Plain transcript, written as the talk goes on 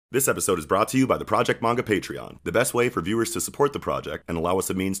This episode is brought to you by the Project Manga Patreon, the best way for viewers to support the project and allow us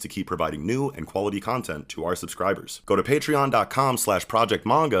a means to keep providing new and quality content to our subscribers. Go to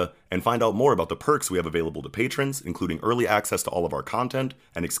patreon.com/projectmanga and find out more about the perks we have available to patrons, including early access to all of our content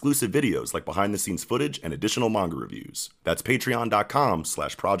and exclusive videos like behind-the-scenes footage and additional manga reviews. That's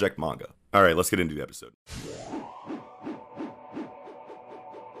patreon.com/projectmanga. All right, let's get into the episode.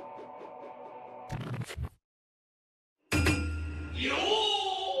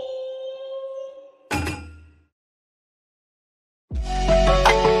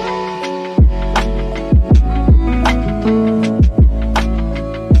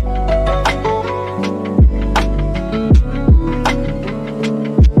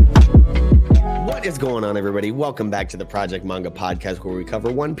 What is going on, everybody? Welcome back to the Project Manga Podcast, where we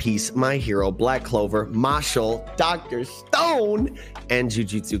cover One Piece, My Hero, Black Clover, Mashle, Dr. Stone, and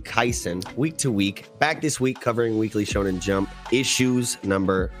Jujutsu Kaisen, week to week. Back this week covering Weekly Shonen Jump issues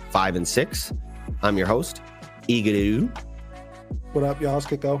number 5 and 6. I'm your host, Igadu. What up, y'all? It's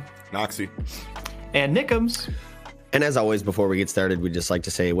Kiko. Noxie. And Nickums. And as always, before we get started, we'd just like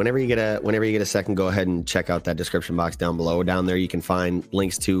to say, whenever you get a second, go ahead and check out that description box down below. Down there, you can find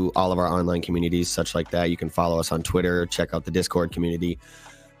links to all of our online communities, such like that. You can follow us on Twitter, check out the Discord community.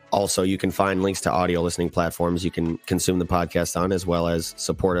 Also, you can find links to audio listening platforms you can consume the podcast on, as well as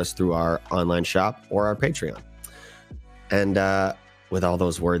support us through our online shop or our Patreon. And with all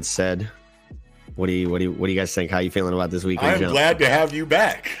those words said, what do you guys think? How are you feeling about this weekend? I'm glad to have you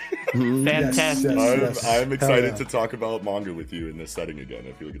back. Fantastic. Yes. I'm excited to talk about manga with you in this setting again.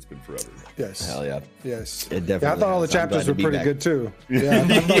 I feel like it's been forever. Yes. Hell yeah. Yes. It definitely Yeah, I thought all the has. I'm chapters glad were to be pretty back. good too. Yeah,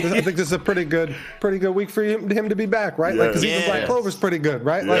 I think this is a pretty good week for him to be back, right? Like, because even Yes. Black Clover's pretty good,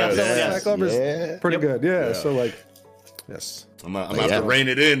 right? Like, I feel like Yes. Black Clover's Yeah. pretty Yep. good. Yeah. Yeah. So like, yes. I'm gonna have to rein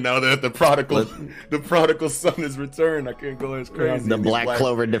it in now that the prodigal son is returned. I can't go as crazy. The These Black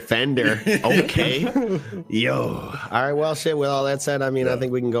Clover Defender. Okay. Yo. All right. Well, shit. With all that said, I mean, I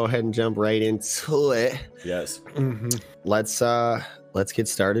think we can go ahead and jump right into it. Yes. Let's get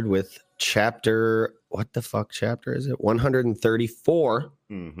started with chapter. What the fuck chapter is it? 134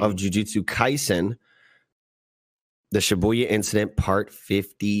 of Jujutsu Kaisen. The Shibuya Incident, Part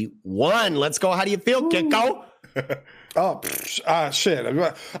 51. Let's go. How do you feel, Kiko? Oh, shit.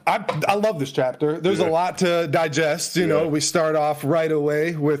 I love this chapter. There's a lot to digest. You know, we start off right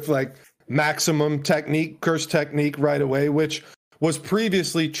away with like maximum technique, curse technique right away, which was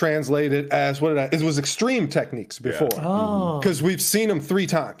previously translated as it was extreme techniques before. Oh. Because we've seen them 3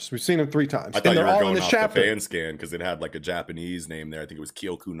 times. I thought and you they're were all in going this off chapter. the fan scan because it had like a Japanese name there. I think it was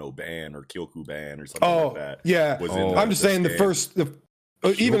Kyoku no Ban or Kyoku Ban or something like that. Yeah. Was in I'm just saying scan.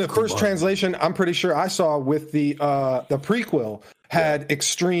 even the first translation, I'm pretty sure I saw with the prequel had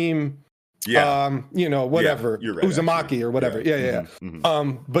extreme, whatever, you're right, Uzumaki actually. or whatever. Yeah.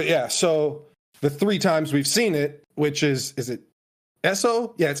 But yeah, so the 3 times we've seen it, which is it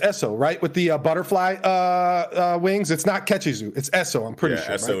Esso? Yeah, it's Esso, right? With the butterfly wings. It's not Kechizu. It's Esso, I'm pretty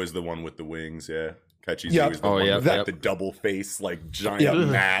sure. Esso right? is the one with the wings, yeah. Kechizu Yep. is the one with Yep. the double face, like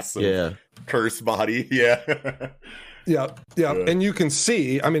giant mass of Yeah. curse body. Yeah. Yeah. And you can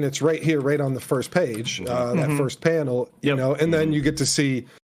see, I mean, it's right here, right on the first page, that first panel, you know, and then you get to see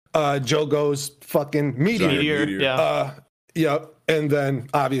Jogo's fucking meteor. Yeah. Yep. And then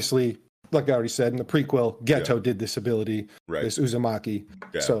obviously, like I already said in the prequel, Geto did this ability, this Uzumaki.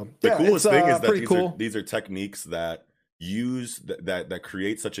 Yeah. So the coolest thing is that pretty cool. these are techniques that use that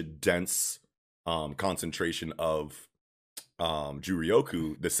create such a dense concentration of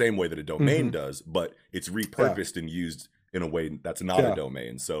Juryoku the same way that a domain does, but it's repurposed and used in a way that's not a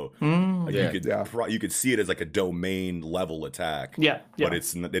domain. So like, you could see it as like a domain level attack. But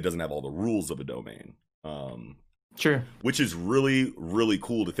it doesn't have all the rules of a domain. Sure. Which is really, really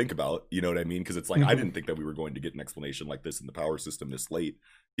cool to think about. You know what I mean? Because it's like, I didn't think that we were going to get an explanation like this in the power system this late.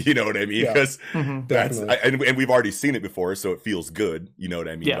 You know what I mean? Because and we've already seen it before, so it feels good. You know what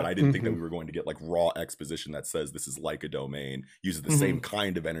I mean? Yeah. But I didn't think that we were going to get like raw exposition that says this is like a domain, uses the same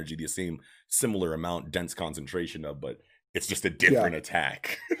kind of energy, the same similar amount, dense concentration of, but it's just a different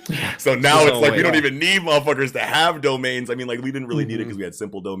attack. So now it's like we don't even need motherfuckers to have domains. I mean, like we didn't really need it because we had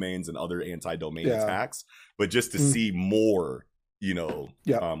simple domains and other anti-domain attacks, but just to see more,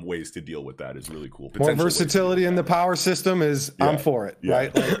 ways to deal with that is really cool. More versatility in the power system is, I'm for it,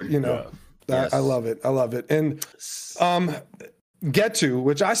 right? Like, I love it. And Getu,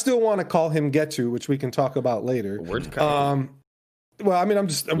 which I still want to call him Getu, which we can talk about later. Well, I mean, I'm going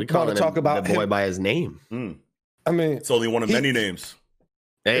to talk about the boy him by his name. I mean, it's only one of many names.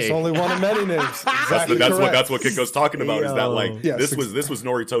 It's only one of many names. That's what Kiko's talking about. Is that like Yes, this was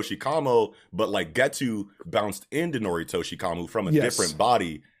Noritoshi Kamo, but like Getu bounced into Noritoshi Kamo from a different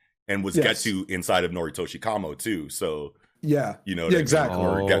body, and was Yes. Getsu inside of Noritoshi Kamo too. So Yeah. you know, Yeah, exactly.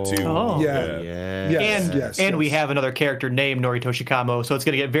 or Getsu. Oh. Yeah. Yeah. Yes, And we yes. have another character named Noritoshi Kamo, so it's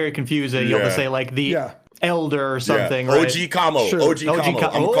going to get very confusing. You'll have to Yeah. say like the Yeah. elder or something, Yeah. right? OG Kamo, Sure. OG Kamo. OG I'm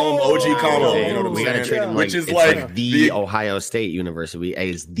Kamo. calling him OG Kamo. Okay, You know what I'm we saying? gotta treat him Which like is it's like the Ohio State University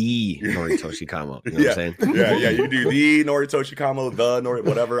is the Noritoshi Kamo. You know what I'm saying? yeah. You do the Noritoshi Kamo,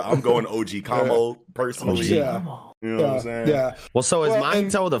 whatever. I'm going OG Kamo personally. Yeah. You know what I'm saying? Yeah. Well, so is Well, and-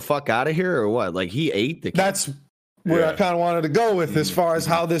 Mahito the fuck out of here or what? Like he ate the kid. That's where I Yeah. kind of wanted to go with as far as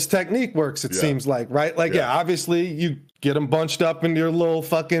how this technique works, it Yeah. seems like, right? Like, yeah, obviously you get him bunched up in your little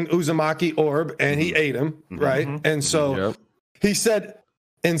fucking Uzumaki orb and he ate him, right? And so Yep. he said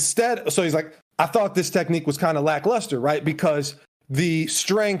instead, so he's like, I thought this technique was kind of lackluster, right? Because the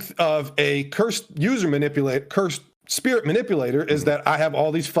strength of a cursed spirit manipulator is that I have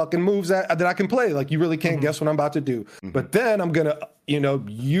all these fucking moves that I can play. Like you really can't guess what I'm about to do. But then I'm gonna,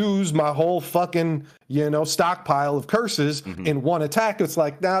 use my whole fucking, stockpile of curses in one attack. It's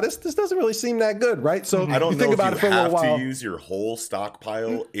like, nah, this doesn't really seem that good, right? So I don't you know think if about you it for a have little while. to use your whole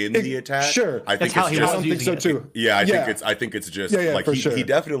stockpile in the attack. Sure. I think That's how it's he just I don't think so too. Yeah, I think it's just Yeah, like for he sure.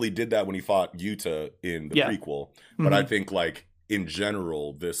 definitely did that when he fought Yuta in the Yeah. prequel. But I think like in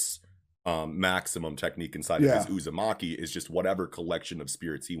general, this maximum technique inside Yeah. of his Uzumaki is just whatever collection of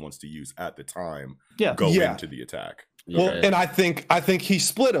spirits he wants to use at the time Yeah. go Yeah. into the attack. Well, Yeah. and I think he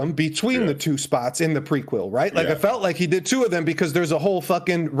split them between the two spots in the prequel, right? Like Yeah. I felt like he did two of them because there's a whole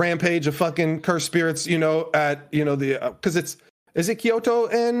fucking rampage of fucking cursed spirits, at the because is it Kyoto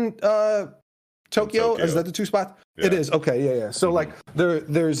and Tokyo? Is that the two spots? It Yeah. is. Okay, yeah. So like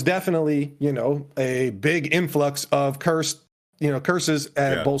there's definitely, a big influx of curses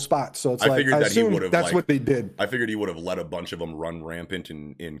at Yeah. both spots. So it's I like figured I that he assume would've, that's like- what they did. I figured he would have let a bunch of them run rampant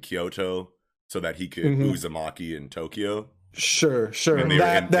in Kyoto so that he could Mhm. Uzumaki in Tokyo. Sure. And they-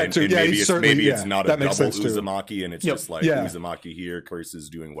 That and- too. and Yeah, maybe he's it's, certainly, maybe it's yeah, not a that makes double sense too. Uzumaki, and it's Yep. just like Yeah. Uzumaki here, curses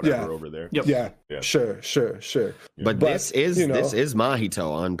doing whatever Yeah. over there. Yep. Yeah. Yeah. Sure. But, But, this is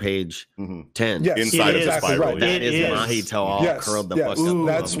Mahito on page Mhm. 10. Yes, Inside of the exactly spiral, right. yeah. That is It is. Mahito all curled the fuck Ooh, up.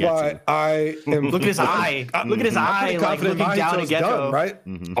 that's Getsu. why I am. Look at his eye. Look at his I'm eye, pretty like confident looking down at Mahito's Gecko. done, right?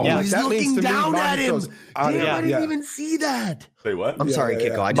 Oh, Yeah. like, He's that means looking to me down at him. Mahito's out of Damn, it, I didn't yeah. even see that. Say what? I'm sorry, yeah,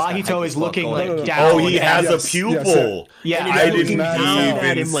 Kiko. yeah. I just got Mahito hyped is as fuck looking going. like no. down. Oh, he has Yes, a pupil. Yeah. And I he's didn't looking down even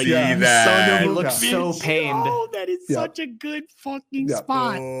at him like, see yeah. that. He looks Yeah. so pained. Oh, that is Yeah. such a good fucking Yeah.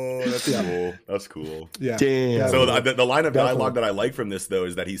 spot. Oh, that's Yeah. cool. That's cool. Yeah. Damn. Yeah. So the line of Definitely. dialogue that I like from this though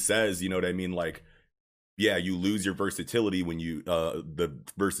is that he says, you know what I mean, like, yeah, you lose your versatility when you the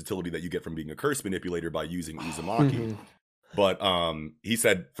versatility that you get from being a curse manipulator by using Uzumaki. Mhm. But he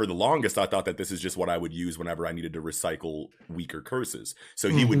said, for the longest, I thought that this is just what I would use whenever I needed to recycle weaker curses. So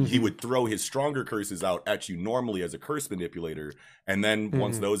he would throw his stronger curses out at you normally as a curse manipulator, and then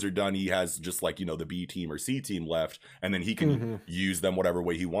once those are done, he has just like the B team or C team left, and then he can use them whatever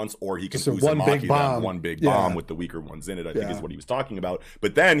way he wants, or he can Just a one Uzumaki big them, bomb. one big Yeah. bomb with the weaker ones in it. I think Yeah. is what he was talking about.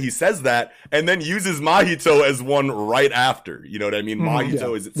 But then he says that, and then uses Mahito as one right after. You know what I mean?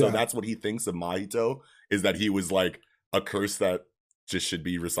 Mahito Yeah. is so Yeah. that's what he thinks of Mahito, is that he was like a curse that just should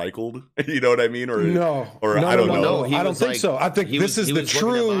be recycled. You know what I mean? Or No, or no, I don't no, know. no. he I don't was think like- so. I think he this was- is the he was looking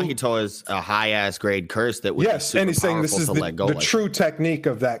true. at Mahito as a high ass grade curse that would Yes, be and he's super saying this is powerful to let go the like true technique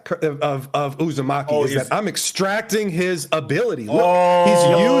of that of Uzumaki Oh, is he's- that I'm extracting his ability. Look,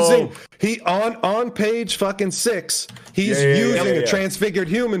 Oh. he's on page fucking 6. He's Yeah, yeah, using yeah, a yeah. transfigured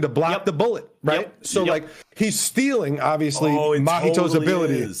human to block Yep. the bullet, right? Yep. So Yep. like he's stealing obviously Oh, it Mahito's totally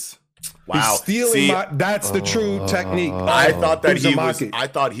ability. is. Wow. He's stealing See, that's the true technique. I thought that Uzumaki. I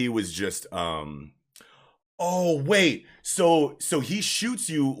thought he was just oh wait. So he shoots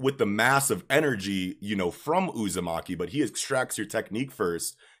you with the mass of energy, from Uzumaki, but he extracts your technique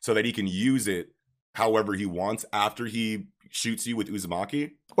first so that he can use it however he wants after he shoots you with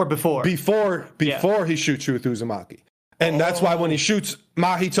Uzumaki. Or before. before he shoots you with Uzumaki. And that's why when he shoots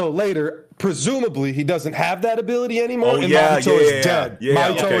Mahito later, presumably he doesn't have that ability anymore, Oh, and yeah, Mahito yeah, is yeah, dead. yeah,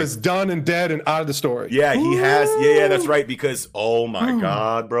 Mahito okay. is done and dead and out of the story. Yeah, he has. Yeah, that's right. Because oh my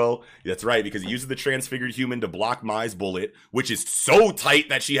god, bro, that's right. Because he uses the transfigured human to block Mai's bullet, which is so tight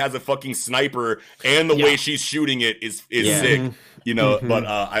that she has a fucking sniper, and the way she's shooting it is sick. But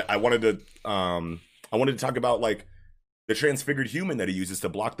I wanted to talk about like the transfigured human that he uses to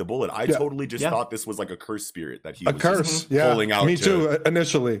block the bullet. I totally just thought this was like a curse spirit that he A was curse, just yeah. pulling out. Me too,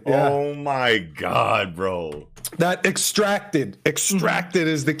 initially. Yeah. Oh my god, bro. That extracted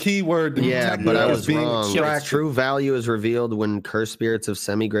is the key word. The Yeah, technique but I is was being wrong. Its extracted. true value is revealed when curse spirits of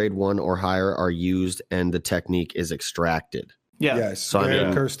semi-grade 1 or higher are used and the technique is extracted. Yeah. Yes. So, I Grand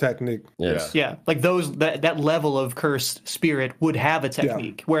mean- curse technique. Yes. Yeah, like that level of cursed spirit would have a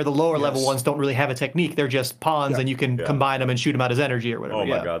technique, where the lower level Yes. ones don't really have a technique. They're just pawns, and you can combine them and shoot them out as energy or whatever. Oh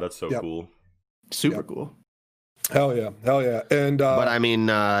my yeah. god, that's so Yep. cool. Super cool. Hell yeah. Hell yeah. And But I mean,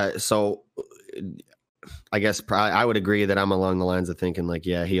 so I guess I would agree that I'm along the lines of thinking like,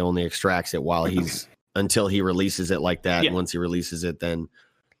 yeah, he only extracts it while he's until he releases it like that. Yeah. And once he releases it, then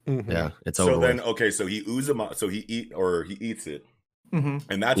mhm. yeah, it's So over. then, with. okay, so he he eats it, Hmm.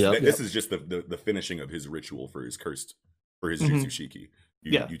 and that's Yep. this is just the finishing of his ritual for his Mhm. Jutsushiki.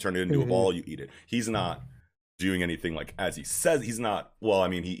 Yeah. You turn it into a Mhm. ball, you eat it. He's not doing anything like as he says. He's not. Well, I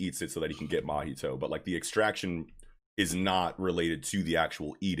mean, he eats it so that he can get Mahito, but like the extraction is not related to the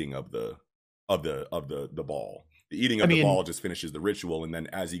actual eating of the ball. The eating of the ball just finishes the ritual, and then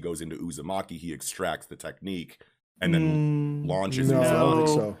as he goes into Uzumaki, he extracts the technique and then launches No, I don't Uzumaki. think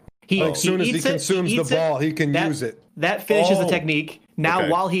so. He, As soon as he eats it, consumes eats the it, ball, he can that- use it. That finishes the Oh. technique. Now, Okay.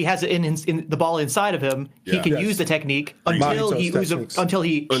 while he has it in the ball inside of him, he Yeah. can Yes. use the technique Mahito's techniques. until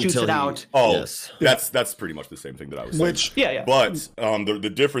he shoots Until it he- out. Oh, Yes. that's pretty much the same thing that I was saying. Which Yeah. But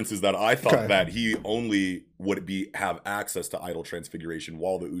the difference is that I thought Okay. that he only would have access to idle transfiguration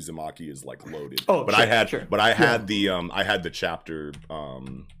while the Uzumaki is like loaded. Oh, but sure, I had sure. the chapter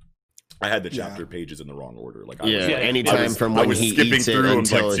chapter pages in the wrong order. Like I Yeah, was, Yeah. anytime from I when was he skipping eats it through them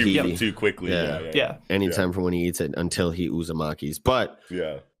until like he too quickly. Yeah. Yeah. anytime from when he eats it until he Uzumakis. But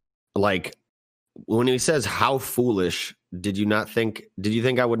Yeah. like when he says how foolish, did you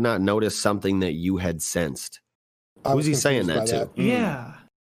think I would not notice something that you had sensed? I Who's was he saying confused that by to? Yeah.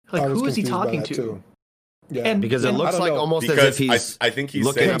 I Like, was who is he confused by talking that to? too. Yeah. And- Because it I looks don't like know. almost as if Because he's I think he's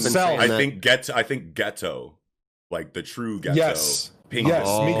looking saying, up and himself. saying I that. think Ghetto, like the true Ghetto. Yes. Pink- Yes,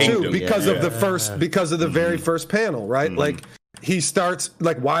 me too. Kingdom. Because Yeah. of the first, because of the very first panel, right? Like he starts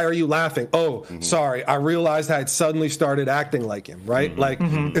like, "Why are you laughing?" Oh, sorry, I realized I had suddenly started acting like him, right? Like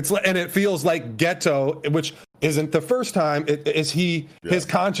it's and it feels like Ghetto, which isn't the first time. Is his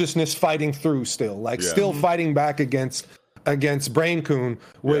consciousness fighting through still, like still fighting back against Brain Coon,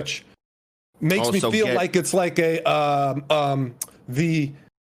 which makes me Also feel get- like it's like the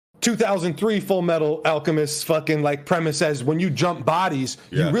 2003 Full Metal Alchemist fucking like premise as when you jump bodies,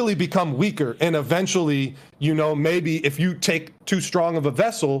 you Yeah. really become weaker, and eventually, maybe if you take too strong of a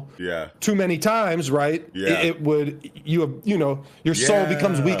vessel, Yeah. too many times, right? Yeah. It would your soul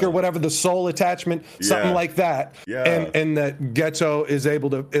becomes Yeah. weaker, whatever the soul attachment, something Yeah. like that. Yeah. And that Ghetto is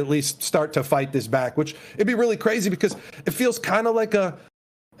able to at least start to fight this back, which it'd be really crazy because it feels kind of like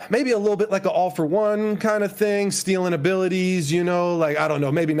maybe a little bit like an all for one kind of thing, stealing abilities, like, I don't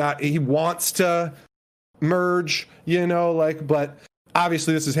know, maybe not. He wants to merge, but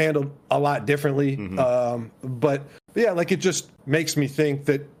obviously this is handled a lot differently. But yeah, like it just makes me think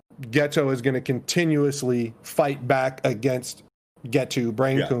that Ghetto is going to continuously fight back against Getu,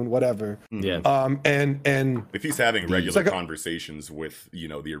 Brain Coon, whatever. yeah. And If he's having regular like conversations with,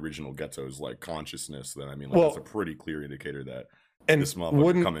 the original Ghetto's like consciousness, then I mean, Well- that's a pretty clear indicator that And this motherfucker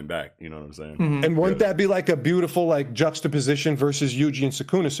wouldn't- coming back. You know what I'm saying? And wouldn't that be like a beautiful like juxtaposition versus Yuji and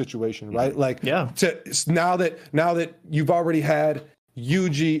Sukuna situation, right? Like, Yeah. Now that you've already had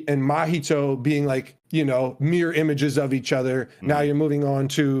Yuji and Mahito being like mirror images of each other, now you're moving on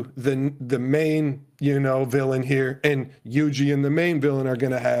to the main villain here, and Yuji and the main villain are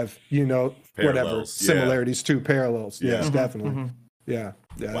gonna have whatever Parallels, yeah. similarities to parallels. Yeah. Yes, definitely. Yeah,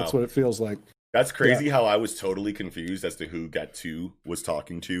 that's Wow. what it feels like. That's crazy how I was totally confused as to who Getu was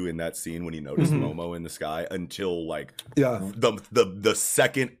talking to in that scene when he noticed Momo in the sky until like Yeah. the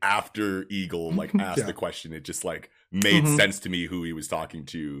second after Eagle like asked the question. It just like made sense to me who he was talking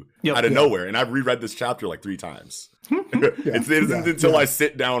to Yep. out of nowhere. And I've reread this chapter like 3 times. It isn't until I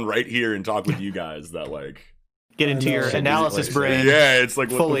sit down right here and talk with you guys that like Get into your know. analysis Like, brain. yeah, it's like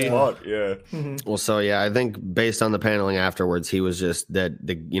what Fully. the fuck? Yeah. Well, so yeah, I think based on the paneling afterwards, he was just that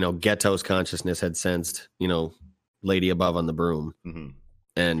the Ghetto's consciousness had sensed lady above on the broom, Mhm.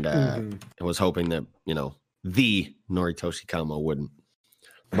 and I was hoping that the Noritoshi Kamo wouldn't.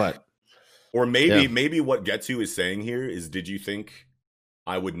 But Or maybe Yeah. maybe what Getu is saying here is, did you think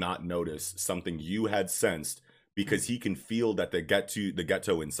I would not notice something you had sensed, because he can feel that the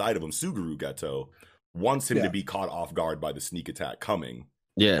Ghetto inside of him, Suguru Ghetto, wants him Yeah. to be caught off guard by the sneak attack coming.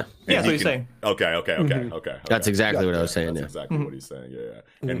 yeah, Yeah, that's he what he's saying. Okay. That's exactly what I was saying. That's Yeah. exactly what he's saying.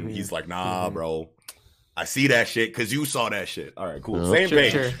 Yeah. And he's like, nah, bro. I see that shit because you saw that shit. All right, cool. Same Sure,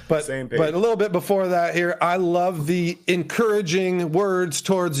 page. sure. But Same page. but a little bit before that here, I love the encouraging words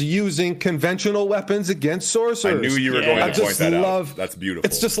towards using conventional weapons against sorcerers. I knew you were Yeah. going I to point just that love- out. That's beautiful.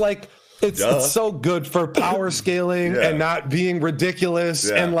 It's just like It's so good for power scaling Yeah. and not being ridiculous.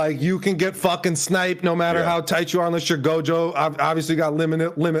 Yeah. And like you can get fucking sniped no matter how tight you are, unless you're Gojo. I've obviously got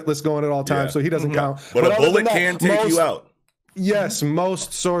limitless going at all times, Yeah. so he doesn't count. But a other bullet than that, can take you out. Yes,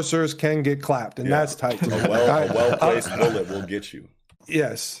 most sorcerers can get clapped, and that's tight. To me. A well-placed bullet will get you.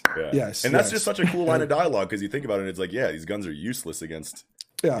 Yes. Yeah. Yes. And that's yes. just such a cool line of dialogue because you think about it, it's like, yeah, these guns are useless against,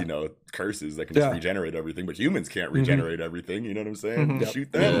 you know, curses that can just regenerate everything, but humans can't regenerate everything. You know what I'm saying?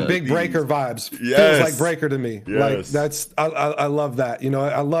 Shoot them. Big Breaker vibes. Yes. Feels like Breaker to me. Yes. Like that's I love that. You know,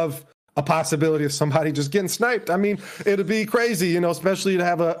 I love a possibility of somebody just getting sniped. I mean, it'd be crazy, you know, especially to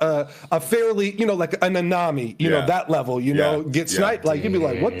have a fairly, you know, like an Anami, you know, that level, you know, get sniped. Like you'd be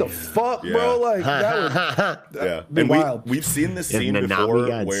like, what the fuck, bro? Like that would be wild. We've seen this scene if before Nanami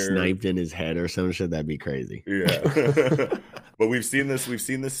got where sniped in his head or some shit, that'd be crazy. Yeah. But we've seen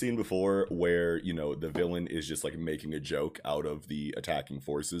this scene before where, you know, the villain is just like making a joke out of the attacking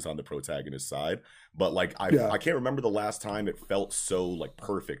forces on the protagonist side. But like I can't remember the last time it felt so like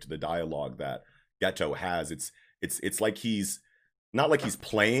perfect, the dialogue that Geto has. It's like he's not like he's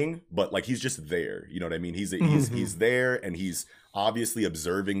playing, but like he's just there. You know what I mean? He's there and he's obviously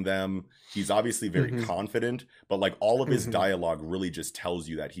observing them. He's obviously very confident, but like all of his dialogue really just tells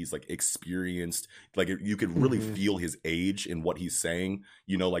you that he's like experienced. Like you could really feel his age in what he's saying,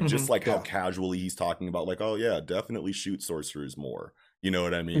 you know, like just like how casually he's talking about like, oh yeah, definitely shoot sorcerers more. You know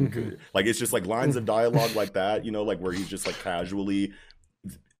what I mean? Like it's just like lines of dialogue like that, you know, like where he's just like casually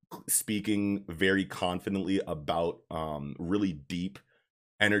speaking very confidently about really deep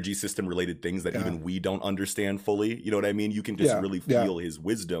energy system related things that even we don't understand fully. You know what I mean? You can just really feel his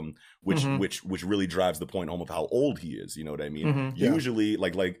wisdom, which really drives the point home of how old he is. You know what I mean? Usually,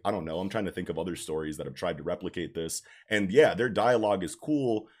 like I don't know. I'm trying to think of other stories that have tried to replicate this, and yeah, their dialogue is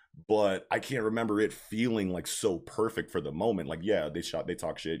cool, but I can't remember it feeling like so perfect for the moment. Like, yeah, they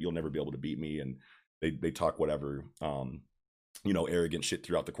talk shit. You'll never be able to beat me, and they talk whatever. You know, arrogant shit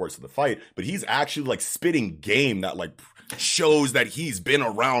throughout the course of the fight, but he's actually like spitting game that like shows that he's been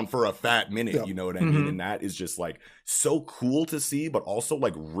around for a fat minute. You know what I mean? And that is just like so cool to see, but also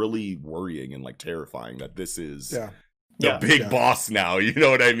like really worrying and like terrifying that this is the big boss now. You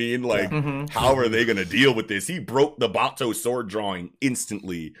know what I mean? Like, how are they gonna deal with this? He broke the Bato sword drawing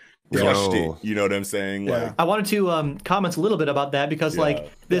instantly. Crushed it. You know what I'm saying? Like, I wanted to comment a little bit about that because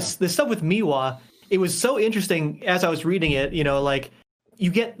like this stuff with Miwa, it was so interesting as I was reading it, you know, like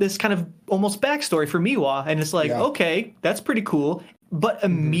you get this kind of almost backstory for Miwa and it's like, okay, that's pretty cool. But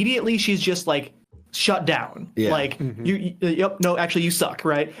immediately she's just like shut down. Like no, actually you suck.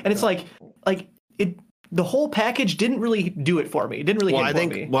 Right. And it's like the whole package didn't really do it for me. It didn't really hit for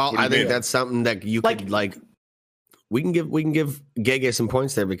me. Well, I think that's something that you could like, we can give Gege some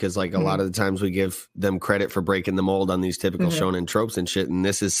points there because like a lot of the times we give them credit for breaking the mold on these typical shonen tropes and shit. And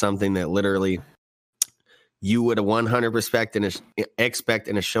this is something that literally you would 100% expect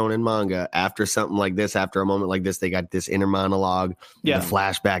in a shonen manga after something like this, after a moment like this. They got this inner monologue. The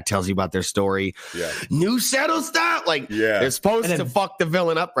flashback tells you about their story. New settle style. Like they're supposed to fuck the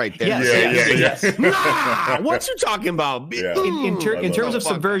villain up right there. Yes. Nah, what you talking about? In terms of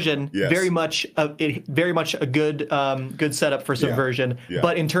subversion, very much a good setup for subversion.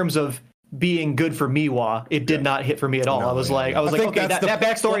 But in terms of being good for Miwa, it did not hit for me at all. I was like, okay, that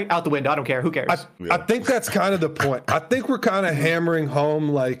backstory out the window. I don't care. Who cares? I think that's kind of the point. I think we're kind of hammering home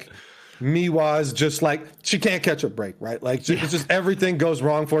like Miwa's just like she can't catch a break, right? Like it's just everything goes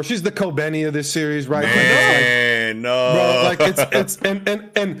wrong for her. She's the Kobeni of this series, right? Man, no, bro, like it's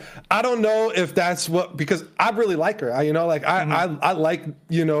and I don't know if that's what, because I really like her. I like,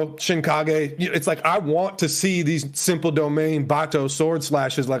 you know, Shinkage. It's like I want to see these simple domain Bato sword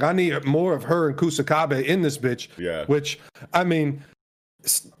slashes. Like I need more of her and Kusakabe in this bitch. Yeah. Which I mean,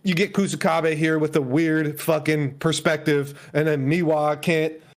 you get Kusakabe here with a weird fucking perspective, and then Miwa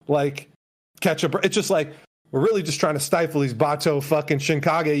can't like catch a. It's just like we're really just trying to stifle these Bato fucking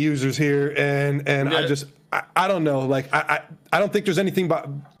Shinkage users here, and I don't know. Like I don't think there's anything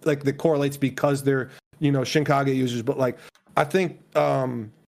like that correlates because they're, you know, Shinkage users, but like I think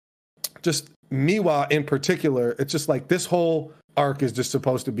just Miwa in particular, it's just like this whole arc is just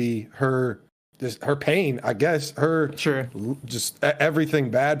supposed to be her pain, I guess, just everything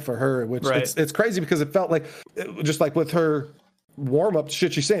bad for her, which it's crazy because it felt like just like with her warm up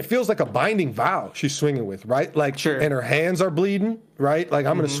shit she's saying, it feels like a binding vow she's swinging with, right? Like, and her hands are bleeding, right? Like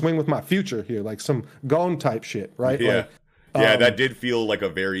I'm gonna swing with my future here, like some Gon type shit, right? Yeah, like, that did feel like a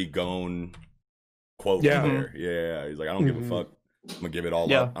very Gon quote there. Yeah, he's like, I don't give a fuck. I'm gonna give it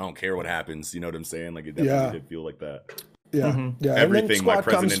all up. I don't care what happens. You know what I'm saying? Like it definitely did feel like that. Yeah, yeah. Everything my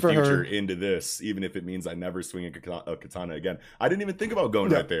present and future her. into this, even if it means I never swing a katana again. I didn't even think about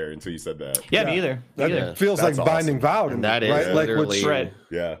going right there until you said that. Yeah, me either. That feels That's like binding vow to me. That is right? literally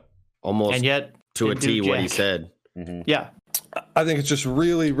like almost and yet to a T what he said. Yeah. I think it's just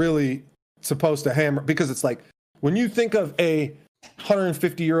really, really supposed to hammer, because it's like when you think of a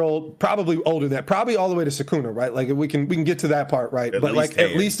 150-year-old, probably older than that, probably all the way to Sukuna, right? Like we can get to that part, right? But like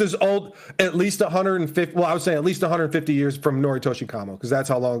at least as old, at least 150. Well, I would say at least 150 years from Noritoshi Kamo, because that's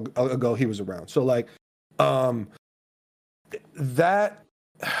how long ago he was around. So like, that.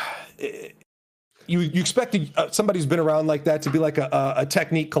 You expect somebody who's been around like that to be like a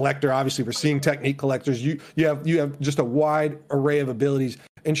technique collector. Obviously, we're seeing technique collectors. You have just a wide array of abilities,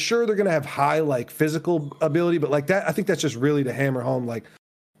 and sure, they're going to have high like physical ability, but like that, I think that's just really to hammer home. Like,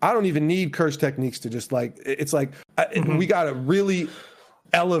 I don't even need curse techniques to just like. It's like we got to really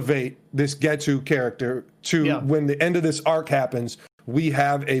elevate this Geto character to when the end of this arc happens. We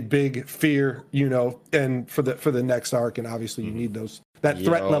have a big fear, and for the next arc, and obviously you need that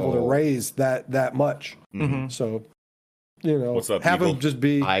threat level to raise that much. So, what's up, have Eagle? him just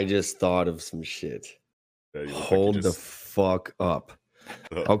be. I just thought of some shit. Hold the fuck up.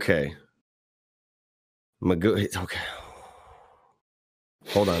 Okay. Okay.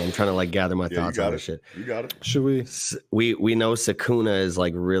 Hold on, I'm trying to like gather my thoughts on this shit. You got it. Should we? We know Sukuna is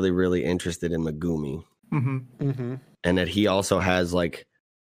like really, really interested in Megumi. And that he also has like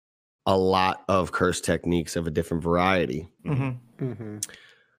a lot of curse techniques of a different variety.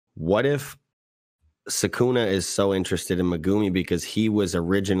 What if Sukuna is so interested in Megumi because he was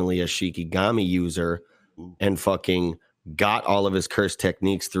originally a Shikigami user and fucking got all of his curse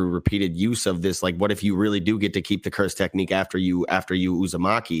techniques through repeated use of this? Like, what if you really do get to keep the curse technique after you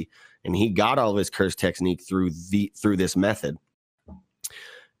Uzumaki, and he got all of his curse technique through this method?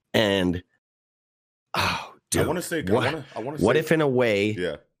 And dude, I want to say, what if in a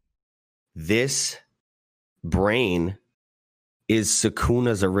way, this brain is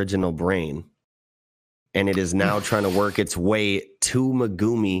Sukuna's original brain, and it is now trying to work its way to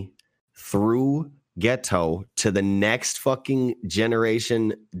Megumi through Geto to the next fucking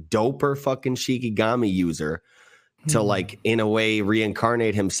generation doper fucking Shikigami user to like in a way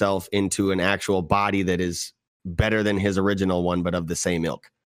reincarnate himself into an actual body that is better than his original one, but of the same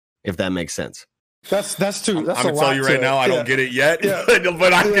ilk, if that makes sense. That's too. I'm gonna tell you right now, I don't get it yet,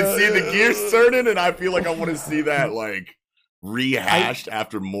 but I can see the gears turning, and I feel like I want to see that like rehashed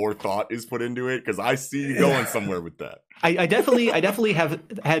after more thought is put into it, because I see you going somewhere with that. I definitely have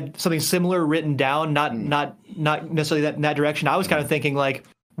had something similar written down, not necessarily in that direction. I was kind of thinking like,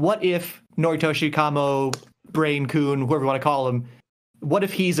 what if Noritoshi Kamo, Brain Kun, whoever you want to call him, what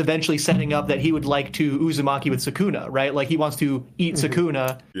if he's eventually setting up that he would like to Uzumaki with Sukuna, right? Like he wants to eat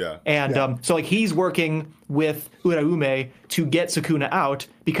Sukuna. And so like he's working with Uraume to get Sukuna out,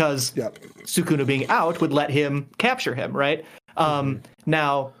 because Sukuna being out would let him capture him, right?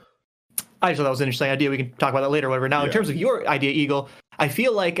 Now, I just thought that was an interesting idea. We can talk about that later or whatever. Now, in terms of your idea, Eagle, I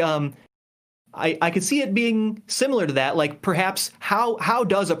feel like I could see it being similar to that. Like perhaps how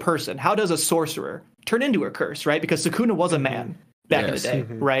does a sorcerer turn into a curse, right? Because Sukuna was a man back in the day,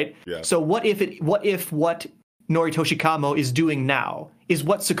 right? So what if what Noritoshi Kamo is doing now is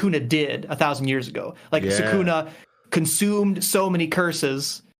what Sukuna did 1,000 years ago? Like Sukuna consumed so many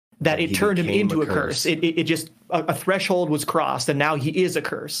curses that it turned him into a curse. It just a threshold was crossed, and now he is a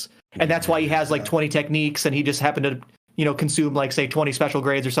curse, and that's why he has like 20 techniques, and he just happened to consume like say 20 special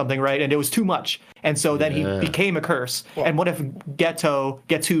grades or something, right? And it was too much, and so then he became a curse. Well, and what if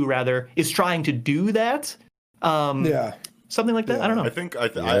Geto rather is trying to do that? Something like that. I don't know. I think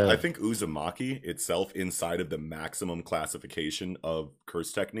Uzumaki itself, inside of the maximum classification of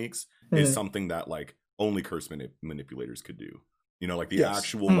curse techniques, is something that like only curse manipulators could do. Like the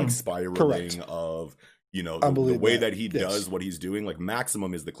actual like spiraling of the way that he does what he's doing. Like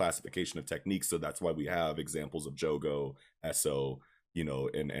maximum is the classification of techniques, so that's why we have examples of Jogo, Esso,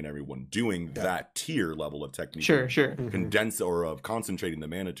 and everyone doing that tier level of technique. Sure. Condense or of concentrating the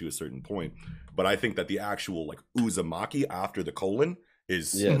mana to a certain point. But I think that the actual like Uzumaki after the colon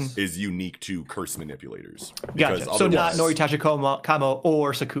is unique to curse manipulators. Gotcha. So not Noritoshi Kamo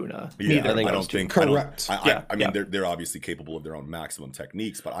or Sukuna. Yeah, I don't think. Correct. I mean, they're obviously capable of their own maximum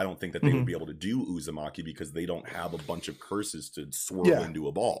techniques, but I don't think that they would be able to do Uzumaki because they don't have a bunch of curses to swirl into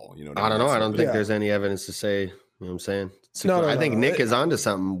a ball. I don't know. I don't think there's any evidence to say. You know what I'm saying? I think Nick is onto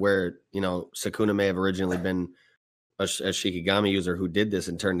something where Sukuna may have originally been a Shikigami user who did this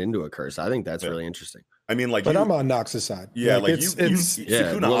and turned into a curse. I think that's really interesting. I mean, like, but I'm on Nox's side. Yeah, like it's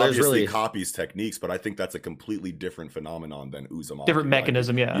Sukuna well, obviously really copies techniques, but I think that's a completely different phenomenon than Uzumaki. Different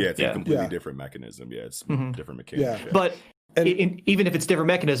mechanism, yeah. Yeah, it's a completely different mechanism. Yeah, it's different mechanics. Yeah. But even if it's different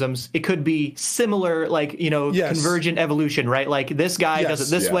mechanisms, it could be similar, like, convergent evolution, right? Like this guy does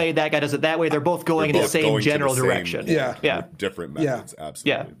it this way, that guy does it that way. They're both going in the same general direction. Yeah. Different methods.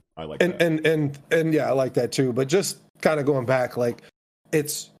 Absolutely. I like that. And yeah, I like that too. But just kind of going back, like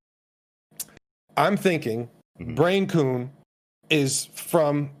I'm thinking Brain Coon is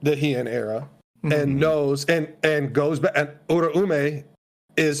from the Heian era and knows and goes back, and Uraume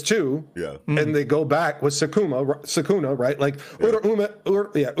is too. Yeah. And they go back with Sukuna, right? Like Uraume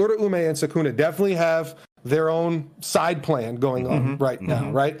and Sukuna definitely have their own side plan going on right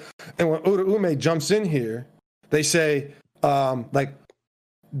now, right? And when Uraume jumps in here, they say, like,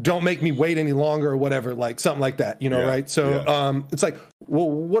 don't make me wait any longer or whatever, like something like that, right? So it's like, well,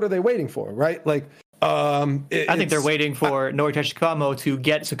 what are they waiting for, right? Like, I think they're waiting for Noritoshi Kamo to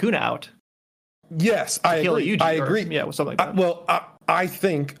get Sukuna out. Yes, I agree. I agree. Yeah, something like that. I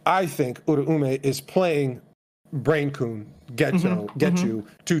think Uraume is playing Brain Coon, Getsu,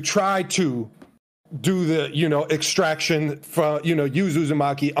 to try to do the, extraction from, use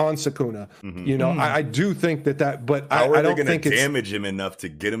Uzumaki on Sukuna. I do think that, but I don't think it's damage him enough to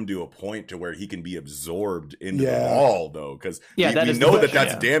get him to a point to where he can be absorbed into the wall, though. Because we know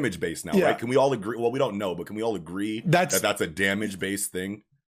that's damage based now, right? Can we all agree? Well, we don't know, but can we all agree that that's a damage based thing?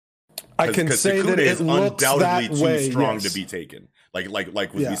 I can say Sukuna that it looks undoubtedly that too way, strong to be taken. Like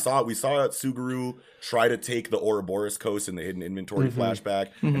we saw Suguru try to take the Ouroboros Coast in the hidden inventory flashback,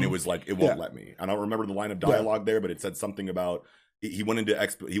 and it was like, it won't let me. I don't remember the line of dialogue there, but it said something about he went into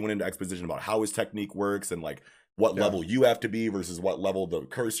exposition about how his technique works and like what level you have to be versus what level the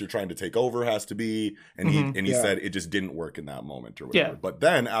curse you're trying to take over has to be, and he said it just didn't work in that moment or whatever. But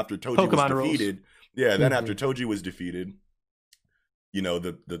then after Toji was defeated, after Toji was defeated,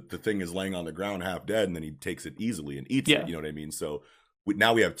 the thing is laying on the ground half dead, and then he takes it easily and eats it. You know what I mean? So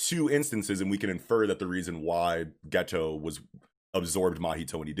now we have two instances, and we can infer that the reason why Geto was absorbed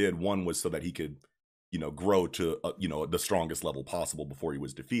Mahito when he did, one was so that he could, grow to, the strongest level possible before he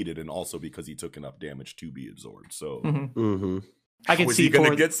was defeated, and also because he took enough damage to be absorbed. So I can see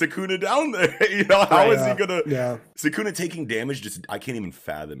going to get Sukuna down there. How is he going to? Sukuna taking damage, I can't even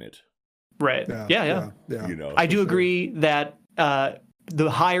fathom it. Right. Yeah. I do agree that the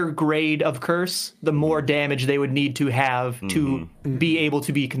higher grade of curse, the more damage they would need to have to be able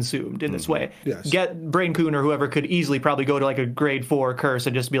to be consumed in this way. Yes. Get Brain Coon or whoever could easily probably go to like a grade 4 curse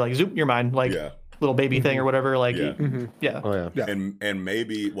and just be like, zoop, you're mine, like little baby thing or whatever. Like, and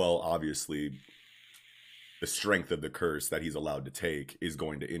maybe, well, obviously, the strength of the curse that he's allowed to take is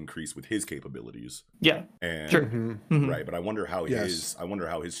going to increase with his capabilities. Yeah, and right. But I wonder how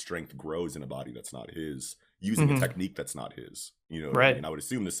his strength grows in a body that's not his, using a technique that's not his. Right. I mean, I would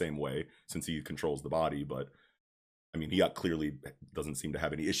assume the same way since he controls the body, but I mean, he clearly doesn't seem to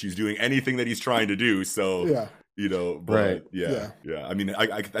have any issues doing anything that he's trying to do. So but I mean,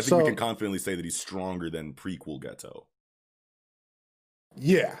 I think we can confidently say that he's stronger than prequel Geto.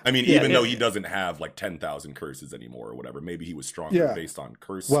 Yeah. I mean, even though he doesn't have like 10,000 curses anymore or whatever, maybe he was stronger based on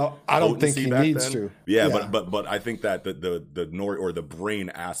curse. Well, I don't think he needs to. Yeah, but I think that the brain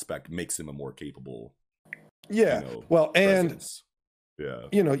aspect makes him a more capable. Yeah. Presence.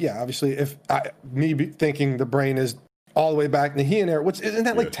 Obviously, if thinking the brain is all the way back in the Heian era, which isn't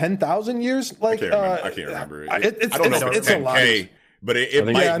that like 10,000 years? Like I can't remember. I don't know if it's a lot. But it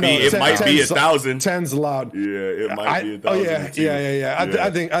might be 1,000. 10's loud. Yeah, it might be 1,000. Oh yeah.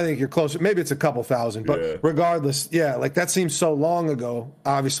 I think you're closer. Maybe it's a couple thousand, but regardless, like that seems so long ago.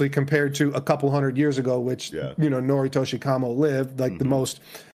 Obviously, compared to a couple hundred years ago, which Noritoshi Kamo lived, like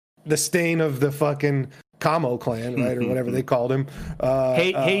the stain of the fucking Kamo clan, right, or whatever they called him.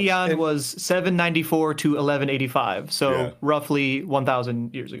 Heian was 794 to 1185, so roughly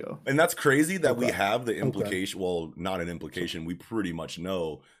 1,000 years ago. And that's crazy that we have the implication. Well, not an implication. We pretty much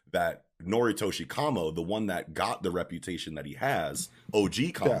know that Noritoshi Kamo, the one that got the reputation that he has,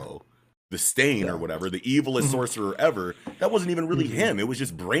 OG Kamo, the stain or whatever, the evilest sorcerer ever, that wasn't even really him. It was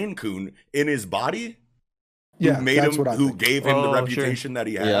just Brain Coon in his body. Who gave him the reputation that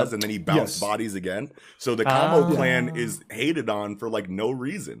he has, and then he bounced bodies again. So the Kamo clan is hated on for like no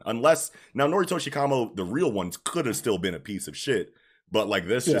reason, unless now Noritoshi Kamo, the real ones, could have still been a piece of shit. But like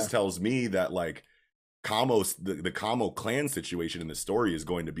this just tells me that like the Kamo clan situation in the story is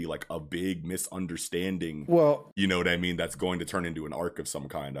going to be like a big misunderstanding. Well, you know what I mean? That's going to turn into an arc of some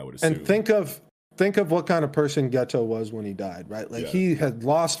kind, I would assume. And think of what kind of person Geto was when he died, right? Like he had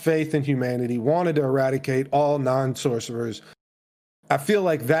lost faith in humanity, wanted to eradicate all non-sorcerers. I feel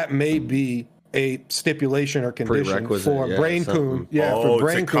like that may be a stipulation or condition for yeah, Brain Coon, for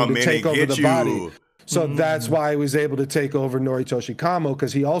Brain Coon to take over the body. So that's why he was able to take over Noritoshi Kamo,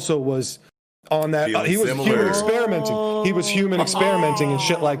 because he also was on that. He was human experimenting. He was human experimenting and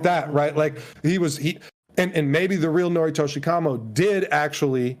shit like that, right? Like and maybe the real Noritoshi Kamo did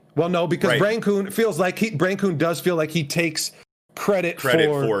actually. Well, no, because Brain Coon feels like Brain Coon does feel like he takes credit for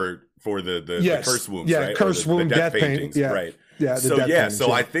the curse wounds, right? Curse wound, death paintings, right? Yeah.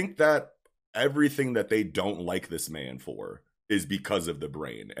 So I think that everything that they don't like this man for is because of the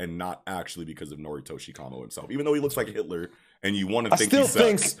brain and not actually because of Noritoshi Kamo himself. Even though he looks like Hitler and you want to think he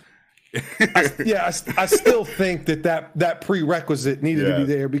sucks. I still think that prerequisite needed to be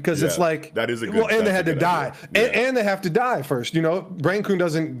there, because it's like that is a good, and they had to die, and they have to die first. You know, Brain Coon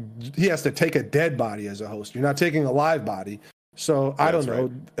doesn't. He has to take a dead body as a host. You're not taking a live body. So I don't know.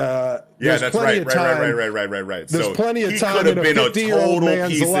 That's right. Right. There's plenty of time. He could have been a total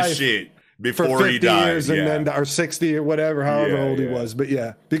piece of shit before he died, years and then or 60 or whatever, however old he was. But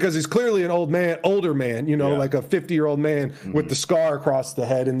because he's clearly an older man, you know, like a 50-year-old man with the scar across the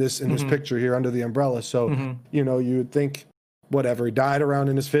head in this picture here under the umbrella. So you know, you would think whatever, he died around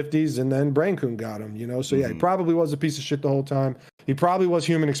in his 50s and then Brain Coon got him, you know. So he probably was a piece of shit the whole time. He probably was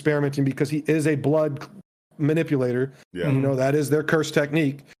human experimenting, because he is a blood manipulator. You know, that is their curse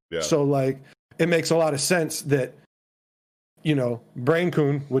technique. So like it makes a lot of sense that, you know, Brain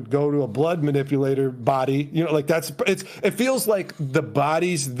Coon would go to a blood manipulator body, you know, like it feels like the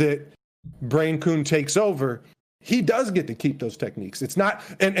bodies that Brain Coon takes over, he does get to keep those techniques. It's not,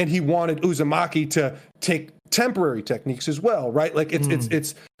 and he wanted Uzumaki to take temporary techniques as well, right? Like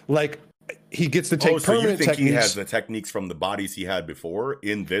it's like he gets to take permanent techniques. He has the techniques from the bodies he had before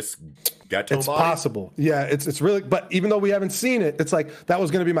in this Geto It's body? possible. Yeah, it's really, but even though we haven't seen it, it's like, that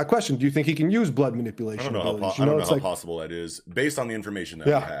was going to be my question. Do you think he can use blood manipulation? I don't know how possible that is based on the information that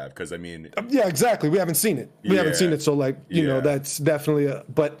we have. Because I mean, yeah, exactly. We haven't seen it. We haven't seen it. So like, you know, that's definitely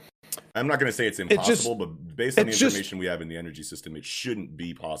but I'm not going to say it's impossible, but based on the information we have in the energy system, it shouldn't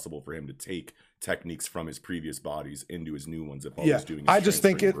be possible for him to take techniques from his previous bodies into his new ones. If all he's doing is I just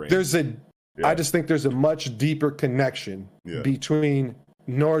think there's a much deeper connection between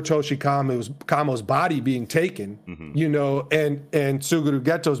Noritoshi Kamo's body being taken, you know, and Suguru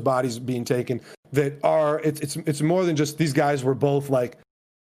Geto's bodies being taken. That are it's more than just these guys were both like,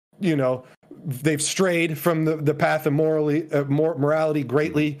 you know, they've strayed from the path of morality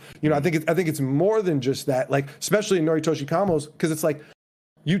greatly. You know, I think it's more than just that. Like, especially in Noritoshi Kamo's, because it's like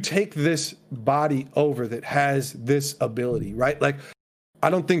you take this body over that has this ability, right? Like, I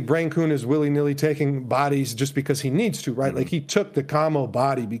don't think Brain Coon is willy-nilly taking bodies just because he needs to, right? Like, he took the Kamo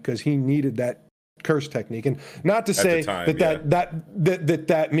body because he needed that curse technique. And not to say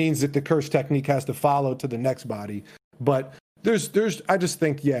that means that the curse technique has to follow to the next body, but I just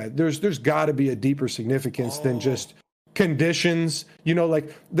think there's got to be a deeper significance than just conditions. You know,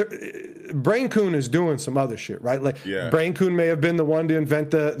 like Brain Coon is doing some other shit, right? Like Brain Coon may have been the one to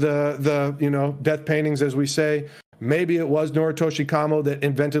invent the you know, death paintings, as we say. Maybe it was Noritoshi Kamo that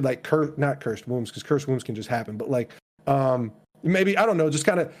invented like not cursed wombs, because cursed wombs can just happen, but like maybe, I don't know, just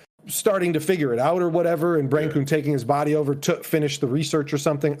kind of starting to figure it out or whatever, and Brain Coon taking his body over to finish the research or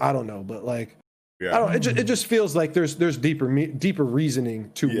something. I don't know, but like I don't. It just feels like there's deeper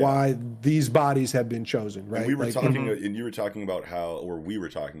reasoning to why these bodies have been chosen, right? And we were talking, and you were talking about how, or we were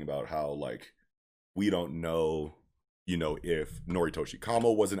talking about how, like, we don't know, you know, if Noritoshi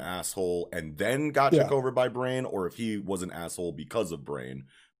Kamo was an asshole and then got took over by Brain, or if he was an asshole because of Brain.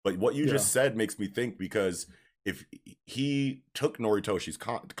 But what you just said makes me think, because if he took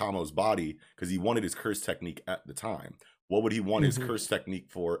Noritoshi Kamo's body because he wanted his curse technique at the time, what would he want his curse technique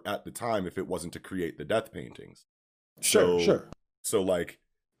for at the time if it wasn't to create the death paintings? Sure. So like,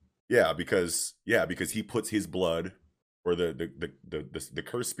 because he puts his blood, or the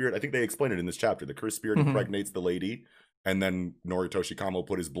curse spirit. I think they explain it in this chapter. The curse spirit impregnates the lady, and then Noritoshi Kamo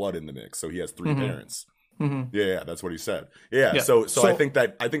put his blood in the mix, so he has three parents. Yeah, that's what he said. So I think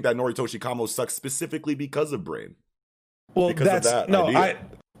that Noritoshi Kamo sucks specifically because of Brain. Well,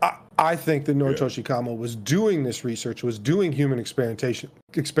 I think that Noritoshi Kamo was doing this research, was doing human experimentation,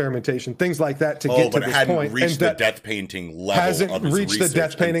 things like that to get to this point. Reached the death painting level. Hasn't reached the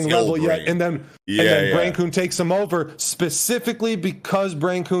death painting level yet. And then Brain Coon takes him over specifically because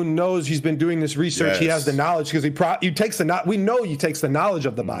Brain Coon knows he's been doing this research. He has the knowledge, because we know he takes the knowledge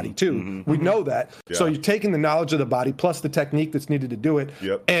of the body too. We know that. So you're taking the knowledge of the body plus the technique that's needed to do it.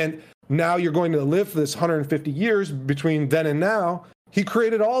 And now you're going to live for this 150 years between then and now. He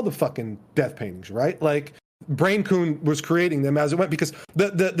created all the fucking death paintings, right? Like, Brain Coon was creating them as it went, because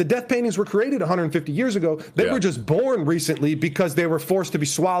the death paintings were created 150 years ago. They were just born recently because they were forced to be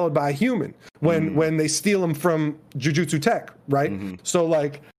swallowed by a human when they steal them from Jujutsu Tech, right? So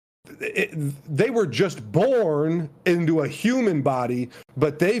like they were just born into a human body,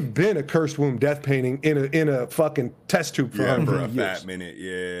 but they've been a cursed womb death painting in a fucking test tube for a years. fat minute.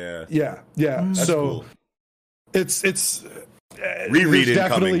 Yeah. That's So cool. it's rereading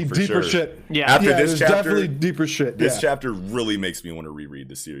definitely coming for deeper sure. shit. After this there's chapter, definitely deeper shit. This chapter really makes me want to reread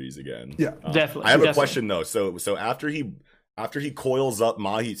the series again. Yeah, definitely. I have a question though. So after he coils up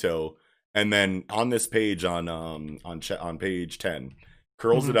Mahito, and then on this page on page 10,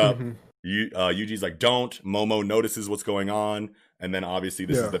 curls it up. Yuji's like, don't. Momo notices what's going on, and then obviously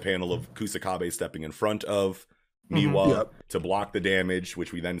this is the panel of Kusakabe stepping in front of Miwa to block the damage,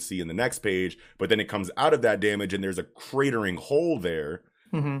 which we then see in the next page. But then it comes out of that damage, and there's a cratering hole there.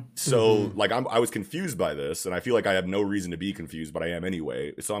 So like I was confused by this, and I feel like I have no reason to be confused, but I am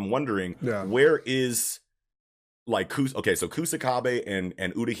anyway. So I'm wondering where is like so Kusakabe and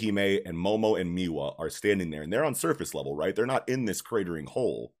Urahime and Momo and Miwa are standing there, and they're on surface level, right? They're not in this cratering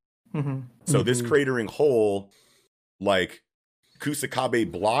hole. So this cratering hole, like,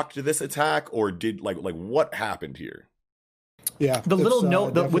 Kusakabe blocked this attack, or did like what happened here? Yeah, the little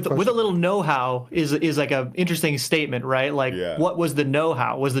with a little know-how is like a interesting statement, right? Like, what was the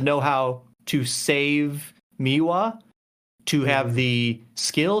know-how? Was the know-how to save Miwa, to have the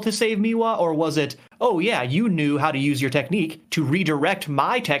skill to save Miwa, or was it, oh yeah, you knew how to use your technique to redirect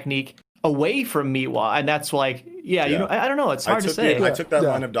my technique away from Miwa, and that's like, you know, I don't know, it's hard to say. I took that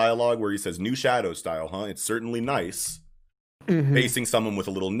line of dialogue where he says, "New Shadow style, huh? It's certainly nice." Facing someone with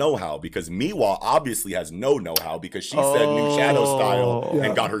a little know-how, because Miwa obviously has no know-how, because she said New Shadow style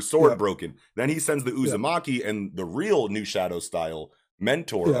and got her sword broken. Then he sends the Uzumaki, and the real New Shadow style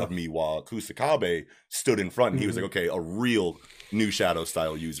mentor of Miwa, Kusakabe, stood in front, and he was like, okay, a real New Shadow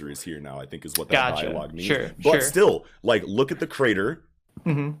style user is here now, I think is what that dialogue means. But still, like, look at the crater.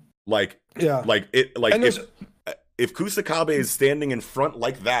 If Kusakabe is standing in front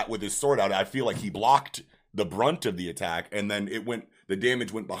like that with his sword out, I feel like he blocked the brunt of the attack, and then the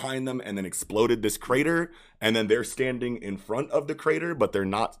damage went behind them and then exploded this crater, and then they're standing in front of the crater, but they're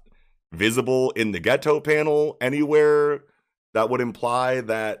not visible in the Geto panel anywhere. That would imply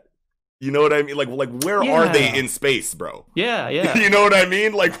that, you know what I mean? Like where are they in space, bro? Yeah. You know what I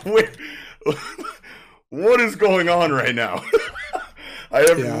mean? Like, what is going on right now? I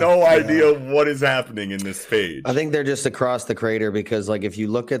have no idea what is happening in this page. I think they're just across the crater, because, like, if you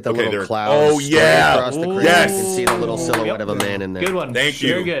look at the little clouds across the crater, you can see the little silhouette of a man in there. Good one. Thank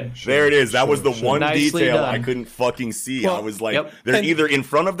you. Very good. There it is. That was the one Nicely detail done. I couldn't fucking see. Well, I was like, they're either in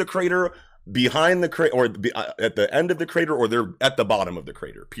front of the crater, behind the crater, or at the end of the crater, or they're at the bottom of the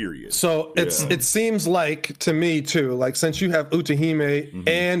crater, period. So it seems like, to me too, like, since you have Utahime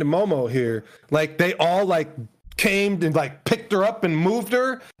and Momo here, like, they all like came and like picked her up and moved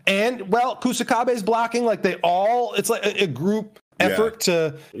her, and Kusakabe's blocking, like, it's like a group effort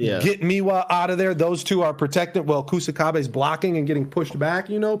to get Miwa out of there. Those two are protected while Kusakabe's blocking and getting pushed back,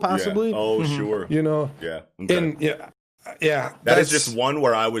 you know, possibly. Oh, sure. You know. Yeah. Okay. And that is just one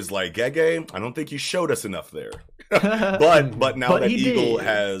where I was like, Gege, I don't think you showed us enough there. but now that Eagle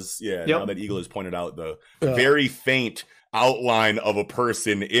has now that Eagle has pointed out the very faint outline of a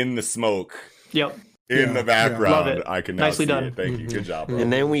person in the smoke. In the background, Love it. I can now Nicely see done. it. Thank you. Good job, bro.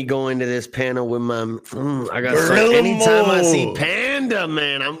 And then we go into this panel with my. Anytime I see Panda,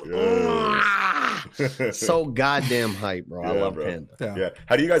 man, I'm so goddamn hype, bro. I love Panda. Yeah.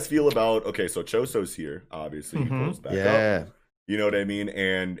 How do you guys feel about? Okay, so Choso's here. Obviously, he pulls back up. You know what I mean?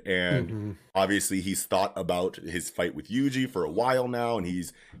 And obviously he's thought about his fight with Yuji for a while now, and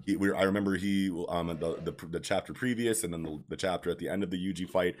I remember the chapter previous, and then the chapter at the end of the Yuji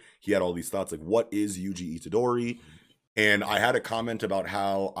fight, he had all these thoughts like, what is Yuji Itadori? And I had a comment about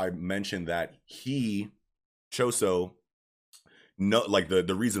how I mentioned that Choso, no, like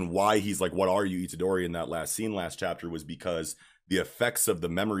the reason why he's like, what are you, Itadori, in that last chapter was because the effects of the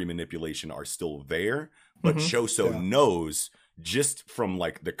memory manipulation are still there, but Choso knows, just from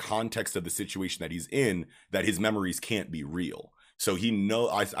like the context of the situation that he's in, that his memories can't be real. So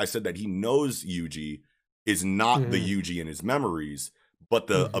I said that he knows Yuji is not the Yuji in his memories, but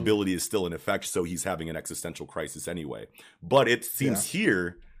the ability is still in effect, so he's having an existential crisis anyway. But it seems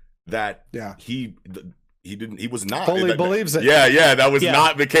here that he was not fully believes it. That was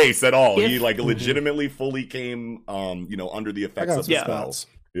not the case at all. He like legitimately fully came under the effects of the spell.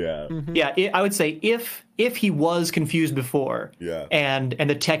 I would say if he was confused before, and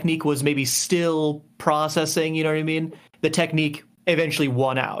the technique was maybe still processing, you know what I mean? The technique eventually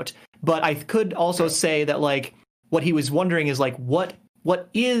won out. But I could also say that like what he was wondering is like what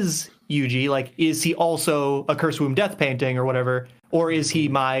is Yuji? Like, is he also a Curse Womb Death painting or whatever, or is he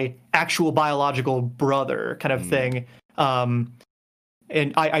my actual biological brother kind of thing?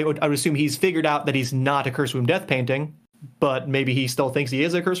 And I would assume he's figured out that he's not a Curse Womb Death painting, but maybe he still thinks he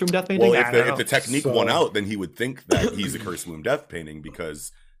is a Curse Womb Death painting. Well, if the technique won out, then he would think that he's a Curse Womb Death painting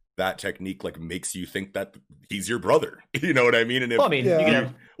because that technique like makes you think that he's your brother. You know what I mean? And if, well, I mean, you can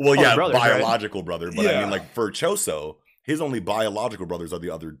have brothers, biological brother, but Yeah. I mean, like for Choso, his only biological brothers are the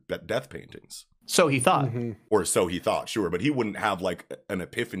other death paintings. So he thought. Or so he thought, sure, but he wouldn't have like an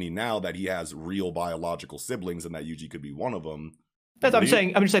epiphany now that he has real biological siblings and that Yuji could be one of them. I'm just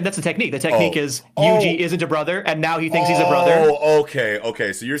saying that's the technique. The technique is Yuji isn't a brother, and now he thinks he's a brother. Oh,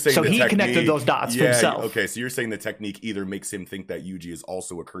 okay. So you're saying so the he technique, connected those dots for himself. Okay, so you're saying the technique either makes him think that Yuji is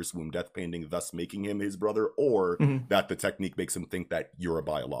also a Curse Womb Death painting, thus making him his brother, or that the technique makes him think that you're a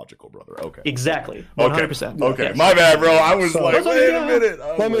biological brother. Okay. Exactly. 100%. Okay. Yes. My bad, bro. I was like, wait a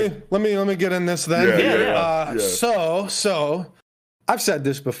minute. Let me get in this then. Yeah. So I've said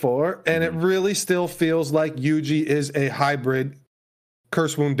this before, and it really still feels like Yuji is a hybrid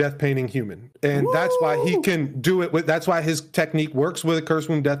Curse Womb Death painting human, and that's why he can do it with. That's why his technique works with a Curse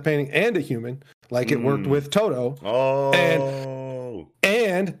Womb Death painting and a human, like it worked with Todo.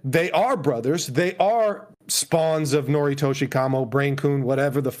 And they are brothers. They are spawns of Noritoshi Kamo, Brain Kun,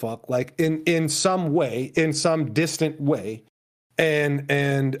 whatever the fuck, like in some way, in some distant way, and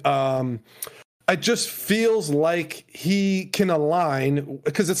it just feels like he can align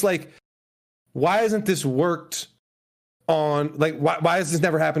because it's like, why hasn't this worked? On like why has this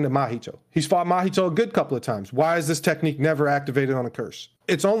never happened to Mahito? He's fought Mahito a good couple of times. Why is this technique never activated on a curse?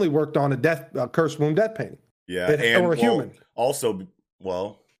 It's only worked on a Curse Womb Death painting. Yeah, or a human. Also,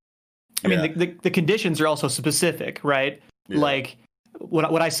 I mean the conditions are also specific, right? Yeah. Like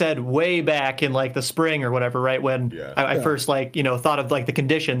what I said way back in like the spring or whatever, right? When I first thought of like the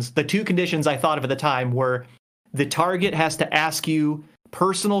conditions. The two conditions I thought of at the time were the target has to ask you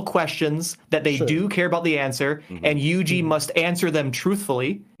personal questions that they do care about the answer, and Yuji must answer them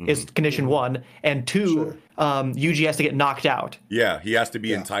truthfully is condition 1, and 2, Yuji has to get knocked out. Yeah, he has to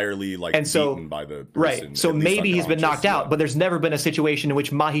be entirely beaten by the person, right. So maybe he's been knocked out, but there's never been a situation in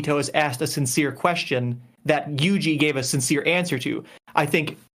which Mahito has asked a sincere question that Yuji gave a sincere answer to. I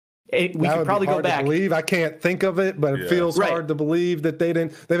think we could probably go back. I can't think of it, but it feels hard to believe that they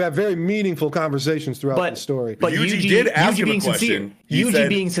didn't. They've had very meaningful conversations throughout the story. But Yuji did ask him a question. Yuji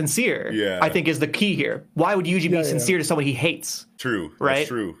being sincere, I think, is the key here. Why would Yuji be sincere to someone he hates? True. Right.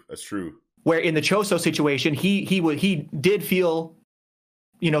 That's true. Where in the Choso situation, he did feel,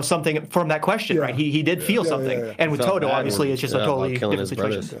 something from that question, right? He did feel something, and with Todo, obviously, it's just a totally different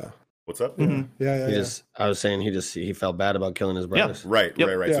situation. What's up? I was saying he felt bad about killing his brothers. Right. So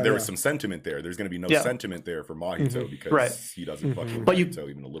there was some sentiment there. There's going to be no sentiment there for Mahito because he doesn't fucking Mahito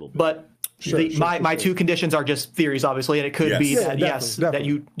even a little bit. But my two conditions are just theories, obviously, and it could be that that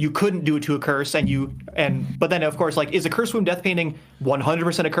you couldn't do it to a curse, but then of course, like, is a Curse Womb Death painting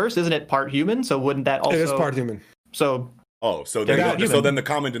 100% a curse? Isn't it part human? So wouldn't that also? It is part human. So then the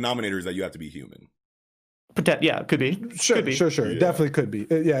common denominator is that you have to be human. Yeah, could be. Sure. Yeah. Definitely could be.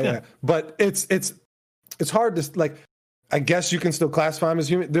 Yeah. But it's hard to, like, I guess you can still classify them as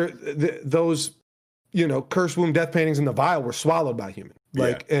human. Those, Curse Womb Death paintings in the vial were swallowed by human.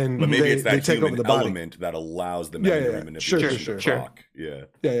 But maybe it's that take human over the body. element that allows the memory manipulation to rock.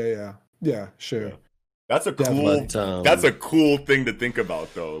 Yeah. Sure. That's a cool thing to think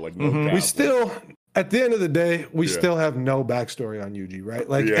about, though. Like, we still. At the end of the day, we still have no backstory on Yuji, right?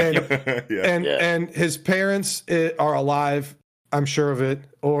 Like, and his parents are alive. I'm sure of it,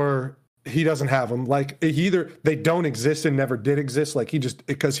 or he doesn't have them. Like, either they don't exist and never did exist, like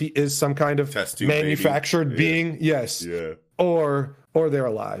because he is some kind of manufactured being, or they're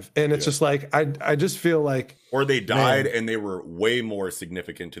alive, and it's just like I just feel like, or they died and they were way more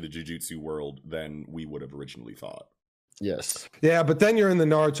significant to the Jujutsu world than we would have originally thought. Yes. Yeah, but then you're in the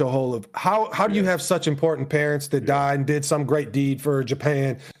Naruto hole of how do you have such important parents that died and did some great deed for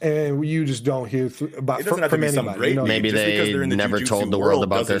Japan, and you just don't hear about from anybody. Maybe they never told the world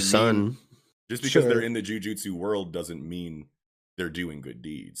about their son. Just because they're in the Jujutsu world doesn't mean they're doing good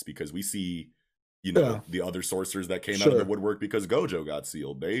deeds. Because we see, the other sorcerers that came out of the woodwork because Gojo got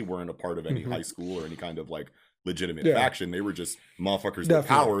sealed. They weren't a part of any high school or any kind of like legitimate faction. They were just motherfuckers with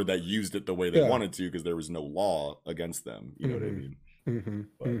power that used it the way they wanted to because there was no law against them. You know what I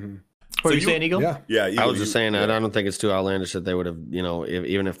mean? What are you saying, Eagle? Yeah. I was just saying that I don't think it's too outlandish that they would have,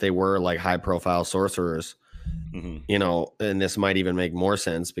 even if they were like high profile sorcerers, and this might even make more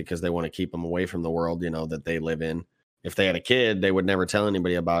sense because they want to keep them away from the world, that they live in. if they had a kid, they would never tell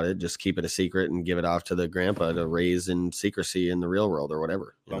anybody about it. Just keep it a secret and give it off to the grandpa to raise in secrecy in the real world or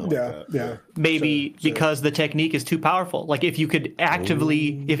whatever. Yeah. Maybe because the technique is too powerful. Like if you could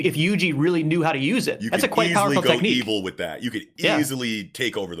actively, if Yuji really knew how to use it, that's a quite powerful technique. Evil with that. You could easily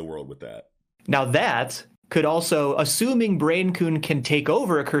take over the world with that. Now that could also, assuming Brain-kun can take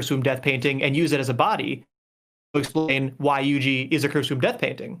over a Curse Womb Death Painting and use it as a body, explain why Yuji is a Curse Womb Death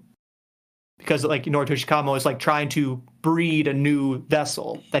Painting. Because like Naruto Shikamo is like trying to breed a new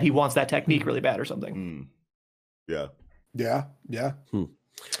vessel that he wants that technique really bad or something. Yeah.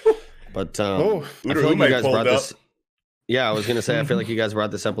 But I feel like you guys brought this. Yeah, I was gonna say I feel like you guys brought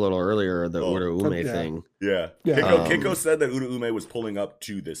this up a little earlier, the Uraume thing. Yeah. Kiko said that Uraume was pulling up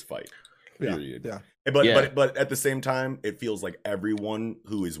to this fight. Period. Yeah. But at the same time, it feels like everyone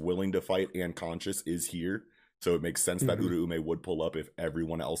who is willing to fight and conscious is here. So it makes sense that Uraume would pull up if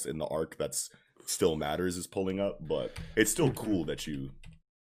everyone else in the arc that's still matters is pulling up. But it's still cool that you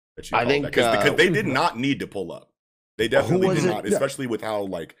I think because they did not need to pull up. They definitely did not, especially with how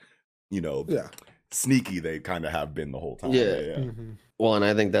sneaky they kind of have been the whole time. Yeah. Well, and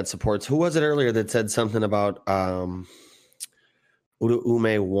I think that supports. Who was it earlier that said something about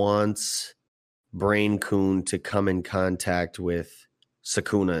Uraume wants Brain-kun to come in contact with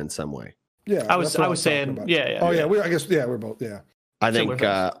Sukuna in some way? Yeah, I was saying, I guess we're both, I think,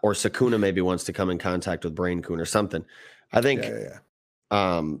 or Sukuna maybe wants to come in contact with Brain-kun or something. I think,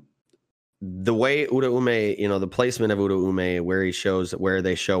 the way Uraume, the placement of Uraume, where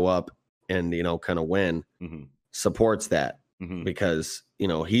they show up, and kind of when supports that because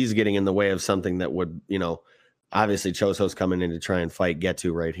he's getting in the way of something that would obviously Choso's coming in to try and fight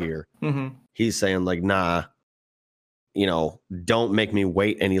Getu right here. He's saying like, nah, don't make me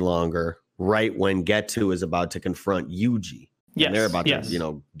wait any longer. Right when Getu is about to confront Yuji. Yes, and they're about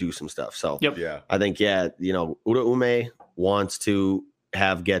to, do some stuff. So I think, Uraume wants to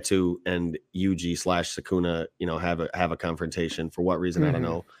have Getu and Yuji / Sukuna, have a confrontation. For what reason? I don't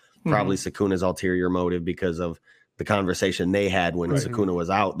know. Probably Sukuna's ulterior motive because of the conversation they had when Sukuna was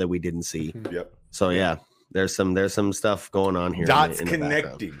out that we didn't see. So there's some stuff going on here. Dots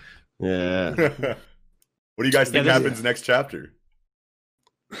connecting. Yeah. What do you guys think happens next chapter?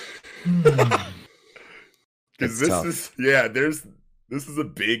 Because this is a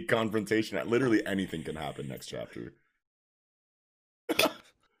big confrontation. Literally anything can happen next chapter.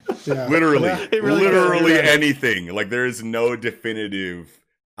 Literally anything. Like there is no definitive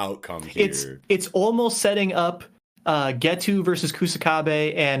outcome here. It's almost setting up Getu versus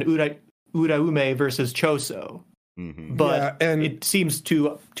Kusakabe and Uraume versus Choso. But it seems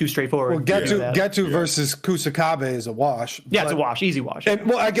too straightforward. Well, Getu versus Kusakabe is a wash. Yeah, it's a wash, easy wash.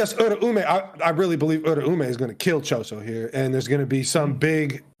 And I guess Uraume, I really believe Uraume is going to kill Choso here, and there's going to be some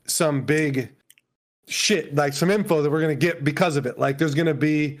big shit, like some info that we're going to get because of it. Like there's going to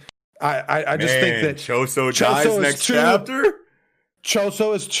be, I just think that Choso dies next chapter.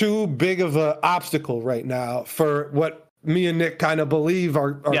 Choso is too big of an obstacle right now for what me and Nick kind of believe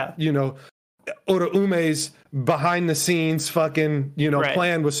are Uraume's behind the scenes fucking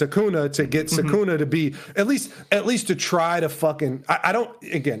plan with Sukuna to get Sukuna to be at least to try to fucking I don't,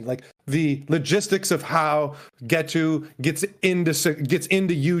 again, like the logistics of how Getu gets into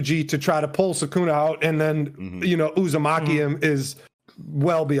Yuji to try to pull Sukuna out and then Uzumaki him is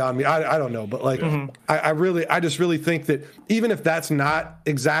well beyond me. I don't know, but like I just really think that even if that's not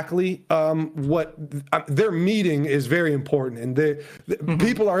exactly what their meeting is very important, and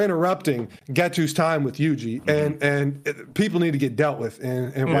people are interrupting Getu's time with Yuji, and people need to get dealt with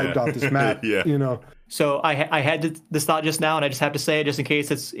and wiped off this map. So I had this thought just now, and I just have to say it just in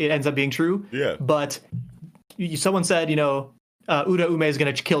case it ends up being true. Yeah. But someone said Uraume is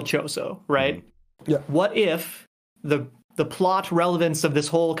going to kill Choso, right? Yeah. What if the plot relevance of this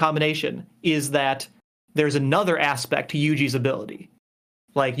whole combination is that there's another aspect to Yuji's ability.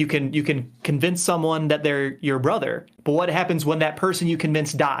 Like you can convince someone that they're your brother, but what happens when that person you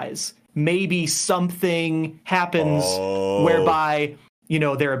convince dies? Maybe something happens whereby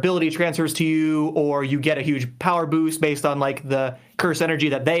their ability transfers to you, or you get a huge power boost based on like the curse energy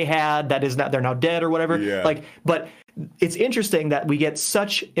that they had that is not, they're now dead or whatever. But it's interesting that we get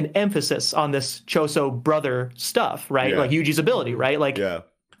such an emphasis on this Choso brother stuff, right? Like Yuji's ability, right? Like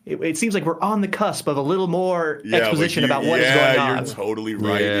it seems like we're on the cusp of a little more exposition about what is going on. You're totally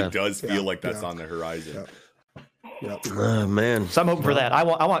right. It does feel like that's on the horizon. Oh man! So I'm hoping for that. I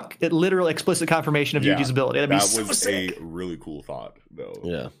want literal explicit confirmation of Yuji's ability. That was sick. A really cool thought, though.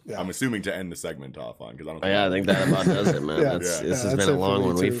 Yeah. I'm assuming to end the segment off on because I don't. I think that about does it, man. This has been a long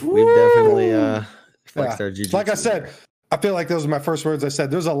one. We've definitely flexed our GG. Like I said, I feel like those are my first words I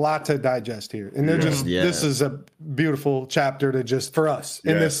said. There's a lot to digest here, and they're just this is a beautiful chapter to just for us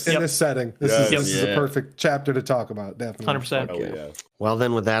in this setting. This is a perfect chapter to talk about. Definitely, 100%. Well,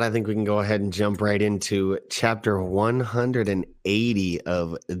 then with that, I think we can go ahead and jump right into chapter 180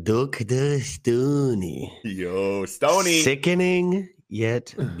 of Dr. Stoney. Yo, Stoney, sickening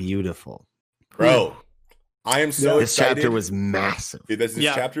yet beautiful, bro. I am so this excited. This chapter was massive. This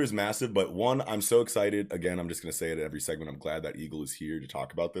chapter is massive, but one, I'm so excited. Again, I'm just going to say it at every segment. I'm glad that Eagle is here to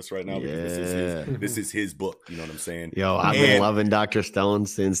talk about this right now because this is his book. You know what I'm saying? Yo, I've been loving Dr. Stone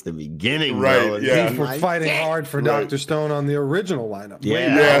since the beginning. Right, bro. yeah. We're fighting hard for Dr. Stone on the original lineup.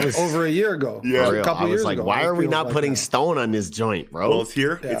 Yeah. Over a year ago. Yeah. A couple years like, ago. why are we not putting Stone on this joint, bro? Well, it's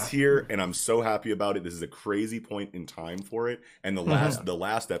here. Yeah. It's here, and I'm so happy about it. This is a crazy point in time for it. And the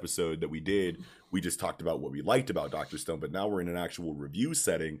last episode that we did, we just talked about what we liked about Dr. Stone, but now we're in an actual review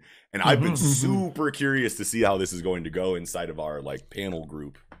setting, and I've been super curious to see how this is going to go inside of our like panel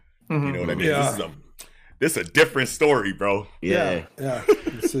group. You know what I mean? Yeah. This is a different story, bro. Yeah.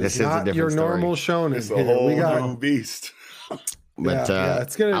 This is not a different your story. normal shonen. It's a whole new beast. But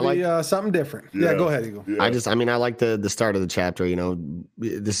it's gonna be something different. Yeah, go ahead, Eagle. Yeah. I like the start of the chapter. You know,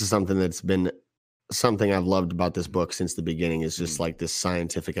 this is something that's been something I've loved about this book since the beginning is just like this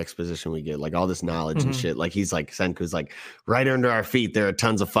scientific exposition we get, like all this knowledge and shit. Like he's like, Senku's like, right under our feet, there are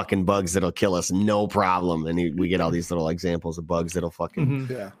tons of fucking bugs that'll kill us, no problem. And we get all these little examples of bugs that'll fucking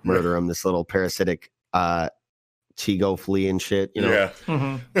murder them. This little parasitic Chigo flea and shit, you know.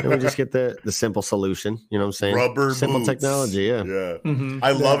 And we just get the simple solution, you know what I'm saying? Rubber simple boots. Technology,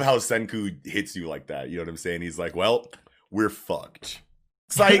 I love how Senku hits you like that. You know what I'm saying? He's like, well, we're fucked.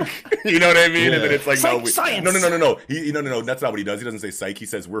 Psych, you know what I mean? And then it's like, science. No. No, that's not what he does. He doesn't say psych. He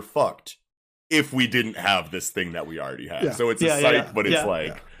says we're fucked if we didn't have this thing that we already have. Yeah. So it's a psych, but it's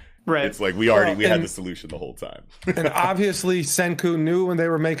like, right. It's like we had the solution the whole time. And obviously, Senku knew when they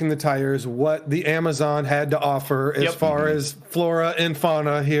were making the tires what the Amazon had to offer as far as flora and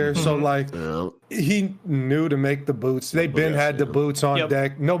fauna here. So like, he knew to make the boots. They had the boots on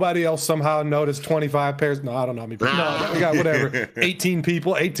deck. Nobody else somehow noticed 25 pairs. No, I don't know. We got whatever. 18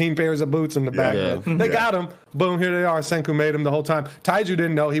 people, 18 pairs of boots in the back. They got them. Boom, here they are. Senku made them the whole time. Taiju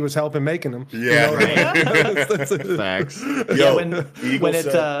didn't know he was helping making them. Yeah. Facts. Yo, when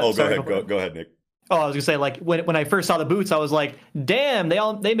it go ahead, Nick. Oh, I was gonna say, like when I first saw the boots, I was like, "Damn,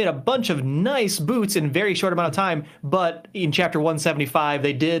 they made a bunch of nice boots in a very short amount of time." But in chapter 175,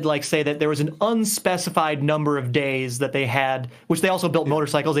 they did like say that there was an unspecified number of days that they had, which they also built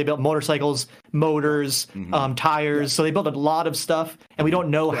motorcycles. They built motorcycles, motors, tires. So they built a lot of stuff, and we don't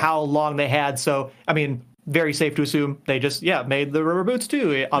know how long they had. So I mean, very safe to assume they just made the rubber boots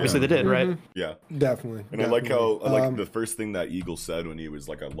too. Obviously they did, right? Yeah, definitely. And I like the first thing that Eagle said when he was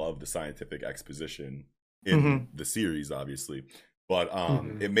like, I love the scientific exposition in the series, obviously, but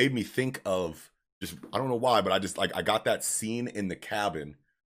it made me think of just, I don't know why, but I just like, I got that scene in the cabin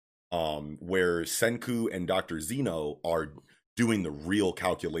where Senku and Dr. Zeno are doing the real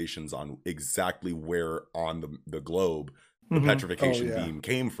calculations on exactly where on the globe the petrification beam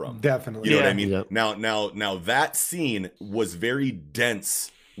came from. Definitely. You know what I mean? Yep. Now that scene was very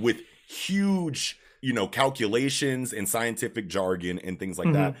dense with huge, calculations and scientific jargon and things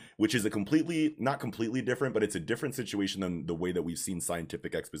like that, which is not completely different, but it's a different situation than the way that we've seen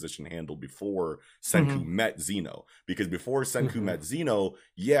scientific exposition handled before Senku met Zeno. Because before Senku met Zeno,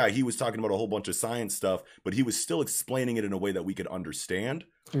 he was talking about a whole bunch of science stuff, but he was still explaining it in a way that we could understand.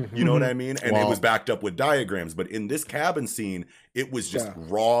 You know what I mean? And it was backed up with diagrams. But in this cabin scene, it was just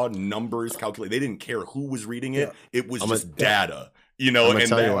raw numbers calculated. They didn't care who was reading it. It was just data. I'm gonna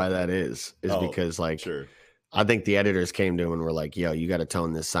tell you why that is because I think the editors came to him and were like, yo, you got to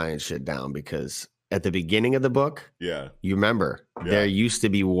tone this science shit down, because at the beginning of the book, you remember there used to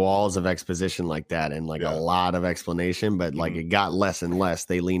be walls of exposition like that and like a lot of explanation, but like it got less and less.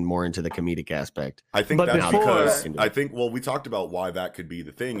 They leaned more into the comedic aspect. I think that's because we talked about why that could be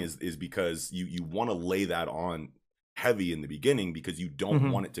the thing is because you want to lay that on heavy in the beginning because you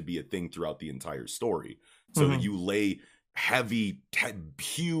don't want it to be a thing throughout the entire story. So that you lay heavy,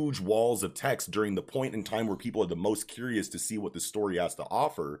 huge walls of text during the point in time where people are the most curious to see what the story has to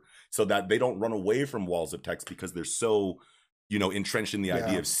offer, so that they don't run away from walls of text because they're so, entrenched in the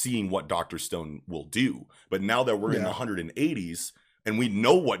idea of seeing what Dr. Stone will do. But now that we're in the 180s and we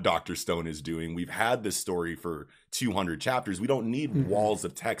know what Dr. Stone is doing, we've had this story for 200 chapters. We don't need walls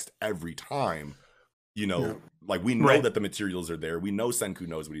of text every time. you know, like we know that the materials are there. We know Senku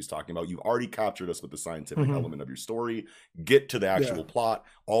knows what he's talking about. You've already captured us with the scientific element of your story. Get to the actual plot.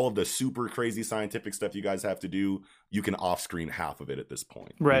 All of the super crazy scientific stuff you guys have to do, you can off screen half of it at this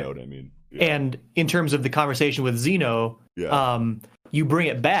point. Right. You know what I mean? Yeah. And in terms of the conversation with Zeno, you bring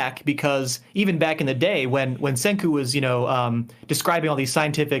it back because even back in the day when Senku was, describing all these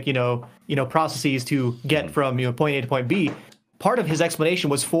scientific, processes to get from, point A to point B, part of his explanation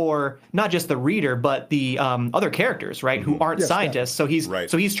was for not just the reader, but the other characters, right, who aren't scientists. So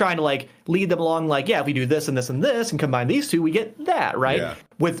he's trying to like lead them along, like, if we do this and this and this and combine these two, we get that, right? Yeah.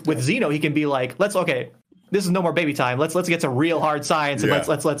 With Zeno, he can be like, this is no more baby time. Let's get some real hard science and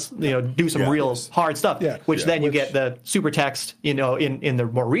let's do some real hard stuff. Yeah. Which you get the super text, in the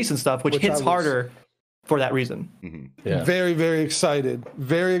more recent stuff, which hits harder for that reason. Mm-hmm. Yeah. Very, very excited.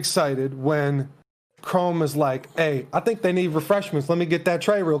 Very excited when Chrome is like, hey, I think they need refreshments. Let me get that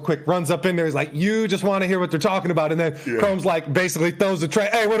tray real quick. Runs up in there. He's like, you just want to hear what they're talking about. And then Chrome's like, basically throws the tray.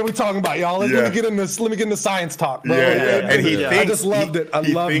 Hey, what are we talking about, y'all? Let me get in this. Let me get in the science talk, bro. And he thinks, I just loved it.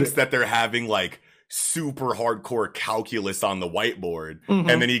 He thinks that they're having like super hardcore calculus on the whiteboard. And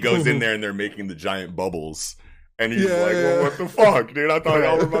then he goes in there and they're making the giant bubbles. And he's well, what the fuck, dude? I thought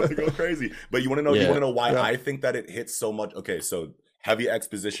y'all were about to go crazy. But you want to know? You want to know why I think that it hits so much? Okay, so heavy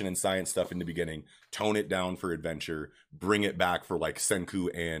exposition and science stuff in the beginning, tone it down for adventure, bring it back for like Senku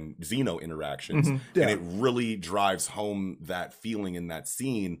and Zeno interactions. And it really drives home that feeling in that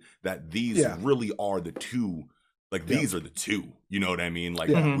scene that these really are the two. Like these are the two, you know what I mean? Like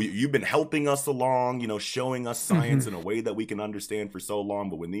you've been helping us along, showing us science in a way that we can understand for so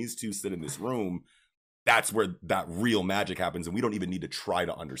long. But when these two sit in this room, that's where that real magic happens, and we don't even need to try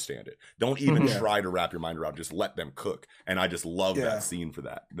to understand it. Don't even try to wrap your mind around. Just let them cook. And I just love that scene for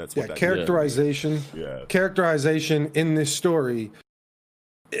that. That's what that characterization. Characterization in this story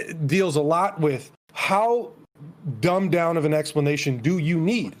deals a lot with how dumbed down of an explanation do you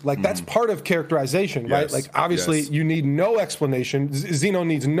need? Like that's part of characterization, right? Like obviously you need no explanation. Zeno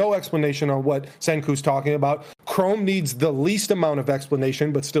needs no explanation on what Senku's talking about. Chrome needs the least amount of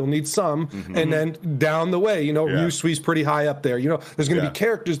explanation, but still needs some. And then down the way, Ryusui's pretty high up there. There's going to be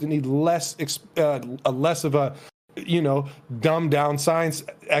characters that need less of a dumbed down science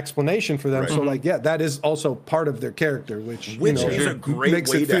explanation for them. So that is also part of their character, which is a great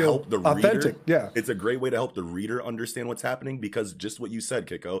way to help the reader. Authentic. It's a great way to help the reader understand what's happening, because just what you said,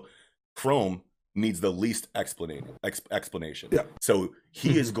 Kiko, Chrome needs the least explanation. So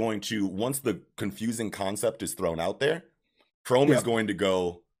he is going to, once the confusing concept is thrown out there, Chrome is going to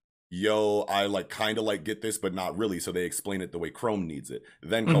go, yo, I kind of get this, but not really. So they explain it the way Chrome needs it.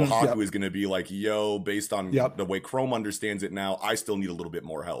 Then Kohaku is going to be like, yo, based on the way Chrome understands it now, I still need a little bit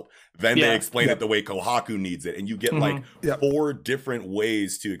more help. Then they explain it the way Kohaku needs it. And you get 4 different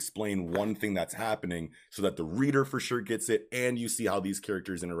ways to explain one thing that's happening so that the reader for sure gets it. And you see how these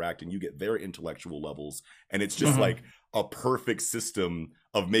characters interact and you get their intellectual levels. And it's just like a perfect system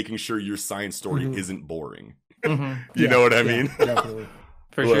of making sure your science story isn't boring. You know what I mean? Definitely.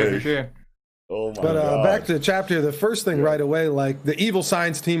 For sure. Oh my God. Back to the chapter, the first thing right away, the evil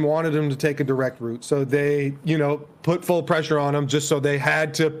science team wanted him to take a direct route. So they, put full pressure on him just so they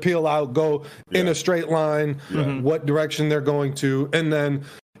had to peel out, go in a straight line, what direction they're going to. And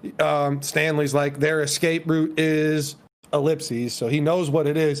then Stanley's like, their escape route is ellipses. So he knows what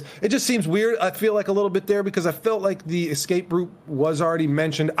it is. It just seems weird. I feel like a little bit there because I felt like the escape route was already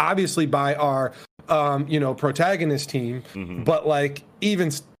mentioned, obviously by our protagonist team, but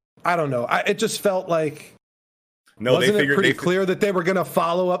even I don't know. It just felt like wasn't it pretty clear that they were going to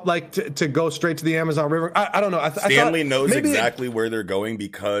follow up to go straight to the Amazon River? I don't know. Stanley knows exactly where they're going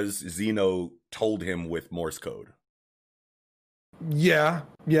because Zeno told him with Morse code. Yeah.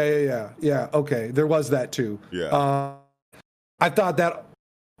 Okay, there was that too. I thought that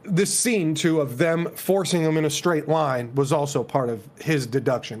this scene too of them forcing him in a straight line was also part of his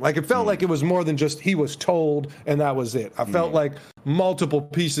deduction. It felt like it was more than just he was told and that was it. I felt like multiple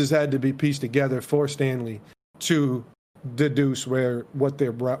pieces had to be pieced together for Stanley to deduce what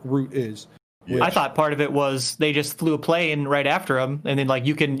their route is. I thought part of it was they just flew a plane right after him, and then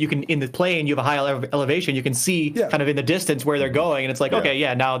you can in the plane you have a high elevation, you can see kind of in the distance where they're going, and it's like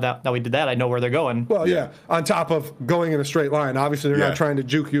now we did that, I know where they're going. Well, on top of going in a straight line, obviously they're not trying to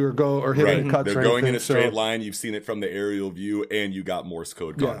juke you or go or hit any cuts. They're going in a straight line. You've seen it from the aerial view, and you got Morse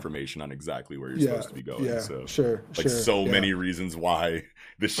code confirmation on exactly where you're supposed to be going. So many reasons why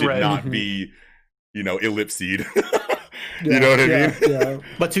this should not be, ellipsed. You know what I mean? Yeah.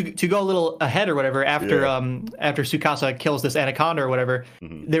 But to go a little ahead or whatever, after Tsukasa kills this anaconda or whatever,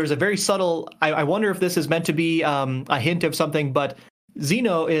 there's a very subtle, I wonder if this is meant to be a hint of something, but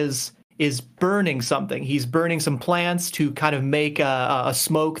Zeno is is burning something. He's burning some plants to kind of make a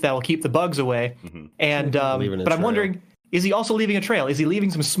smoke that will keep the bugs away. And but I'm wondering, is he also leaving a trail? Is he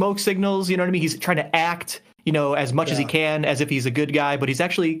leaving some smoke signals? You know what I mean? He's trying to act, as much as he can, as if he's a good guy, but he's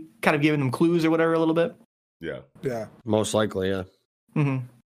actually kind of giving them clues or whatever a little bit. Yeah. Most likely, yeah. Mm-hmm.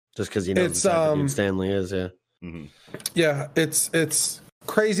 Just because he knows exactly who Stanley is, yeah. Mm-hmm. Yeah, it's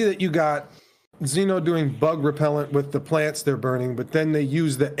crazy that you got Xeno doing bug repellent with the plants they're burning, but then they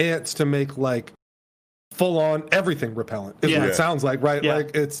use the ants to make like full on everything repellent. Is what it sounds like, right? Yeah.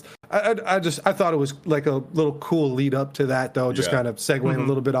 Like it's I thought it was like a little cool lead up to that though, just kind of segueing a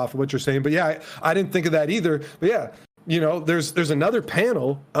little bit off of what you're saying. But yeah, I didn't think of that either. But yeah, there's another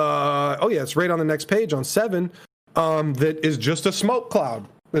panel. It's right on the next page on 7. That is just a smoke cloud.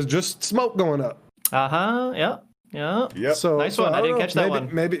 There's just smoke going up. Yeah. Yep. So nice one. I didn't catch that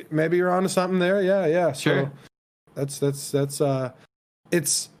one. Maybe you're onto something there. Yeah. Sure. So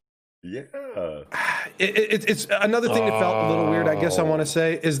it's it's another thing that felt a little weird. I guess I want to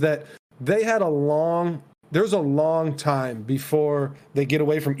say is that they had there's a long time before they get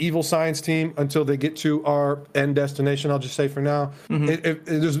away from Evil Science Team until they get to our end destination. I'll just say for now,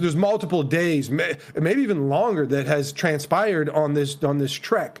 there's multiple days, maybe even longer, that has transpired on this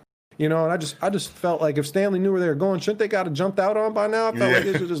trek. And I just felt like if Stanley knew where they were going, shouldn't they got to jump out on by now? I felt like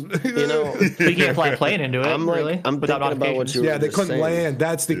it should just, you can't fly a plane into it. I'm thinking about what you were they couldn't saying. land.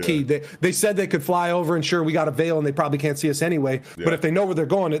 That's the key. They said they could fly over, and sure, we got a veil, and they probably can't see us anyway. Yeah. But if they know where they're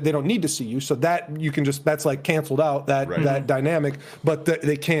going, they don't need to see you. So that you can that's like canceled out that dynamic. But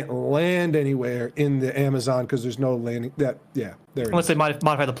they can't land anywhere in the Amazon because there's no landing. Unless they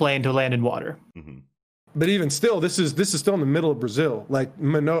modify the plane to land in water. Mm-hmm. But even still, this is still in the middle of Brazil. Like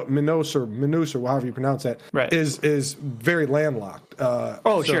Manaus or however you pronounce that, is very landlocked.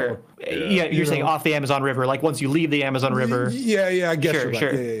 Sure. You're saying off the Amazon River, like once you leave the Amazon River. Yeah, I guess you're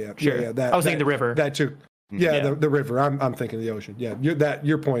right. Sure. Yeah. I was thinking the river. The river. I'm thinking of the ocean. Yeah,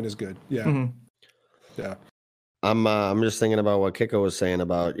 your point is good. Yeah. Mm-hmm. Yeah. I'm just thinking about what Kiko was saying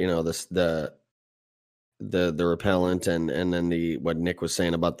about this the repellent and then what Nick was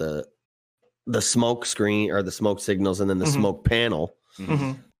saying about the smoke screen or the smoke signals and then the smoke panel.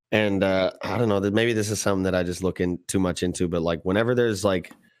 Mm-hmm. And I don't know, that maybe this is something that I just look in too much into, but like whenever there's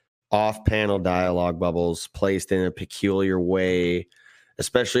like off panel dialogue bubbles placed in a peculiar way,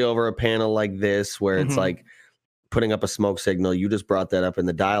 especially over a panel like this, where it's like putting up a smoke signal, you just brought that up, and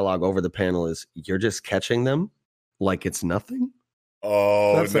the dialogue over the panel is you're just catching them like it's nothing.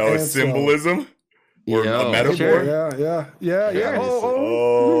 Oh, no symbolism? Or a metaphor? Sure. Yeah.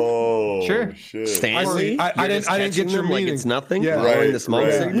 Oh, sure. Shit. Stanley, I didn't get your like meaning. it's nothing. Yeah, the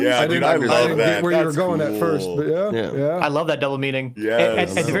smoke signals. Yeah, I didn't get where you were going at first, but yeah. I love that double meaning.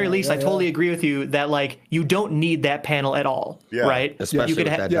 Yes. At the very least, I totally agree with you that like you don't need that panel at all, right? Especially with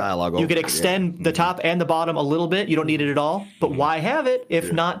that dialogue. You could extend the top and the bottom a little bit. You don't need it at all. But why have it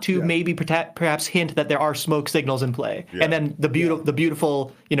if not to maybe perhaps hint that there are smoke signals in play, and then the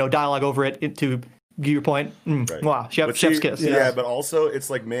beautiful dialogue over it to give your point. Wow, chef's kiss. Yeah, but also it's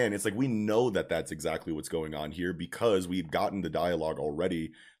like we know that that's exactly what's going on here because we've gotten the dialogue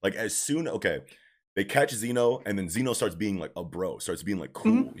already. Like as soon they catch Xeno, and then Xeno starts being like a bro, starts being like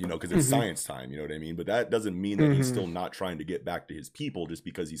cool, because it's science time, you know what I mean? But that doesn't mean that he's still not trying to get back to his people just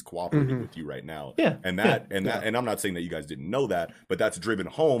because he's cooperating with you right now. Yeah. And I'm not saying that you guys didn't know that, but that's driven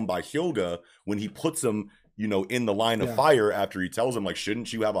home by Hyuga when he puts him in the line of fire after he tells him, like,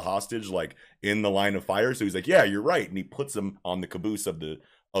 shouldn't you have a hostage, like, in the line of fire? So he's like, yeah, you're right. And he puts him on the caboose of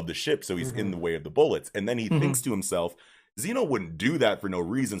the ship, so he's in the way of the bullets. And then he thinks to himself, Xeno wouldn't do that for no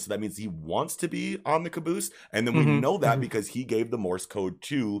reason, so that means he wants to be on the caboose. And then we know that because he gave the Morse code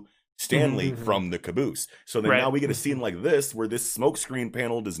to Stanley from the caboose. So then now we get a scene like this where this smoke screen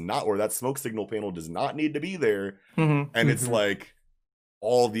panel does not, or that smoke signal panel does not need to be there. And it's like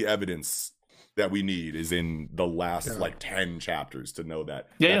all the evidence that we need is in the last 10 chapters to know that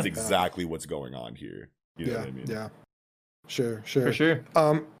that's exactly what's going on here. You know what I mean? Yeah. Sure. For sure.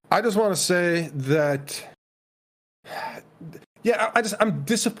 I just want to say that I'm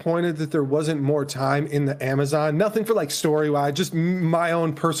disappointed that there wasn't more time in the Amazon. Nothing for like story-wise, just my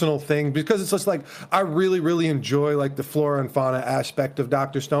own personal thing, because it's just like I really, really enjoy like the flora and fauna aspect of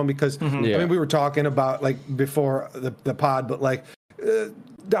Dr. Stone because I mean we were talking about like before the pod, but like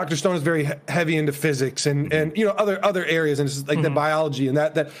Dr. Stone is very heavy into physics and other areas, and it's just like the biology and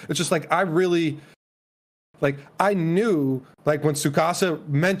that it's just like I really like I knew, like when Tsukasa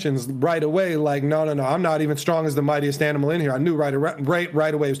mentions right away, like no, I'm not even strong as the mightiest animal in here. I knew right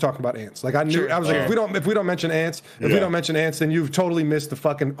away he was talking about ants. Like I knew, I was like, if we don't mention ants, then you've totally missed the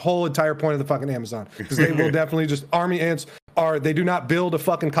fucking whole entire point of the fucking Amazon, because they will definitely just army ants. They do not build a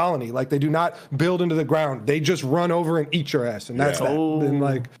fucking colony. Like they do not build into the ground. They just run over and eat your ass, and that's that. And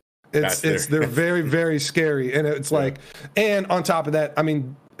like they're very, very scary. And it's like, and on top of that, I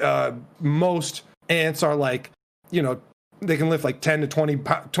mean, most ants are like, you know, they can lift like 10 to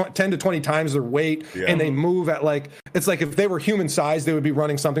 20 times their weight, and they move at like, it's like if they were human size, they would be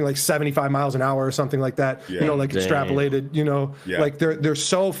running something like 75 miles an hour or something like that, you know, like extrapolated, you know, like they're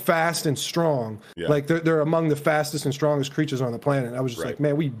so fast and strong. Like they're among the fastest and strongest creatures on the planet. I was just like,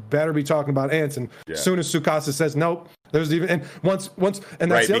 man, we better be talking about ants. And as soon as Tsukasa says, nope, there's even, and once,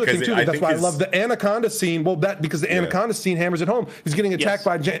 and that's the other thing too. That's why I love the anaconda scene. Well, because the anaconda scene hammers it home. He's getting attacked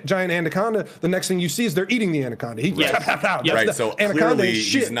by a giant anaconda. The next thing you see is they're eating the anaconda. Right. So clearly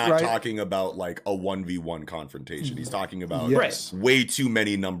he's not talking about like a 1v1 confrontation. He's talking about way too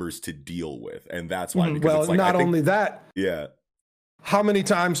many numbers to deal with, and that's why. Well, like, not only that. Yeah. How many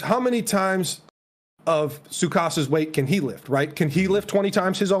times of Tsukasa's weight can he lift? Right? Can he lift 20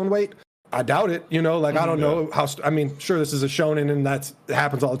 times his own weight? I doubt it, you know, like, I don't know how, I mean, sure, this is a shonen and it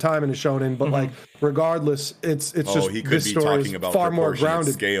happens all the time in a shonen, but like, regardless, it's just, he could be talking about far more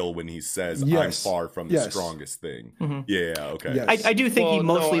grounded scale when he says, I'm far from the strongest thing. Yeah. Okay. Yes. I do think he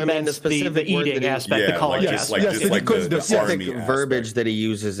mostly meant the eating aspect, the calling aspect. The army verbiage that he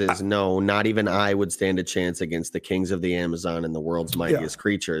uses is, no, not even I would stand a chance against the kings of the Amazon and the world's mightiest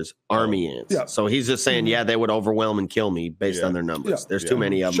creatures, army ants. So he's just saying, they would overwhelm and kill me based on their numbers. There's too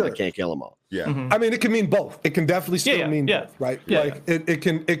many of them, I can't kill them all. I mean, it can mean both. It can definitely still mean both, right? Like it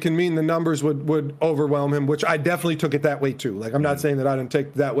can mean the numbers would overwhelm him, which I definitely took it that way too. Like I'm not saying that I didn't take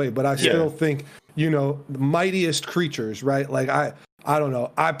it that way, but I still think, you know, the mightiest creatures, right? Like I don't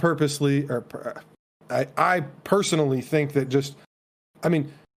know. I personally think that just, I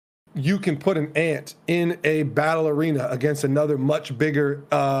mean, you can put an ant in a battle arena against another much bigger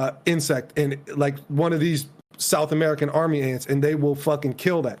insect, and like one of these South American army ants, and they will fucking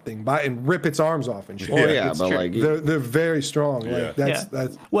kill that thing and rip its arms off and shit. But like they're very strong. Like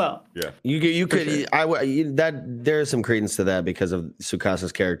that's well. You could there's some credence to that because of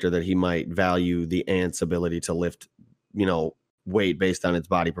Tsukasa's character, that he might value the ant's ability to lift, you know, weight based on its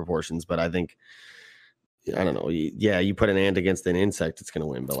body proportions. But I think, I don't know. You put an ant against an insect, it's going to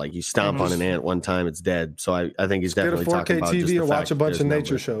win. But like you stomp on an ant one time, it's dead. So I think he's definitely talking about just 4K TV and watch a bunch of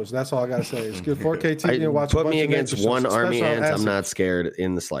nature shows. That's all I got to say. It's good 4K TV and watch a bunch of nature shows. Put me against one army ant, I'm not scared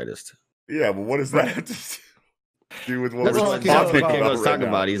in the slightest. Yeah, but what does that have to do with what we're talking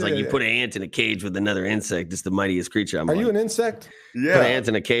about? He's like, you put an ant in a cage with another insect, it's the mightiest creature. Are you an insect? Yeah. Put an ant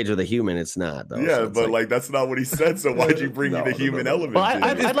in a cage with a human, it's not, though. Yeah, so but like that's not what he said, so why'd you bring the human element? Well,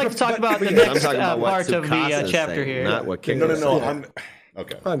 I'd like to talk about the next part of the chapter here. Not what No.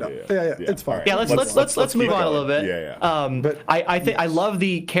 Okay. I know. Yeah. It's fine. Yeah, let's move on a little bit. But I love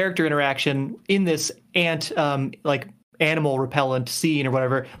the character interaction in this ant like animal repellent scene or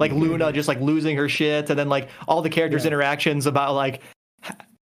whatever, like Luna just like losing her shit, and then like all the characters' interactions about like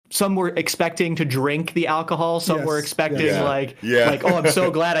some were expecting to drink the alcohol, some were expecting like oh, I'm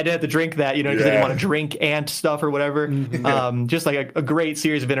so glad I didn't have to drink that, you know, because they didn't want to drink ant stuff or whatever. Just like a great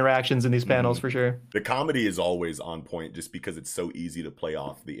series of interactions in these panels for sure. The comedy is always on point just because it's so easy to play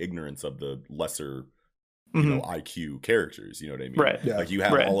off the ignorance of the lesser you know, IQ characters, you know what I mean? Right. Like you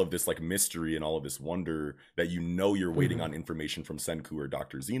have all of this like mystery and all of this wonder that you know you're waiting on information from Senku or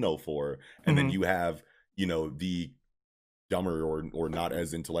Dr. Zeno for, and then you have, you know, the dumber or not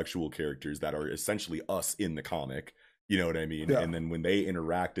as intellectual characters that are essentially us in the comic, you know what I mean? And then when they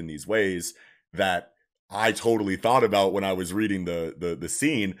interact in these ways that I totally thought about when I was reading the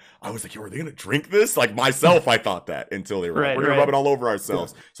scene, I was like, yo, are they gonna drink this? Like myself, I thought that until they were like, we're gonna rub it all over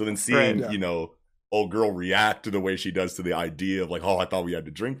ourselves. So then seeing, you know, old girl react to the way she does to the idea of like, oh, I thought we had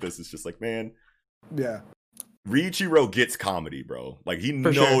to drink this. It's just like, man. Yeah. Riichiro gets comedy, bro. Like he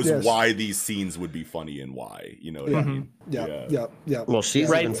knows why these scenes would be funny and why, you know what I mean? Yeah. Well,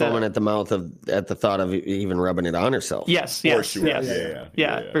 she's even foaming at the mouth at the thought of even rubbing it on herself. Yes, for sure.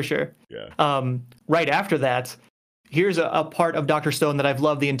 Yeah. Right after that, here's a part of Dr. Stone that I've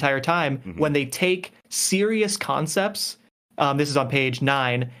loved the entire time when they take serious concepts. This is on page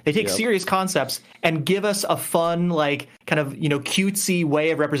 9. They take serious concepts and give us a fun, like, kind of, you know, cutesy way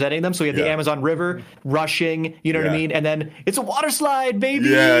of representing them. So we have the Amazon River rushing, you know what I mean? And then it's a water slide, baby!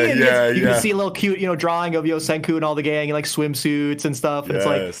 You can see a little cute, you know, drawing of Senku and all the gang in, like, swimsuits and stuff. And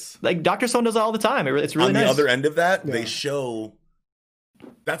it's like Dr. Stone does it all the time. It's really nice. On the other end of that, they show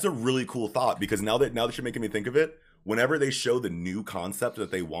That's a really cool thought, because now that you're making me think of it, whenever they show the new concept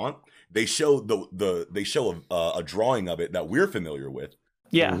that they want, they show a drawing of it that we're familiar with.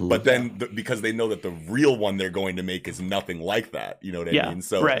 Yeah. But then because they know that the real one they're going to make is nothing like that, you know what I mean?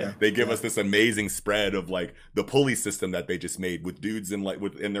 So they give us this amazing spread of like the pulley system that they just made with dudes and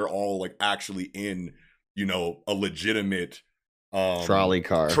and they're all like actually in, you know, a legitimate trolley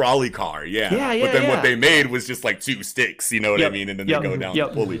car. Yeah. But then what they made was just like 2 sticks, you know what I mean? And then they go down the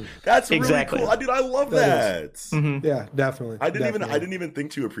pulley. That's really cool. Dude, I love that. Mm-hmm. Yeah, definitely. I didn't even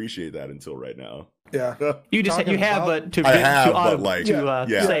think to appreciate that until right now. Yeah. You just you have, but to say it,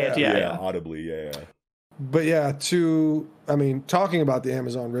 audibly, yeah. But yeah, talking about the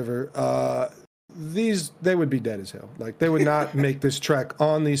Amazon River, they would be dead as hell. Like, they would not make this trek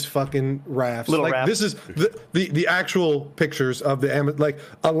on these fucking rafts. Rafts. This is the actual pictures of the Amazon. Like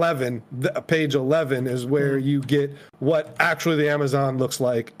 11, page 11 is where you get what actually the Amazon looks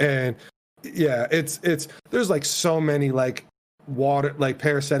like, and yeah, it's there's like so many like water, like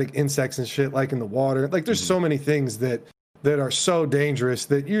parasitic insects and shit like in the water. Like there's so many things that are so dangerous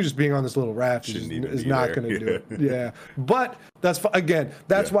that you just being on this little raft is not going to do it. Yeah. But that's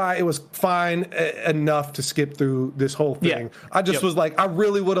why it was fine enough to skip through this whole thing. Yeah. I just was like, I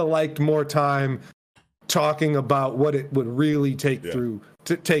really would have liked more time talking about what it would really take to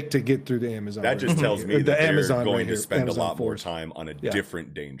get through the Amazon. That just tells me that they're going to spend a lot more time on a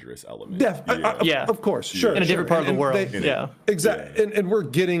different dangerous element. Of course, sure. In a different part of the world. Exactly. And we're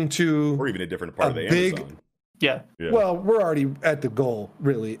getting to... Or even a different part of the Amazon. Yeah. Well, we're already at the goal,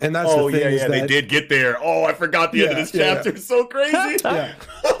 really, and that's the thing. They did get there. Oh, I forgot the end of this chapter. It's so crazy.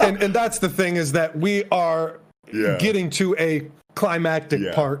 and that's the thing, is that we are getting to a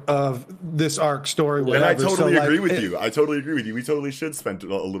climactic part of this arc story. And I totally agree with you. I totally agree with you. We totally should spend a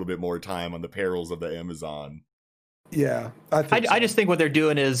little bit more time on the perils of the Amazon. Yeah, I just think what they're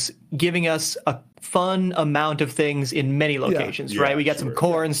doing is giving us a fun amount of things in many locations, right? We got some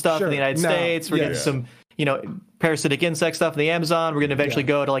corn stuff in the United States. We're getting some, parasitic insect stuff in the Amazon. We're going to eventually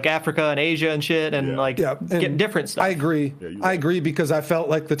go to like Africa and Asia and shit and get different stuff. I agree. I agree, because I felt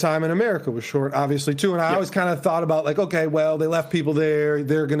like the time in America was short, obviously, too. And I always kind of thought about like, okay, well, they left people there.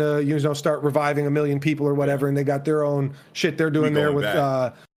 They're going to, start reviving 1 million people or whatever. And they got their own shit they're doing there with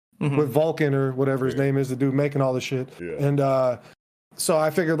Vulcan or whatever his name is, the dude making all the shit. Yeah. And so I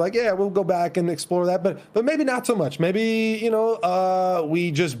figured like, we'll go back and explore that, but maybe not so much. Maybe,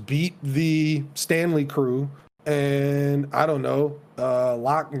 we just beat the Stanley crew and I don't know,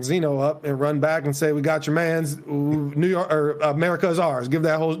 lock Zeno up and run back and say, we got your mans. New York or America is ours. Give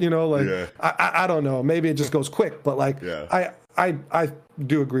that whole, I don't know. Maybe it just goes quick, but like, I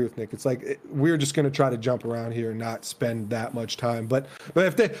do agree with Nick. It's like we're just going to try to jump around here and not spend that much time. But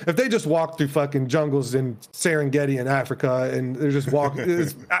if they just walk through fucking jungles in Serengeti in Africa and they're just walking,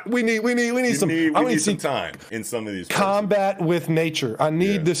 we need some time in some of these combat places. With nature. I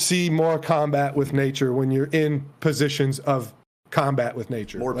need to see more combat with nature when you're in positions of combat with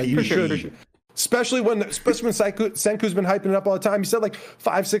nature. More like you should. Especially when Senku's been hyping it up all the time. He said like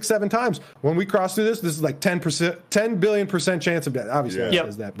 5, 6, 7 times. When we cross through this is like 10 billion% chance of death. Obviously, he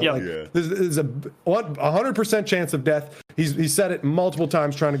says that, but this is a 100% chance of death. He said it multiple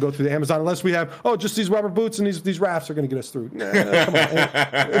times trying to go through the Amazon. Unless we have just these rubber boots and these rafts are going to get us through. Nah, come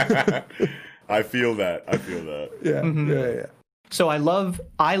on. I feel that. Yeah, yeah. So I love.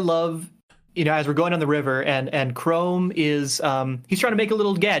 As we're going down the river, and Chrome is he's trying to make a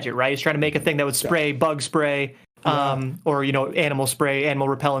little gadget, right? He's trying to make a thing that would spray bug spray, or animal spray, animal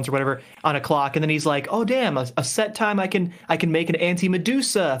repellents or whatever on a clock. And then he's like, "Oh damn, a set time I can make an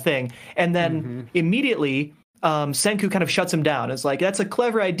anti-Medusa thing." And then immediately Senku kind of shuts him down. It's like, that's a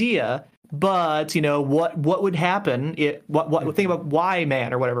clever idea, but what would happen? What think about Y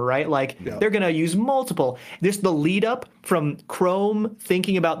Man or whatever, right? Like they're gonna use multiple. The lead up from Chrome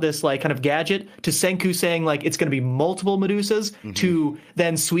thinking about this like kind of gadget to Senku saying like it's gonna be multiple Medusas to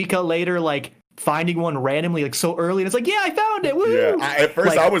then Suika later like finding one randomly like so early, and it's like, I found it. Woo! Yeah, at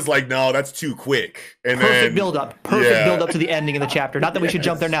first I was like, no, that's too quick. And perfect build up to the ending of the chapter. Not that we should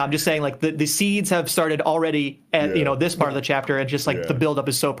jump there now. I'm just saying like the seeds have started already at this part of the chapter, and just like the build up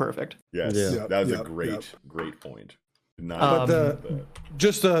is so perfect. Yes, that was a great point.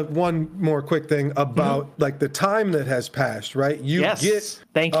 Just one more quick thing about like the time that has passed, right?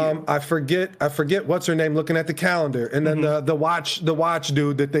 Thank you. I forget what's her name looking at the calendar, and then the watch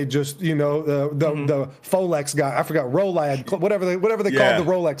dude that they just the Folex guy, I forgot, Rolad, whatever they call the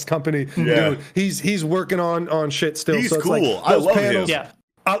Rolex company dude. He's working on shit still. He's so it's cool. Like, I love panels, him.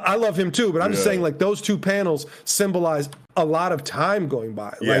 I love him too, but I'm just saying, like, those two panels symbolize a lot of time going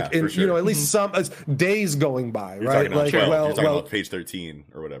by, like, in, sure. at least some days going by, You're right? Like, you're talking about page 13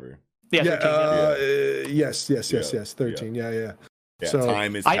 or whatever. Yeah, 13, yes, 13. Yeah. So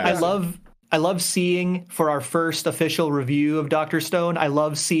time is. I love seeing, for our first official review of Dr. Stone, I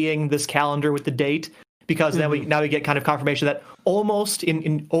love seeing this calendar with the date, because now we get kind of confirmation that almost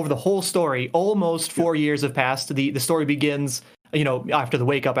in over the whole story, almost 4 years have passed. The story begins, after the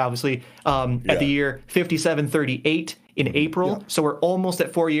wake up, obviously, at the year 5738 in April. Yeah. So we're almost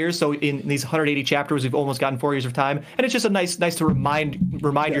at 4 years. So in these 180 chapters, we've almost gotten 4 years of time, and it's just a nice to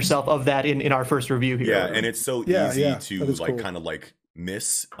remind yourself of that in our first review here. Yeah, and it's so easy to kind of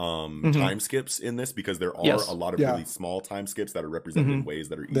miss time skips in this, because there are a lot of really small time skips that are represented in ways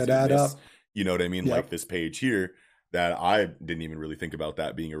that are easy to add miss. up. You know what I mean? Like this page here, that I didn't even really think about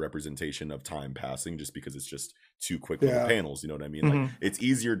that being a representation of time passing, just because it's just two quick little panels. You know what I mean? Like, it's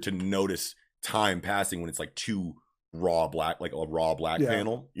easier to notice time passing when it's like two raw black, like a raw black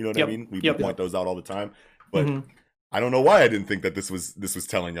panel. You know what I mean? We point those out all the time, but I don't know why I didn't think that this was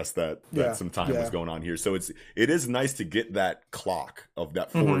telling us that some time was going on here. So it is nice to get that clock of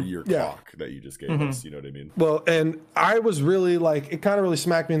that 4-year clock that you just gave us. You know what I mean? Well, and I was really like, it kind of really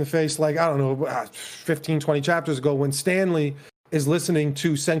smacked me in the face, like, I don't know, 15, 20 chapters ago, when Stanley is listening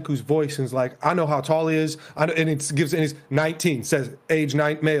to Senku's voice and is like, I know how tall he is. And he's 19, says age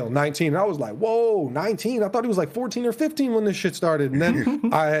male, 19. And I was like, whoa, 19? I thought he was like 14 or 15 when this shit started. And then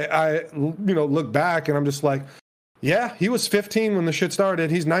I look back and I'm just like, yeah, he was 15 when the shit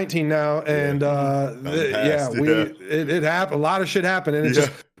started. He's 19 now, and it happened. A lot of shit happened, and it's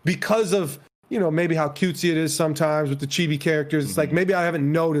just because of maybe how cutesy it is sometimes with the chibi characters. It's like maybe I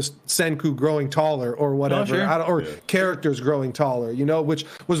haven't noticed Senku growing taller or whatever, or characters growing taller, which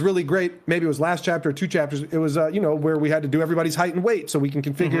was really great. Maybe it was last chapter or 2 chapters. It was where we had to do everybody's height and weight so we can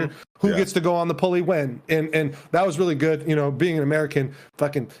configure who gets to go on the pulley when, and that was really good. Being an American,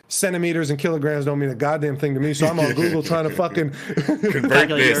 fucking centimeters and kilograms don't mean a goddamn thing to me. So I'm on Google trying to fucking convert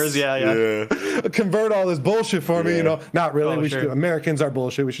this. Convert all this bullshit for me. Not really. Americans are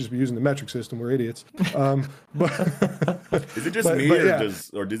bullshit. We should be using the metric system. We're idiots. But is it just me,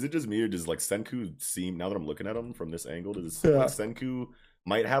 or does it just me, or does like Senku seem, now that I'm looking at him from this angle, does it seem like Senku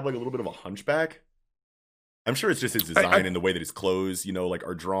might have like a little bit of a hunchback? I'm sure it's just his design and the way that his clothes,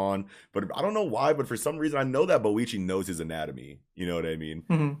 are drawn. But I don't know why, but for some reason I know that Boichi knows his anatomy. You know what I mean?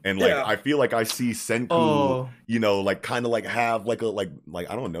 And I feel like I see Senku, kind of like have like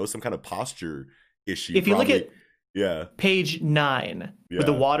I don't know, some kind of posture issue. If you look at page 9 with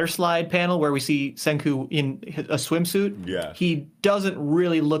the water slide panel where we see Senku in a swimsuit, he doesn't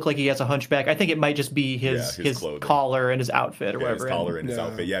really look like he has a hunchback. I think it might just be his collar and his outfit or whatever. His collar and his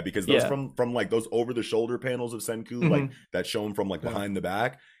outfit, because those from like those over the shoulder panels of Senku, like that show him from like behind the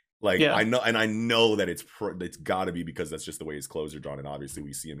back. Like I know that it's got to be because that's just the way his clothes are drawn, and obviously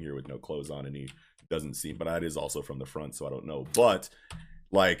we see him here with no clothes on, and he doesn't seem. But that is also from the front, so I don't know. But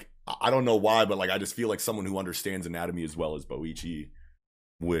like, I don't know why, but like, I just feel like someone who understands anatomy as well as Boichi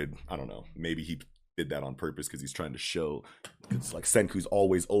would, I don't know, maybe he did that on purpose because he's trying to show, it's like Senku's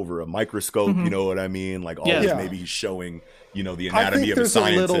always over a microscope, you know what I mean? Like, always maybe he's showing, the anatomy of a scientist. I think there's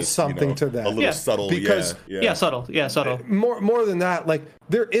a little something to that. A little subtle, because, subtle. More than that, like,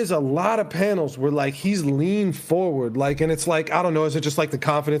 there is a lot of panels where like he's leaned forward, like, and it's like, I don't know, is it just like the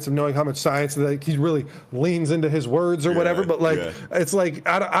confidence of knowing how much science, like he really leans into his words or whatever, but like, it's like,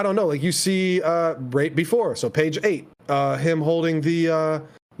 I don't know, like you see right before, so page 8, him holding the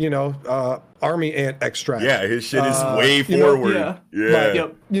army ant extract. Yeah, his shit is way forward. My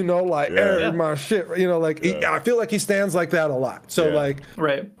shit. I feel like he stands like that a lot. So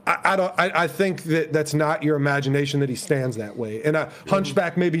I think that's not your imagination that he stands that way. And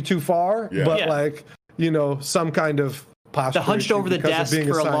hunchback may be too far, but some kind of posture. The hunched over the desk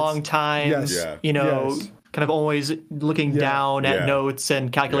for a long time. Kind of always looking down at notes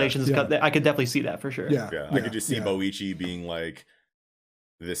and calculations. I could definitely see that for sure. I could just see Boichi being like,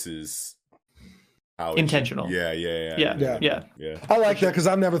 this is how intentional. Yeah. I like that because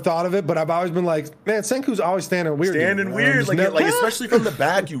I've never thought of it, but I've always been like, man, Senku's always standing weird. Like especially from the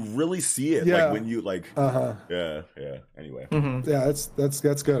back, you really see it. Like when you like, Anyway,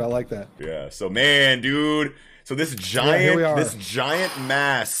 that's good. I like that. Yeah. So man, dude. So this giant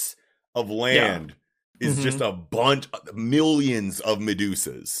mass of land is just a bunch, millions of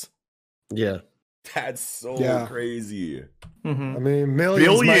Medusas. Yeah. That's so crazy. I mean,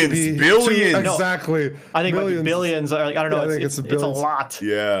 billions. Exactly. I think billions are like, I don't know. It's a lot.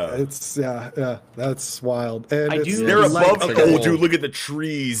 Yeah. That's wild. And they're above. Dude, look at the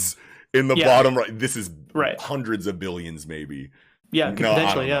trees in the bottom right. This is hundreds of billions, maybe. Yeah,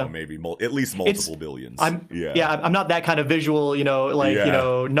 potentially. Know, maybe at least multiple billions. I'm not that kind of visual,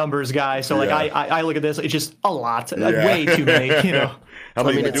 numbers guy. So I look at this, it's just a lot, way too many.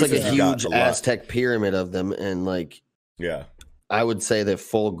 It's like a huge Aztec pyramid of them, and I would say that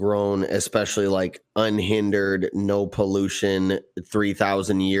full grown, especially like unhindered, no pollution,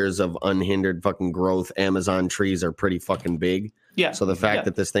 3,000 years of unhindered fucking growth Amazon trees are pretty fucking big. Yeah. So the fact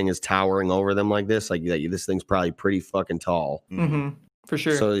that this thing is towering over them like this, this thing's probably pretty fucking tall. Mm-hmm. For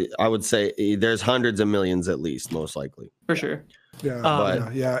sure. So I would say there's hundreds of millions at least, most likely. For sure. Yeah.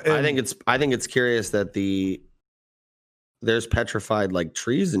 I think it's curious that there's petrified like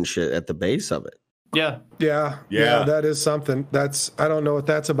trees and shit at the base of it. Yeah, that is something. I don't know what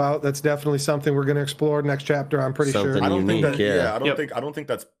that's about. That's definitely something we're going to explore next chapter. I'm pretty sure. I don't think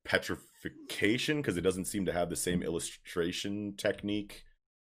that's petrification, because it doesn't seem to have the same illustration technique.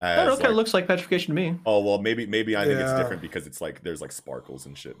 That kind of looks like petrification to me. Oh well, maybe I think it's different because it's like there's like sparkles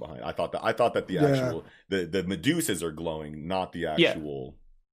and shit behind. I thought that the actual the Medusas are glowing, not the actual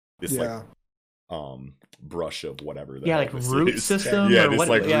brush of whatever. Like root system. Yeah, just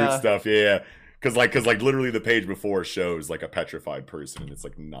like root stuff. Yeah. Because literally the page before shows like a petrified person, and it's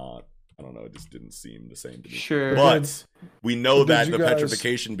like not. I don't know. It just didn't seem the same to me. Sure, but we know that the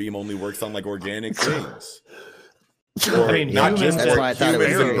petrification beam only works on like organic things. I mean, not humans, just that's why I thought it was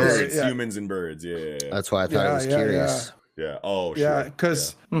birds. Humans and birds. Yeah. That's why I thought it was curious. Yeah. Oh, sure. Yeah,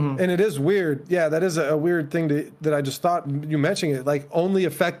 because and it is weird. Yeah, that is a weird thing that I just thought you mentioning it, like only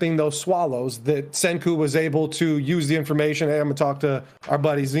affecting those swallows that Senku was able to use the information. Hey, I'm gonna talk to our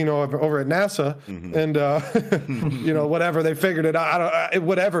buddy Zeno over at NASA, and whatever they figured it out.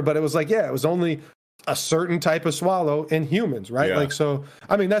 Whatever, but it was like it was only a certain type of swallow in humans, right? Yeah. Like, so,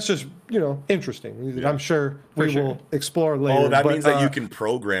 I mean, that's just, interesting. Yeah. I'm sure we will explore later. Oh, that means that you can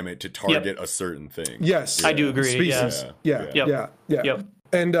program it to target a certain thing. Yes. I do agree. Species. Yeah.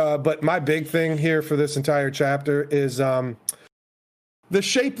 And, but my big thing here for this entire chapter is, the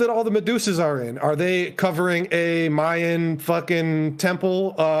shape that all the Medusas are in. Are they covering a Mayan fucking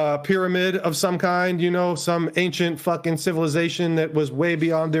temple, pyramid of some kind, some ancient fucking civilization that was way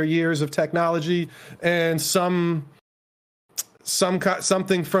beyond their years of technology, and something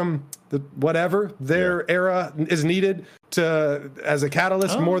from their era is needed as a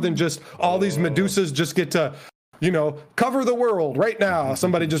catalyst, more than just all these Medusas just get to cover the world right now.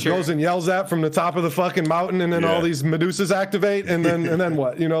 Somebody just goes and yells that from the top of the fucking mountain, and then all these Medusas activate, and then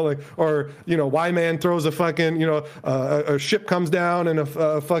what? Y-Man throws a fucking, a ship comes down, and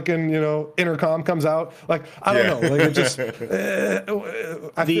a fucking, intercom comes out. Like, I don't know. Like, it just,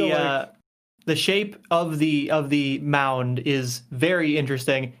 I feel like the shape of the mound is very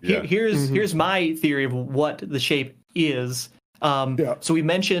interesting. Here's my theory of what the shape is. So we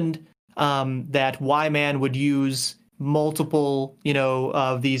mentioned that Y-Man would use multiple,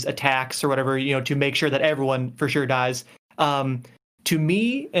 of these attacks or whatever, to make sure that everyone for sure dies. To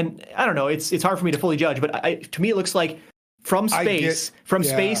me, and I don't know, it's hard for me to fully judge, but to me it looks like from space,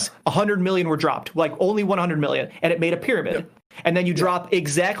 100 million were dropped, like only 100 million, and it made a pyramid. Yep. And then you drop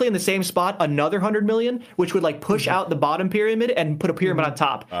exactly in the same spot another 100 million, which would like push out the bottom pyramid and put a pyramid on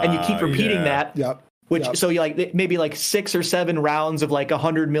top, and you keep repeating that. Yep. So you maybe 6 or 7 rounds of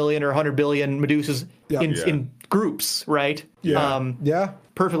 100 million or 100 billion Medusas in groups, right? Yeah.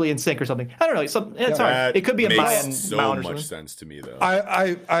 Perfectly in sync or something. I don't know. It's hard. It could be a Mayan mound or something. Much sense to me though.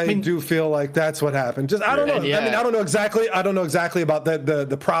 I do feel like that's what happened. Just I don't know. I mean, I don't know exactly about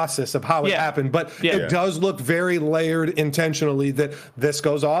the process of how it happened, but it does look very layered intentionally. That this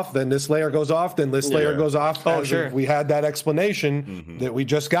goes off, then this layer goes off, then this layer goes off. Oh, sure. We had that explanation that we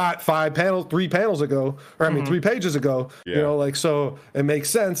just got 3 pages ago. So it makes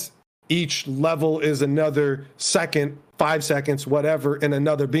sense. Each level is another second, 5 seconds, whatever, and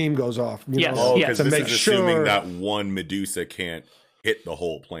another beam goes off. Because this is assuming that one Medusa can't hit the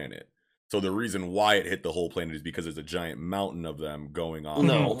whole planet. So the reason why it hit the whole planet is because there's a giant mountain of them going on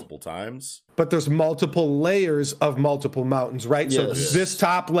multiple times. But there's multiple layers of multiple mountains, right? Yes. So this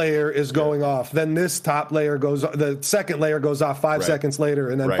top layer is going off. Then this top layer the second layer goes off 5 seconds later,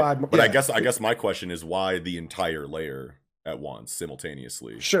 and then 5 more. But I guess my question is why the entire layer at once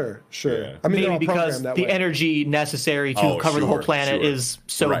simultaneously. Sure. Yeah. I mean, maybe because the energy necessary to cover the whole planet is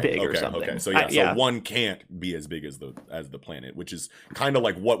so big or something. Okay. So one can't be as big as the planet, which is kind of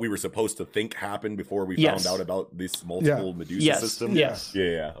like what we were supposed to think happened before we found out about this multiple Medusa system. Yes.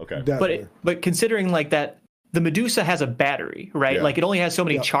 Yeah. Okay. Definitely. But considering that the Medusa has a battery, right? Yeah. Like it only has so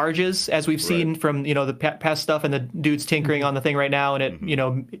many charges, as we've seen from the past stuff, and the dude's tinkering on the thing right now, and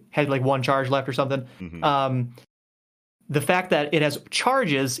it had 1 charge left or something. the fact that it has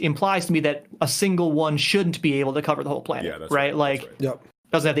charges implies to me that a single one shouldn't be able to cover the whole planet. Yeah, that's right. Like, that's right. Yep.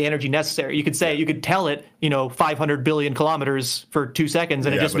 Doesn't have the energy necessary. You could say, you could tell it, 500 billion kilometers for 2 seconds,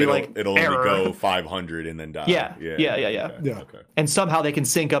 and it'd just be like, it'll error. only go 500 and then die. Yeah. Okay. And somehow they can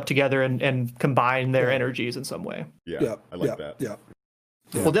sync up together and combine their energies in some way. Yeah, I like that. Yeah.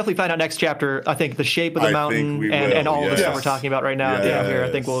 We'll definitely find out next chapter. I think the shape of the mountain and all the stuff we're talking about right now down here.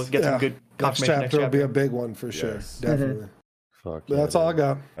 I think we'll get some good confirmation next chapter will be a big one for sure. Definitely. Fuck That's all I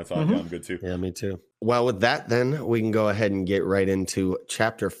got. That's all I got. I'm good too. Yeah, me too. Well, with that, then we can go ahead and get right into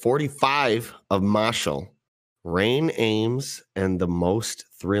chapter 45 of Mashle, Rain Ames and the Most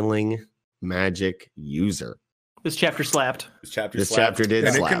Thrilling Magic User. This chapter slapped. This chapter did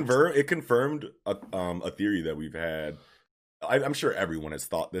and slap. it confirmed a theory that we've had. I'm sure everyone has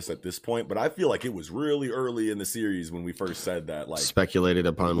thought this at this point, but I feel like it was really early in the series when we first said that. Like, speculated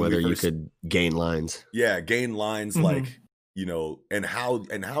upon whether you could gain lines. Yeah, gain lines, like, and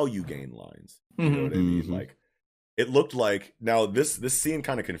how you gain lines. You know what I mean? Like, it looked like, now this scene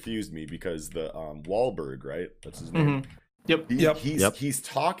kind of confused me because the Wahlberg, right? That's his name. Yep. He's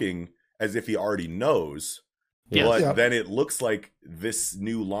talking as if he already knows. Yes. But then it looks like this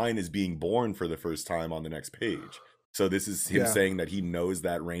new line is being born for the first time on the next page. So this is him saying that he knows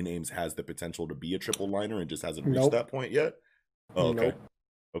that Rain Ames has the potential to be a triple liner and just hasn't reached that point yet. Oh, okay. Nope.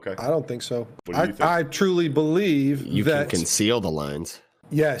 Okay. I don't think so. What do you think? I truly believe You that can conceal the lines.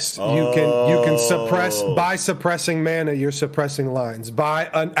 yes, you can suppress by suppressing mana. You're suppressing lines by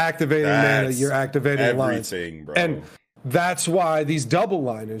activating mana. You're activating lines. Bro. And that's why these double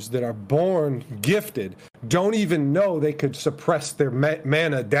liners that are born gifted don't even know they could suppress their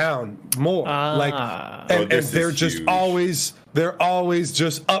mana down more. And they're just huge. they're always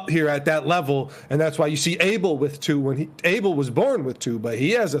just up here at that level. And that's why you see Abel with 2 when Abel was born with 2, but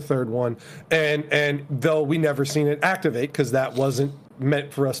he has a third one. And though we never seen it activate because that wasn't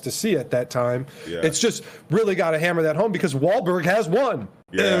meant for us to see at that time. Yeah. It's just really got to hammer that home because Wahlberg has 1.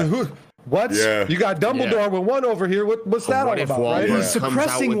 Yeah. What? Yeah. You got Dumbledore with 1 over here. What's that all about? Right? He's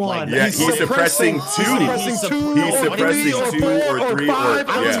suppressing 1. He's suppressing 2. He's suppressing 2 or 3 5.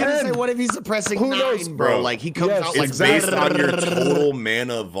 I was gonna say, what if he's suppressing 9, bro? Like he comes out like it's based on your total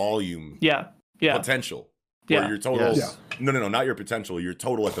mana volume. Yeah. Potential. Or your total. Yes. No, not your potential. Your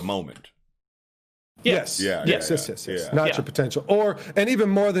total at the moment. Yes. Yes. Not your potential. And even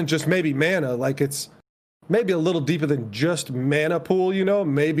more than just maybe mana. Like it's maybe a little deeper than just mana pool.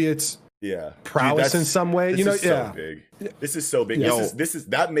 Maybe it's prowess in some way. This is so big. This is so big. This is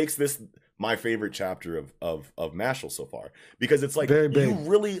that makes this my favorite chapter of Mashle so far, because it's like you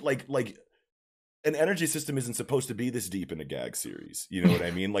really like an energy system isn't supposed to be this deep in a gag series. You know what I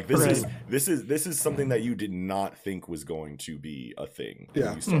mean? Like this is something that you did not think was going to be a thing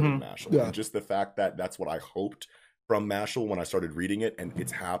when you started Mashle. And just the fact that that's what I hoped from Mashle when I started reading it, and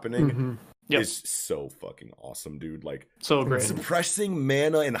it's happening. Is so fucking awesome, dude. Like, so great. Suppressing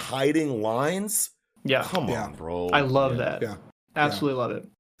mana and hiding lines. Yeah. Come on, bro. I love that. Yeah. Absolutely love it.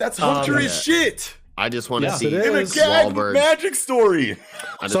 That's Hunter as shit. I just want to see in a gag magic story.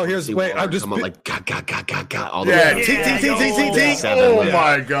 So here's I'm just like ga all the way. Oh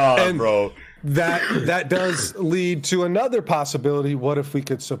my god, bro. That does lead to another possibility. What if we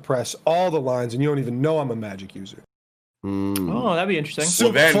could suppress all the lines and you don't even know I'm a magic user? Oh, that'd be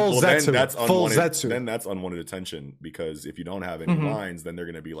interesting. Then that's unwanted attention, because if you don't have any lines, then they're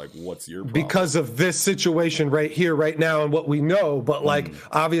going to be like, what's your problem? Because of this situation right here, right now, and what we know. But like,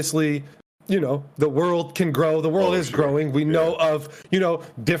 obviously, the world can grow. The world is growing. We know of,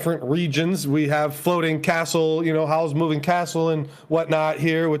 different regions. We have floating castle, Howl's Moving Castle and whatnot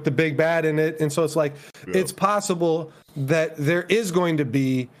here with the big bad in it. And so it's like, it's possible that there is going to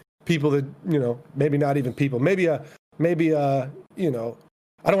be people that, maybe not even people, maybe I don't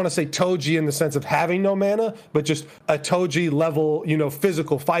want to say Toji in the sense of having no mana, but just a Toji level,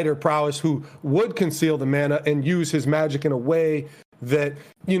 physical fighter prowess who would conceal the mana and use his magic in a way that,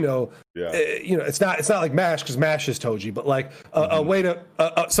 it's not like MASH, because MASH is Toji, but like a way to,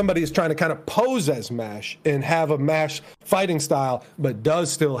 somebody is trying to kind of pose as MASH and have a MASH fighting style, but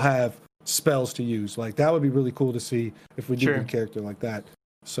does still have spells to use. Like that would be really cool to see if we do a character like that.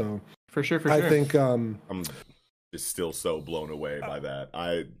 So for sure. I think, I'm is still so blown away by that.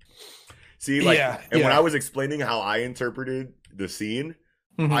 I see, like, when I was explaining how I interpreted the scene,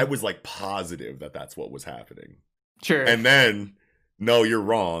 I was like positive that that's what was happening. Sure. And then, no, you're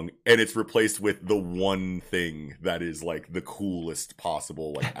wrong, and it's replaced with the one thing that is like the coolest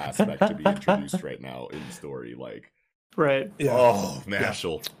possible like aspect to be introduced right now in the story. Like, right? Oh,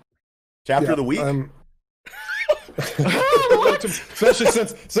 Mashle. Chapter of the week. especially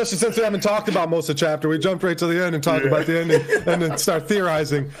since we haven't talked about most of the chapter. We jumped right to the end and talked about the ending and then start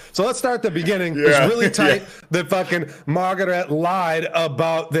theorizing. So let's start at the beginning. It's really tight that fucking Margaret lied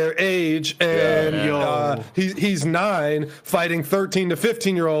about their age, and he's 9 fighting 13 to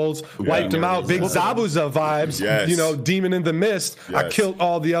 15-year-olds, wiped him out, big Zabuza vibes, you know, demon in the mist. I killed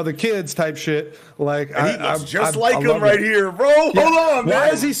all the other kids type shit. Like, and he looks just like him right here, bro. Hold on, man. Why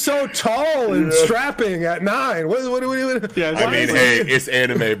is he so tall and strapping at 9? What I mean, hey, it's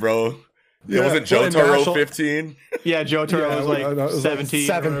anime, bro. It wasn't Jotaro 15. Yeah, Jotaro was like 17.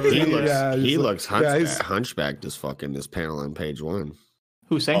 17. He looks hunchbacked as fuck in this panel on page 1.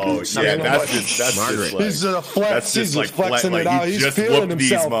 Who's saying? Oh yeah, that's just Margaret. Like, he's a flex. That's He's just flexing it out. He's just feeling whooped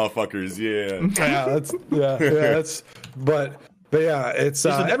himself. These motherfuckers, But yeah, it's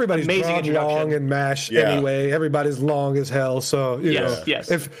everybody's drawn long and mash anyway. Everybody's long as hell. So you know,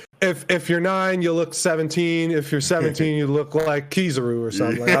 if you're 9, you look 17. If you're 17, you look like Kizaru or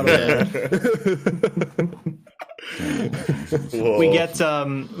something. Like, I don't know. We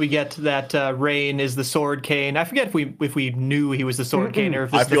get that Rain is the Sword Cane. I forget if we knew he was the Sword Cane or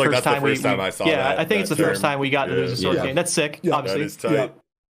if this is the first time we saw that. Yeah, I think it's the first time we got to the Sword Cane. That's sick. Obviously, that is tight.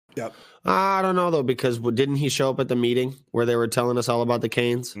 Yep. I don't know though, because didn't he show up at the meeting where they were telling us all about the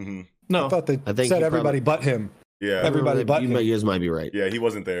canes? Mm-hmm. No, I thought they said everybody but him. Yeah, everybody but him. You guys might be right. Yeah, he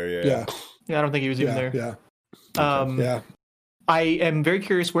wasn't there. Yeah, I don't think he was even there. Yeah. I am very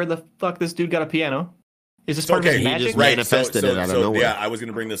curious where the fuck this dude got a piano. Is this part of his magic? He just manifested it out of nowhere. Yeah, I was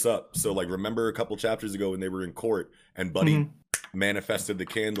gonna bring this up. So like, remember a couple chapters ago when they were in court and Buddy manifested the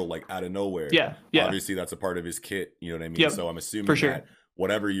candle like out of nowhere. Yeah. Obviously, that's a part of his kit. You know what I mean? So I'm assuming that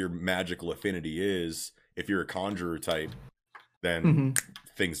whatever your magical affinity is, if you're a conjurer type, then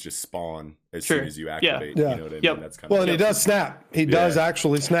things just spawn as soon as you activate. You know what I mean? That's kind of and he does snap. He does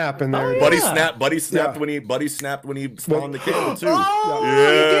actually snap in there. Buddy snapped when he spawned the candle too.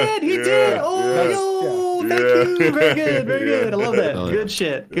 Oh, he did. Oh, thank you. Very good. I love that. Good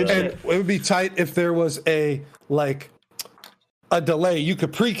shit. It would be tight if there was a delay. You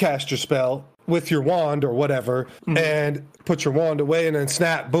could precast your spell with your wand or whatever and put your wand away and then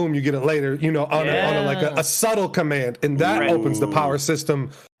snap, boom, you get it later, you know, on a subtle command, and that opens the power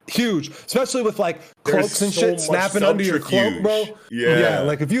system huge, especially with like cloaks and shit snapping under your cloak, bro.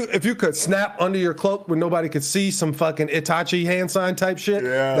 Like if you could snap under your cloak where nobody could see some fucking Itachi hand sign type shit,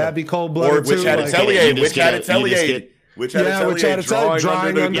 that'd be cold-blooded too. Which had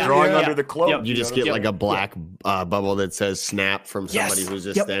drawing under the cloak. You just get like a black bubble that says snap from somebody who's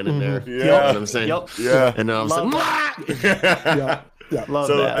just standing there. You know what I'm saying? And then all of a sudden, love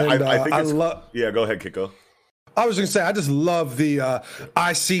that. I love. Yeah, go ahead, Kiko. I was going to say, I just love the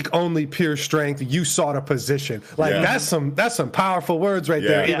I seek only pure strength. You sought a position. Like that's some powerful words right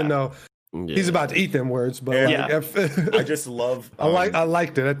there. Even though he's about to eat them words, but I just love. I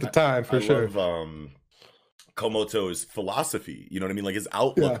liked it at the time for sure. Love, Komoto's philosophy, you know what I mean, like his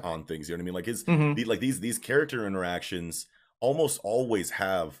outlook on things, you know what I mean, like these character interactions almost always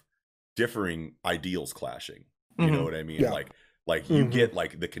have differing ideals clashing, you know what I mean, like you get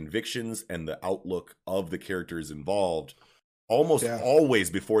like the convictions and the outlook of the characters involved almost always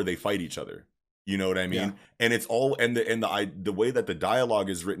before they fight each other, you know what I mean, and it's all and the way that the dialogue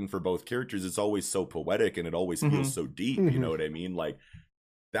is written for both characters, it's always so poetic and it always feels so deep, you know what I mean, like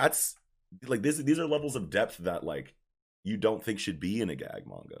that's like these are levels of depth that like you don't think should be in a gag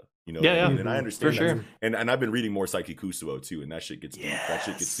manga, you know. And I understand for that. Sure. And I've been reading more Saiki Kusuo too, and that shit gets deep. That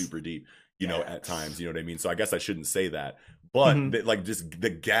shit gets super deep, you know, at times, you know what I mean. So I guess I shouldn't say that, but like just the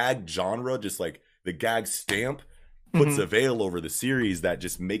gag genre, just like the gag stamp puts a veil over the series that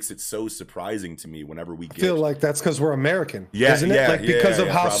just makes it so surprising to me whenever we get. I feel like that's because we're American, isn't it? Like because of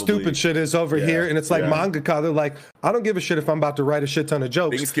how stupid shit is over here, and it's like mangaka, they're like, I don't give a shit if I'm about to write a shit ton of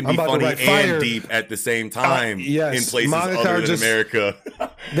jokes. Things can be funny and deep at the same time in places other than America.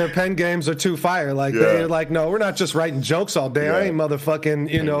 Their pen games are too fire. Like they're like, no, we're not just writing jokes all day. I ain't motherfucking,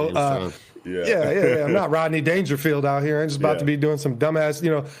 you know. I'm not Rodney Dangerfield out here. I'm just about to be doing some dumbass,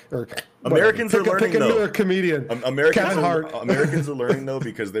 you know. Or Americans are learning though. Comedian. Americans are learning though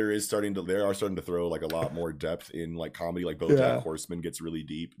because they are starting to throw like a lot more depth in like comedy. Like BoJack Horseman gets really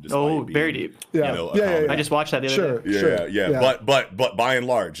deep. Very deep. You know, I just watched that the other day. But by and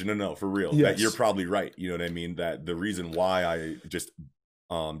large, no, for real. That you're probably right. You know what I mean? That the reason why I just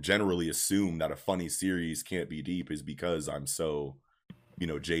generally assume that a funny series can't be deep is because I'm so, you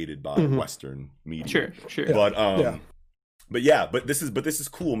know, jaded by Western media. Sure. But this is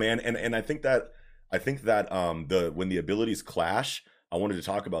cool, man. And I think that when the abilities clash, I wanted to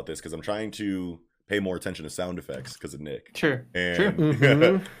talk about this because I'm trying to pay more attention to sound effects because of Nick. Sure.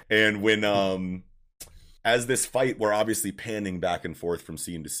 And and as this fight, we're obviously panning back and forth from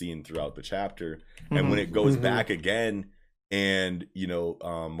scene to scene throughout the chapter, and when it goes back again, and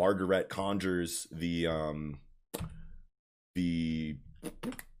Margaret conjures the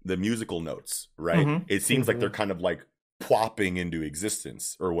musical notes, right? It seems like they're kind of like plopping into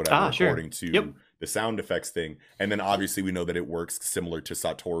existence or whatever, according to the sound effects thing. And then obviously we know that it works similar to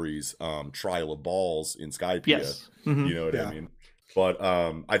Satori's Trial of Balls in Skypiea. Yes. You know what I mean? But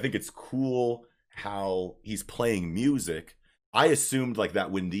I think it's cool how he's playing music. I assumed like that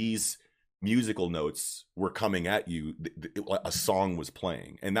when these musical notes were coming at you, a song was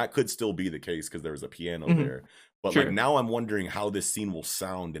playing, and that could still be the case because there was a piano there. But like now I'm wondering how this scene will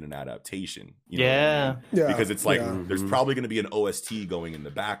sound in an adaptation. You know what I mean? Because it's like there's probably going to be an OST going in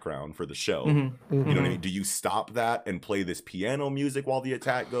the background for the show. You know what I mean? Do you stop that and play this piano music while the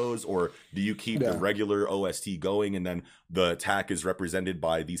attack goes, or do you keep the regular OST going and then the attack is represented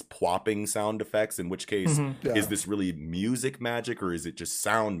by these plopping sound effects? In which case, is this really music magic or is it just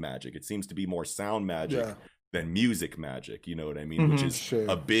sound magic? It seems to be more sound magic than music magic. You know what I mean? Which is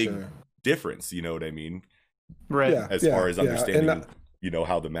a big difference. You know what I mean? Right. As far as understanding,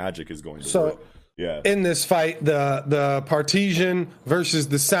 how the magic is going to work. In this fight, the Partisan versus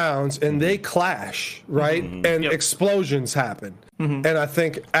the Sounds, and they clash, right? And explosions happen. And I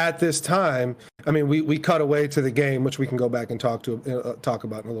think at this time, I mean, we cut away to the game, which we can go back and talk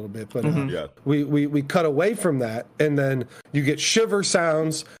about in a little bit. But we cut away from that, and then you get shiver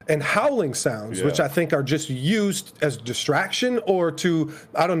sounds and howling sounds, which I think are just used as distraction or to,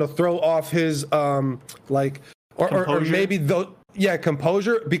 I don't know, throw off his or maybe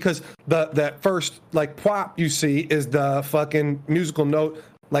composure, because that first like pop you see is the fucking musical note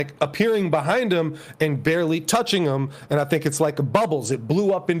like appearing behind him and barely touching him, and I think it's like bubbles. It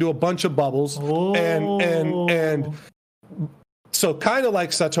blew up into a bunch of bubbles, and so kind of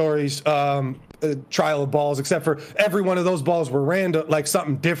like Satori's Trial of Balls, except for every one of those balls were random, like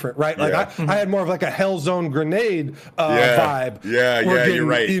something different, right? Like I had more of like a Hellzone grenade vibe. You're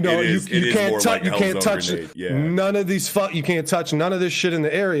right. You can't touch. You can't touch none of these. You can't touch none of this shit in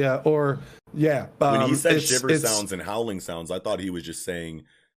the area. Or when he said shiver sounds and howling sounds, I thought he was just saying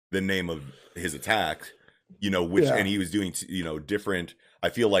the name of his attack. And he was doing different. I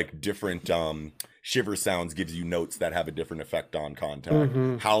feel like different. Shiver sounds gives you notes that have a different effect on contact.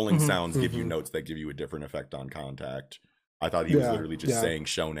 Howling sounds give you notes that give you a different effect on contact. I thought he was literally just saying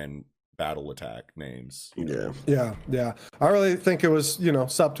shonen battle attack names. I really think it was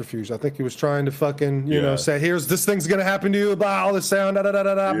subterfuge. I think he was trying to fucking say, here's this thing's gonna happen to you, blah, all this sound, but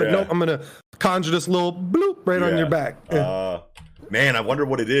nope, I'm gonna conjure this little bloop right on your back. Man, I wonder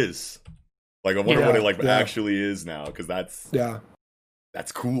what it is. Like I wonder what it actually is now, because that's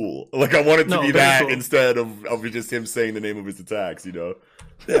cool. Like I want it to be that cool, instead of just him saying the name of his attacks,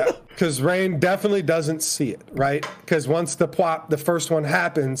 because Rain definitely doesn't see it, right? Because once the first one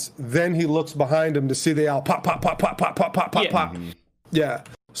happens, then he looks behind him to see the owl pop, pop, pop, pop, pop, pop, pop, pop, pop. Yeah.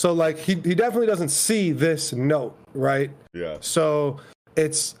 So like he definitely doesn't see this note, right? Yeah. So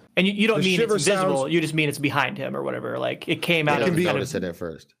it's and you don't mean it's visible. You just mean it's behind him or whatever. Like it came out of notice it at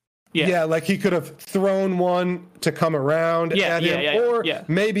first. Yeah, like he could have thrown one to come around at him, or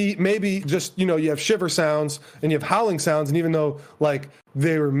maybe just you have shiver sounds and you have howling sounds, and even though like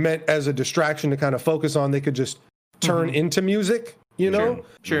they were meant as a distraction to kind of focus on, they could just turn into music,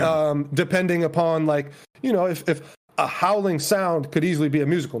 Sure. Depending upon like if a howling sound could easily be a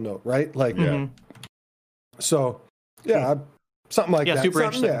musical note, right? Like so something like that. Super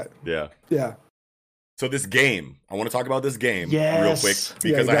interesting. Yeah. So this game, I want to talk about this game real quick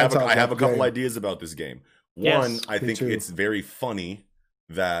because I have a couple ideas about this game. One, I think it's very funny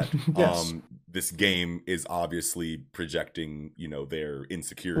that this game is obviously projecting, their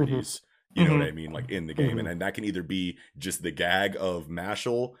insecurities. You know what I mean? Like in the game. And that can either be just the gag of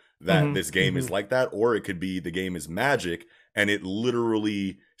Mashal that this game is like that, or it could be the game is magic and it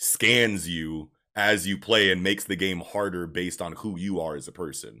literally scans you as you play and makes the game harder based on who you are as a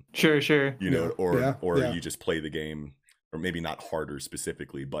person. Sure. Or you just play the game, or maybe not harder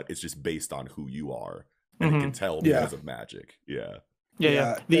specifically, but it's just based on who you are, and it can tell because of magic. The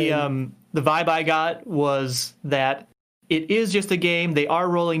vibe I got was that it is just a game. They are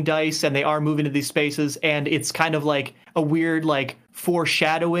rolling dice and they are moving to these spaces, and it's kind of like a weird like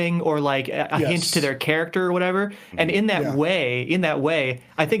foreshadowing or like a hint to their character or whatever. And in that way,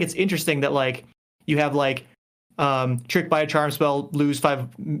 I think it's interesting that like you have like tricked by a charm spell, lose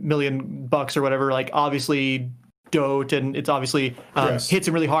 $5 million or whatever, like obviously dote, and it's obviously hits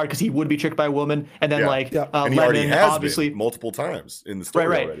him really hard because he would be tricked by a woman, and then and he already has obviously been multiple times in the story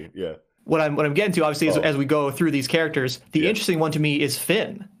already. What I'm getting to obviously is as we go through these characters, the interesting one to me is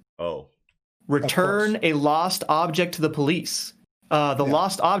Finn. return a lost object to the police. The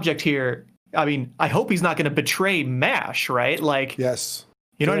lost object here, I mean, I hope he's not going to betray MASH, right? Like, yes.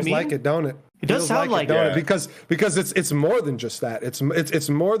 You know what I mean? Like it, don't it? It does sound like it, because it's more than just that. It's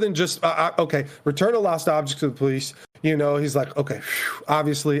more than just okay. Return a lost object to the police. You know, he's like, okay,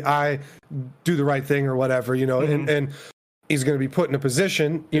 obviously I do the right thing or whatever. You know, and he's going to be put in a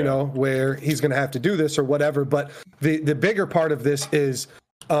position, you know, where he's going to have to do this or whatever. But the bigger part of this is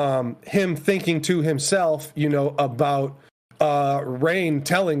him thinking to himself, you know, about Rain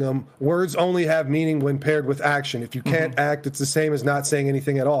telling him words only have meaning when paired with action. If you can't act, it's the same as not saying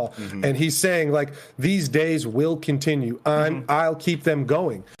anything at all. And he's saying, like, these days will continue. I'll keep them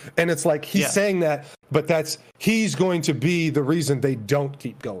going. And it's like he's saying that, but he's going to be the reason they don't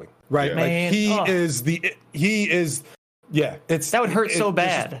keep going, right? Like that would hurt so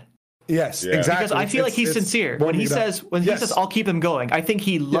bad. Yes, exactly. Because I feel like he's sincere when he says I'll keep him going. I think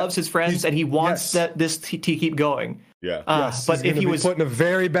he loves his friends and he wants this to keep going. Yeah. But if he was put in a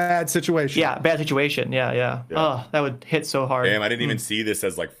very bad situation. Yeah, bad situation. Yeah. Oh, that would hit so hard. Damn, I didn't even see this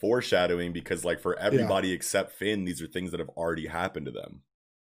as like foreshadowing because like for everybody except Finn, these are things that have already happened to them.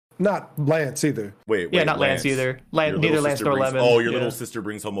 Not Lance either. Wait, not Lance either. Neither Lance nor Lemon. Oh, your little sister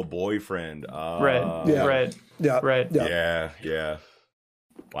brings home a boyfriend. Right. Yeah.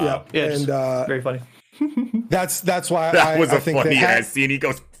 Wow. Yeah, and very funny. That's why that was I a think funny ass scene. He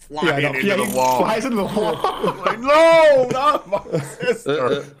goes flying into the wall. Flies into the wall. Like, no, not my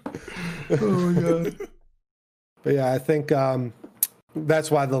sister. Oh my god. But yeah, I think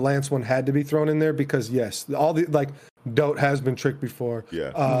that's why the Lance one had to be thrown in there because yes, all the like Dote has been tricked before.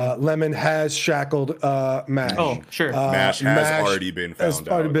 Yeah. Lemon has shackled MASH. Oh, sure. MASH has already been found. Has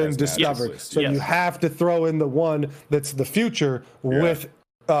already been discovered. So you have to throw in the one that's the future with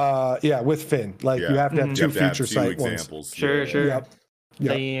Finn. Like you have to have two future sight examples. Sure.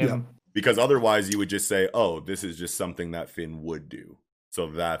 Yep. Because otherwise you would just say, oh, this is just something that Finn would do. So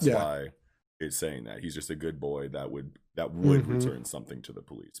that's why it's saying that he's just a good boy that would return something to the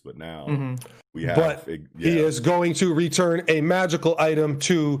police. But now we have. But he is going to return a magical item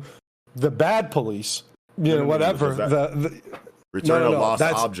to the bad police. You know, whatever. Return a lost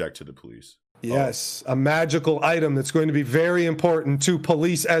object to the police. Yes, a magical item that's going to be very important to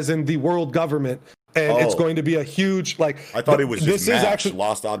police, as in the world government. And it's going to be a huge, like... I thought it was just MASH. Actually,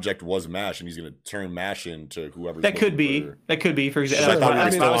 lost object was MASH, and he's going to turn MASH into whoever. That could be, for example. Sure. I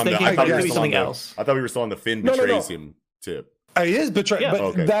was thinking it could be something else. I thought we were still on the Finn betrays him tip. He is betrayed,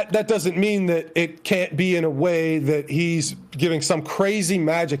 but that doesn't mean that it can't be in a way that he's giving some crazy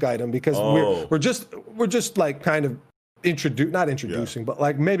magic item, because we're just like kind of not introducing, but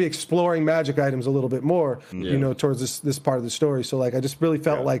like maybe exploring magic items a little bit more, you know, towards this part of the story. So like I just really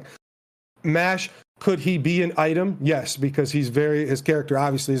felt like MASH, could he be an item? Yes, because his character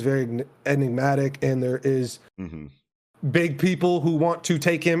obviously is very enigmatic, and there is big people who want to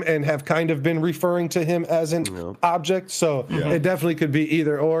take him and have kind of been referring to him as an object. So it definitely could be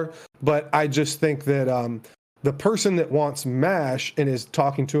either or. But I just think that the person that wants MASH and is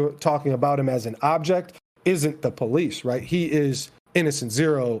talking about him as an object isn't the police, right? He is Innocent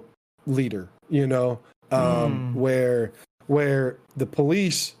Zero leader, you know, where the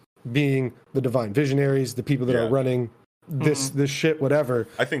police, being the divine visionaries, the people that are running this shit, whatever.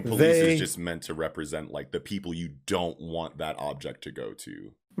 I think police is just meant to represent like the people you don't want that object to go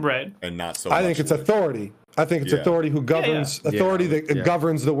to, right? And not so. I think it's authority. I think it's authority who governs authority that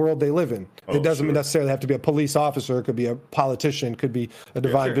governs the world they live in. It doesn't necessarily have to be a police officer. It could be a politician. It could be a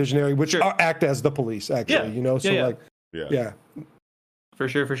divine visionary, which act as the police. Actually, you know. So For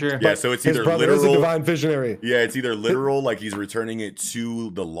sure. Yeah, so it's either literal. Is a divine visionary. Yeah, it's either literal, like he's returning it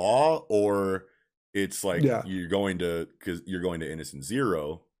to the law, or it's like you're going to Innocent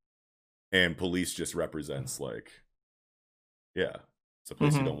Zero, and police just represents like, it's a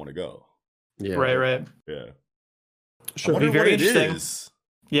place you don't want to go. Yeah, right. Yeah, sure. Be very interesting.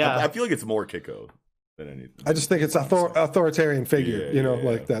 Yeah, I feel like it's more Kiko than anything. I just think it's authoritarian figure, you know,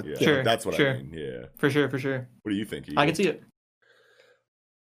 like that. Yeah. Sure, that's what I mean. Yeah, for sure. What do you think? I can see it.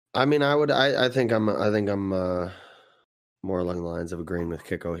 I mean, I think I'm more along the lines of agreeing with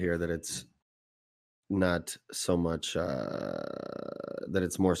Kiko here, that it's not so much that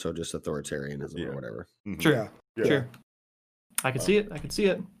it's more so just authoritarianism or whatever. Sure. I can see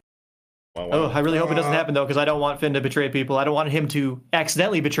it. Wow. I really hope it doesn't happen though, because I don't want Finn to betray people. I don't want him to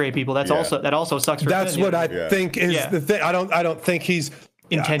accidentally betray people. That also sucks for Finn. That's what I think is the thing. I don't think he's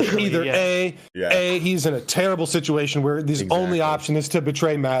intentionally. Either A, he's in a terrible situation where his only option is to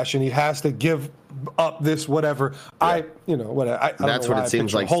betray Mash, and he has to give up this whatever. Yeah. That's what it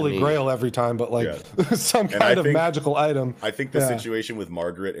seems like. Holy Grail every time, but like some kind of magical item. I think the situation with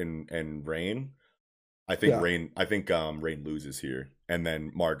Margaret and Rain. I think Rain loses here, and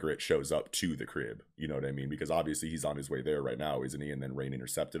then Margaret shows up to the crib. You know what I mean? Because obviously he's on his way there right now, isn't he? And then Rain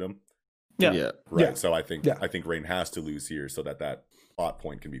intercepted him. Yeah. Right. Yeah. So I think Rain has to lose here so that plot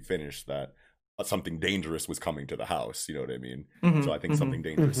point can be finished. That something dangerous was coming to the house. You know what I mean? So I think something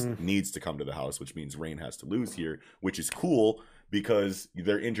dangerous needs to come to the house, which means Rain has to lose here, which is cool because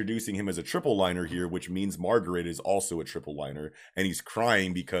they're introducing him as a triple liner here, which means Margaret is also a triple liner, and he's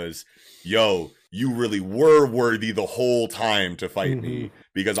crying because, yo, you really were worthy the whole time to fight me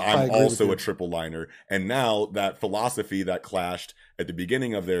because I'm also a triple liner. And now that philosophy that clashed at the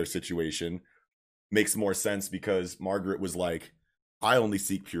beginning of their situation makes more sense because Margaret was like, I only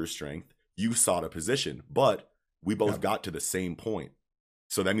seek pure strength. You sought a position, but we both got to the same point.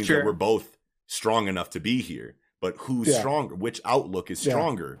 So that means that we're both strong enough to be here. But who's stronger? Which outlook is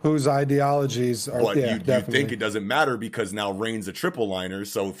stronger? Whose ideologies are? But you think it doesn't matter because now Rain's a triple liner,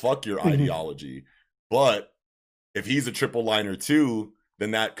 so fuck your ideology. But if he's a triple liner too, then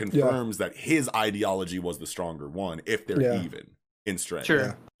that confirms that his ideology was the stronger one. If they're even in strength,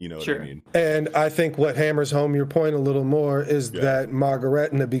 you know what I mean. And I think what hammers home your point a little more is that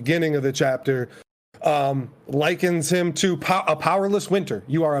Margaret in the beginning of the chapter likens him to a powerless winter.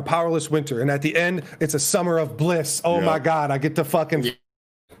 You are a powerless winter, and at the end it's a summer of bliss. Oh my god, I get to fucking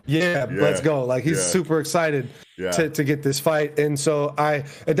let's go. Like he's super excited to get this fight. And so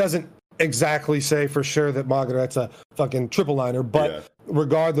it doesn't exactly say for sure that Margaret's a fucking triple liner, but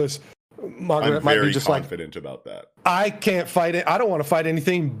regardless, Margaret might be just confident about that. I can't fight it. I don't want to fight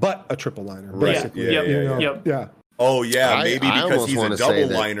anything but a triple liner, basically. Oh yeah, maybe because he's a double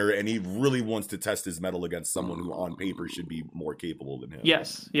liner and he really wants to test his mettle against someone who on paper should be more capable than him.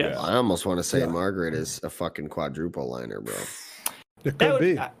 Yes. I almost want to say Margaret is a fucking quadruple liner, bro. It could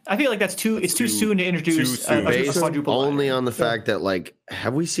be. I feel like it's too soon to introduce a quadruple liner. Only on the fact that, like,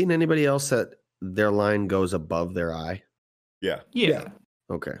 have we seen anybody else that their line goes above their eye? Yeah.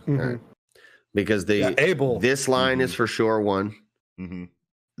 Okay. All right. Because this line is for sure one.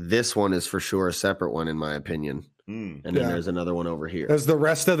 This one is for sure a separate one, in my opinion. And then there's another one over here. There's the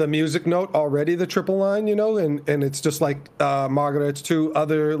rest of the music note already the triple line, you know, and it's just like Margaret's two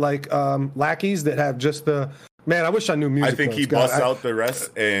other like lackeys that have just the man. I wish I knew music. I think notes. he busts out the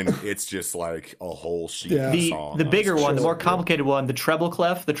rest, and it's just like a whole sheet of song. The bigger one, the more complicated one, the treble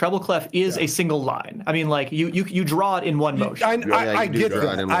clef. The treble clef is a single line. I mean, like you draw it in one motion. I get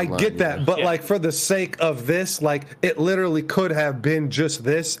that. I get that. But like for the sake of this, like it literally could have been just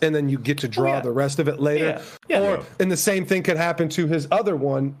this, and then you get to draw the rest of it later. Or and the same thing could happen to his other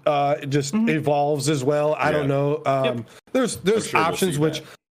one. It just evolves as well. I don't know. There's options which.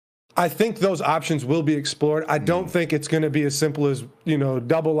 I think those options will be explored. I don't think it's going to be as simple as, you know,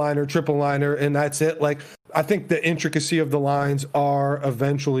 double liner, triple liner, and that's it. Like, I think the intricacy of the lines are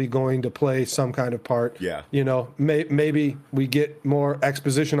eventually going to play some kind of part. Yeah. You know, maybe we get more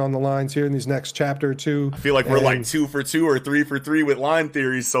exposition on the lines here in these next chapter or two. I feel like we're like 2 for 2 or 3 for 3 with line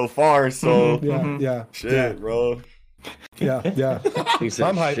theories so far. So, shit, bro. Yeah.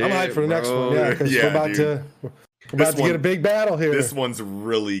 I'm hyped for the next one. Yeah, because we're about to get a big battle here. This one's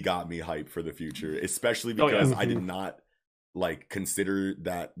really got me hyped for the future, especially because I did not like consider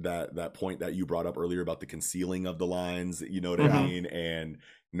that point that you brought up earlier about the concealing of the lines. You know what I mean? And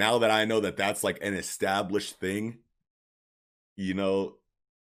now that I know that that's like an established thing, you know,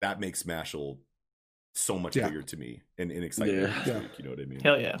 that makes Mashal so much bigger to me and exciting. You know what I mean?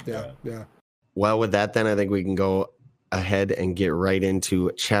 Hell yeah. Yeah. Well, with that, then I think we can go ahead and get right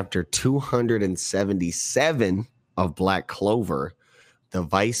into chapter 277 of Black Clover, the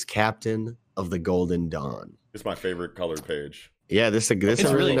Vice Captain of the Golden Dawn. It's my favorite colored page. Yeah, this is a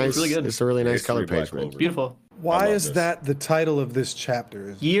really nice. Really good. It's a really nice color page, man. It's beautiful. Why is that the title of this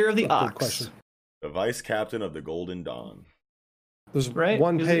chapter? Year of the Ox. The Vice Captain of the Golden Dawn. There's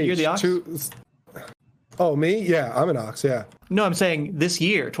one page. You're the Ox? Oh, me? Yeah, I'm an Ox. Yeah. No, I'm saying this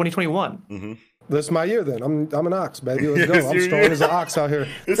year, 2021. This is my year then. I'm an Ox, baby. Let's go. I'm strong as an ox out here.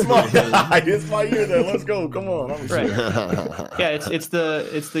 It's my year then. Let's go. Come on. Yeah, it's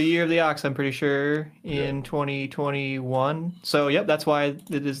the year of the Ox, I'm pretty sure, in 2021. So yep, that's why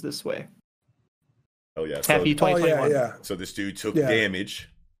it is this way. Oh yeah. Happy 2021. Yeah. So this dude took damage.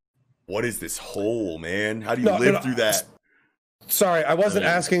 What is this hole, man? How do you live through that? Sorry, I wasn't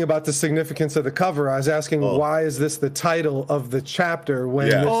asking about the significance of the cover. I was asking why is this the title of the chapter when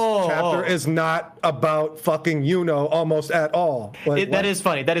this chapter is not about fucking Yuno almost at all. Like, that is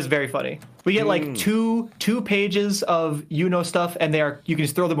funny. That is very funny. We get like two pages of Yuno stuff, and you can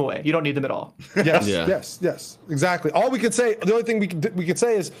just throw them away. You don't need them at all. Yes, exactly. All we could say, the only thing we could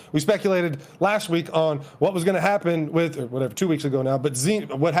say is we speculated last week on what was going to happen with, or whatever, 2 weeks ago now, but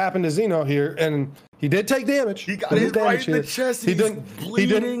what happened to Zeno here, and he did take damage. He got his right in the chest. He didn't. He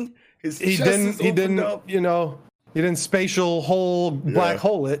didn't spatial hole black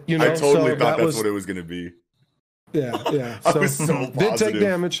hole it. You know, I totally thought that's what it was going to be. Yeah. I was so positive. Did take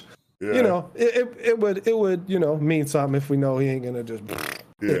damage. Yeah. You know, it would mean something if we know he ain't gonna just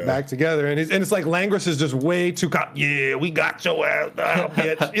get back together. And it's like Langris is just way too we got your ass now,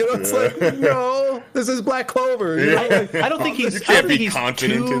 bitch. You know, it's like, no, this is Black Clover. You know? Like, I don't think he's. You can't be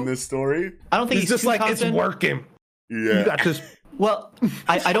confident in this story. I don't think he's just like confident. It's working. Yeah. You got this. Well,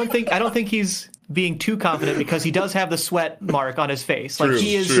 I don't think he's being too confident because he does have the sweat mark on his face. Like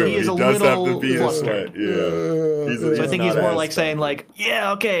he is a little flustered. So I think he's more like saying like,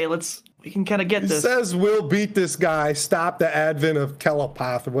 yeah, okay, we can kind of get this. He says we'll beat this guy, stop the advent of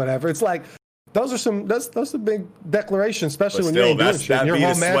Telepath or whatever. It's like those are big declarations, especially when you're doing shit. And your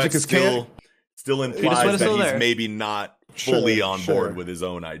whole magic is still implies that he's maybe not fully on board with his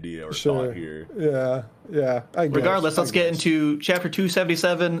own idea or thought here. Yeah. Regardless, let's get into chapter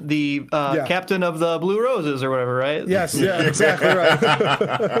 277, the captain of the Blue Roses or whatever, right? Yes, exactly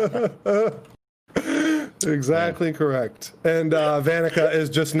right. Exactly correct. And Vanica is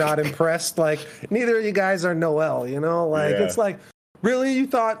just not impressed. Like, neither of you guys are Noelle, you know? Like, it's like, really? You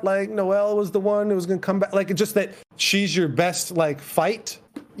thought, like, Noelle was the one who was going to come back? Like, it's just that she's your best, like, fight,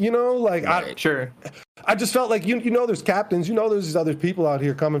 you know? Like, I just felt like, there's captains, there's these other people out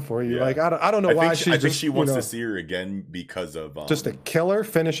here coming for you. Yeah. Like, I don't know why I think she wants to see her again because of just a killer,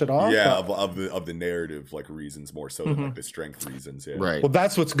 finish it off. Yeah, of the narrative like reasons more so than like the strength reasons. Yeah. Right. Well,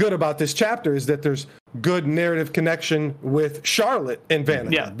 that's what's good about this chapter is that there's good narrative connection with Charlotte and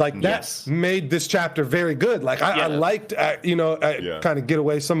Vanica. Yeah. Like that made this chapter very good. Like I liked, kind of get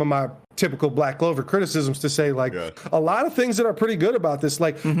away some of my typical Black Clover criticisms to say like a lot of things that are pretty good about this,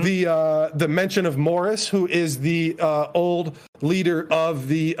 like the mention of Morris, who is the old leader of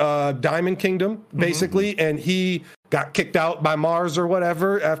the Diamond Kingdom, basically, and he got kicked out by Mars or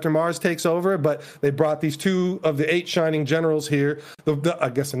whatever after Mars takes over, but they brought these two of the 8 shining generals here. I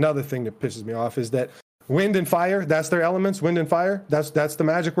guess another thing that pisses me off is that wind and fire, that's their elements. Wind and fire, that's the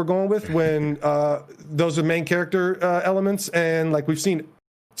magic we're going with when those are main character elements, and like we've seen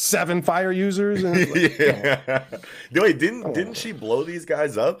 7 fire users. And Wait, didn't she blow these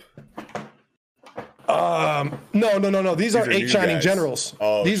guys up? No. These are 8 shining guys. Generals.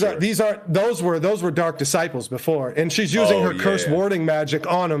 Oh, those were Dark Disciples before, and she's using her curse warding magic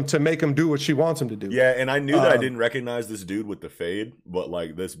on them to make them do what she wants them to do. Yeah, and I knew that I didn't recognize this dude with the fade, but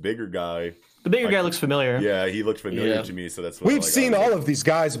like this bigger guy. The bigger guy looks familiar. Yeah, he looked familiar to me, so that's what we've seen all of these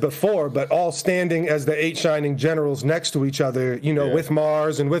guys before, but all standing as the 8 shining generals next to each other, with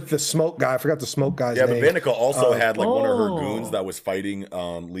Mars and with the smoke guy. I forgot the smoke guy's name. Yeah, but Vanica also had like one of her goons that was fighting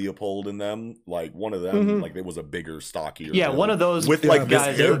Leopold and them. Like one of them, like it was a bigger, stockier. Yeah, one of those with like this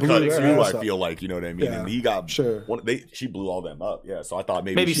guys haircut too. I feel like, you know what I mean. Yeah, and he got she blew all them up. Yeah, so I thought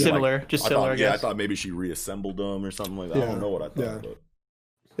maybe she, similar, like, just similar. I thought maybe she reassembled them or something like that. I don't know what I thought.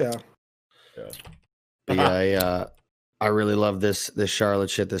 Yeah. Yeah, I really love this Charlotte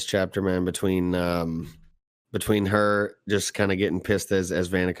shit, this chapter, man, between her just kind of getting pissed as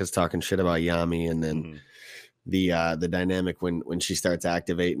Vanica's talking shit about Yami, and then the dynamic when she starts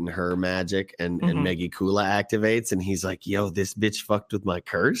activating her magic and Maggie Kula activates, and he's like, yo, this bitch fucked with my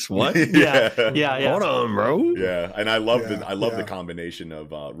curse. What? Yeah. Hold on, bro. Yeah, and I love the combination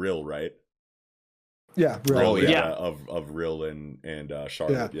of Rill, right? Yeah, Rill, of Rill and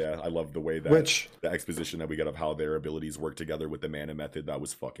Charlotte. Yeah, I love the way that the exposition that we get of how their abilities work together with the mana method. That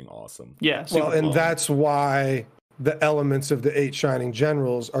was fucking awesome. Yeah, and that's why the elements of the 8 shining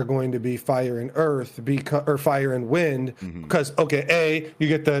generals are going to be fire and earth, or fire and wind, because you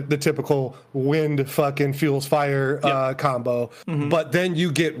get the typical wind fucking fuels fire combo, but then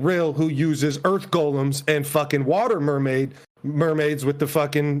you get Rill, who uses earth golems and fucking water mermaids with the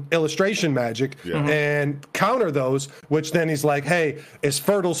fucking illustration magic and counter those, which then he's like, hey, is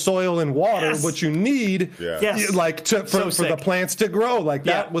fertile soil and water what you need like for the plants to grow. Like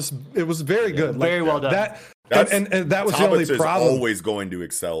it was very good. Like, very well done. And that was the only problem. Is always going to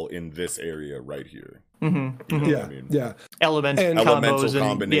excel in this area right here. You know what I mean? Elemental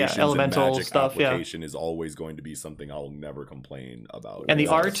combinations elemental and magic stuff. Application is always going to be something I'll never complain about. And the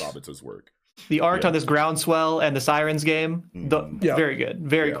art, Sabitz's work. The art on this Groundswell and the Sirens game, very good,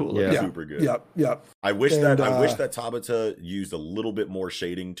 very cool. Super good. Yep. I wish that Tabata used a little bit more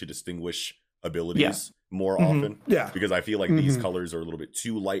shading to distinguish abilities more often. Yeah, because I feel like these colors are a little bit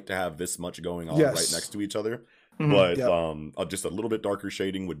too light to have this much going on right next to each other. But just a little bit darker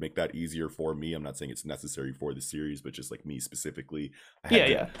shading would make that easier for me. I'm not saying it's necessary for the series, but just like me specifically, I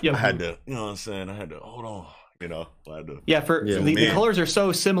had to, you know what I'm saying? I had to hold on. You know, the colors are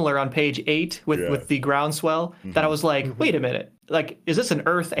so similar on page 8 with the Groundswell that I was like, wait a minute, like, is this an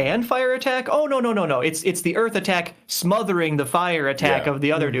earth and fire attack? Oh no, it's the earth attack smothering the fire attack of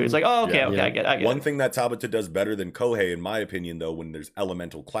the other dude. It's like, oh, okay, I get it. One thing that Tabata does better than Kohei, in my opinion, though, when there's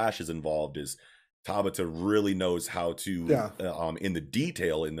elemental clashes involved, is Tabata really knows how to, in the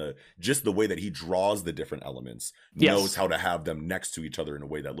detail, in the just the way that he draws the different elements, knows how to have them next to each other in a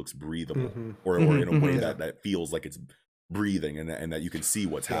way that looks breathable, or in a way that feels like it's breathing and that you can see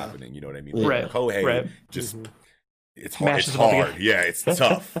what's happening. You know what I mean? Kohei just it's hard. It's hard. Yeah, it's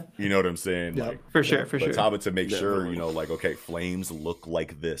tough. You know what I'm saying? Like, for sure. But Tabata makes sure, you know, like, okay, flames look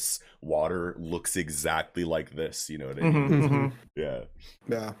like this, water looks exactly like this. You know what I mean? Yeah.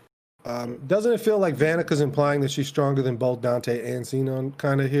 Doesn't it feel like Vanica's implying that she's stronger than both Dante and Xenon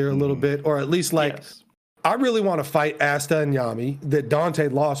kind of here a little bit? Or at least like, I really want to fight Asta and Yami that Dante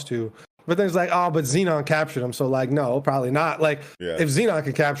lost to. But then it's like, oh, but Xenon captured him. So like, no, probably not. Like, if Xenon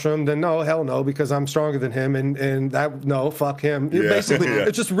can capture him, then no, hell no, because I'm stronger than him. And that, no, fuck him. Basically,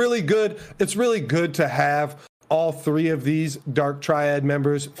 it's just really good. It's really good to have all 3 of these Dark Triad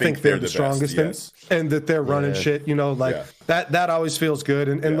members think they're the strongest and that they're running shit, you know, like that always feels good.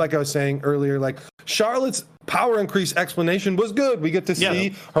 And like I was saying earlier, like Charlotte's power increase explanation was good. We get to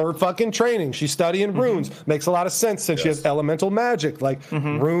see her fucking training. She's studying runes. Makes a lot of sense since she has elemental magic, like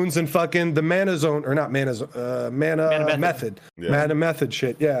runes and fucking the mana zone, or not mana zone, mana method. Mana method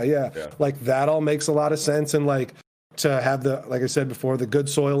shit. Yeah. Like that all makes a lot of sense. And like, to have the, like I said before, the good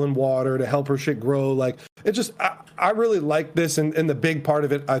soil and water to help her shit grow. Like, it just, I really like this. And the big part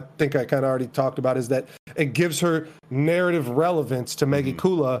of it, I think I kind of already talked about, is that it gives her narrative relevance to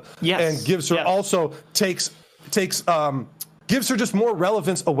Megicula, and gives her also gives her just more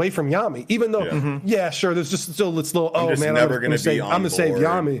relevance away from Yami, even though, sure, there's just still this little, I'm gonna save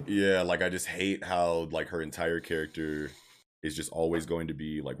Yami. Yeah, like I just hate how like her entire character is just always going to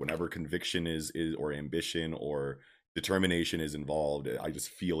be like, whenever conviction is or ambition or determination is involved, I just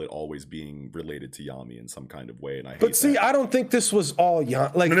feel it always being related to Yami in some kind of way, and I hate that. I don't think this was all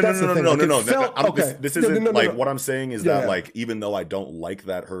Yami. Like, This isn't like what I'm saying is that like, even though I don't like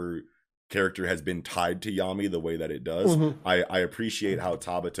that her character has been tied to Yami the way that it does, I appreciate how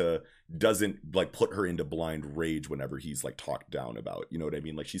Tabata doesn't like put her into blind rage whenever he's like talked down about, you know what I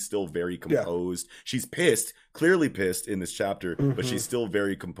mean? Like, she's still very composed. She's pissed, clearly pissed in this chapter, but she's still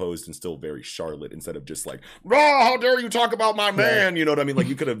very composed and still very Charlotte, instead of just like, oh, how dare you talk about my man, you know what I mean? Like,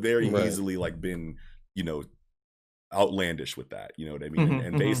 you could have very easily like been, you know, outlandish with that, you know what I mean?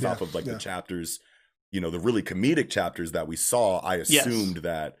 And based off of like the chapters, you know, the really comedic chapters that we saw, I assumed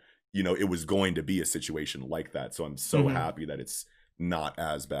that, you know, it was going to be a situation like that. So I'm so happy that it's not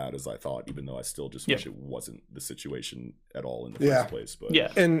as bad as I thought, even though I still just wish it wasn't the situation at all in the first place. But I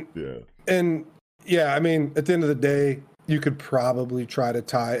mean, at the end of the day, you could probably try to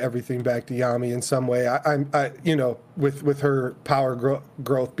tie everything back to Yami in some way. I you know, with her power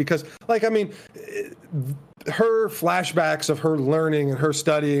growth, because like, I mean, her flashbacks of her learning and her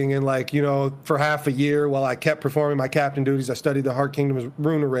studying, and like, you know, for half a year while I kept performing my captain duties, I studied the Heart Kingdom's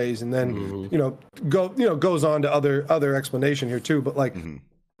rune arrays, and then goes on to other explanation here too. But like,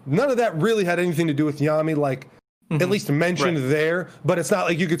 none of that really had anything to do with Yami, like at least mentioned there. But it's not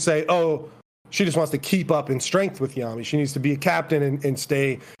like you could say, oh, she just wants to keep up in strength with Yami. She needs to be a captain and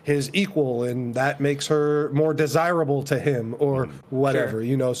stay his equal, and that makes her more desirable to him, or whatever,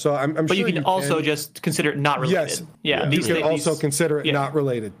 you know. So I'm but sure you can also just consider it not related. Yes, you can also consider it not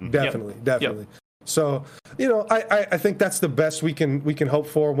related. Definitely. So, you know, I think that's the best we can hope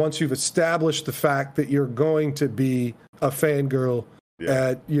for once you've established the fact that you're going to be a fangirl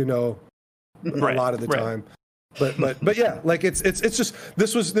at, you know, a lot of the time. But yeah, like it's just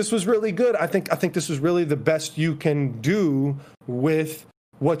this was really good. I think this was really the best you can do with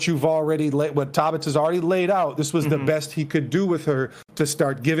what you've already what Tabata's already laid out. This was the best he could do with her to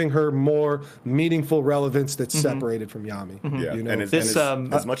start giving her more meaningful relevance that's separated from Yami. You know? and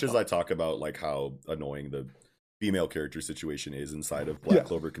as much as I talk about like how annoying the female character situation is inside of Black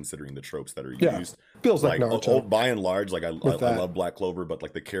Clover, considering the tropes that are used, feels like Naruto. By and large, like I love Black Clover, but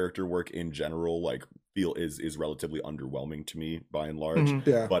like the character work in general, like is relatively underwhelming to me by and large.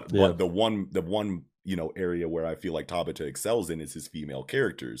 But the one you know area where I feel like Tabata excels in is his female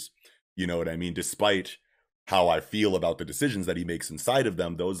characters. You know what I mean? Despite how I feel about the decisions that he makes inside of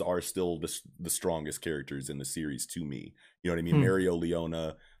them, those are still the strongest characters in the series to me. You know what I mean? Mario,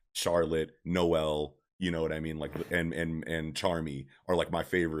 Leona, Charlotte, Noelle, you know what I mean? Like, and Charmy are like my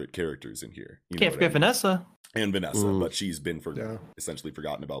favorite characters in here. You Can't forget Vanessa. And Vanessa, but she's been essentially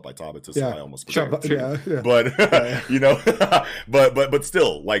forgotten about by Tabata, so Yeah. I almost forgot. Yeah. But you know, but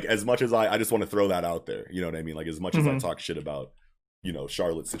still, like, as much as I just want to throw that out there, you know what I mean? Like, as much as I talk shit about, you know,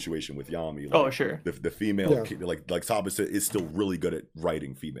 Charlotte's situation with Yami, like, Oh, sure. the female, like Tabata is still really good at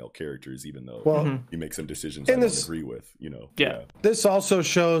writing female characters, even though he makes some decisions I don't agree with, you know. Yeah. This also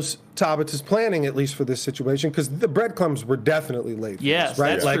shows Tabata's planning, at least for this situation, because the breadcrumbs were definitely laid. for Yes, this, right?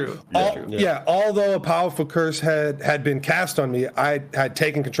 that's like, true. Although a powerful curse had been cast on me, I had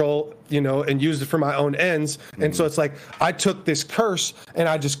taken control, you know, and used it for my own ends. And so it's like I took this curse and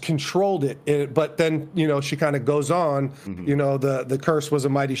I just controlled it. But then, you know, she kind of goes on, you know, the curse was a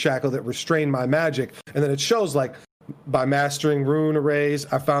mighty shackle that restrained my magic. And then it shows, like, by mastering rune arrays,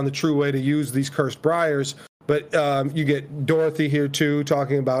 I found the true way to use these cursed briars. But you get Dorothy here too,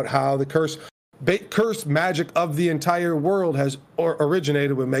 talking about how the cursed magic of the entire world has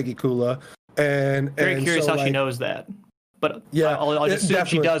originated with Megicula. And Very curious so, how like, she knows that. But Yeah, I'll just assume she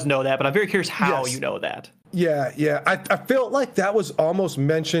definitely. does know that. But I'm very curious how Yes. you know that. Yeah. I felt like that was almost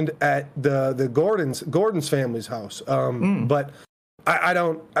mentioned at the Gordon's family's house. But I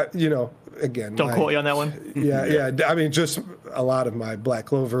don't, you know, again. Don't quote you on that one. Yeah. I mean, just a lot of my Black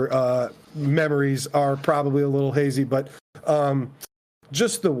Clover memories are probably a little hazy, but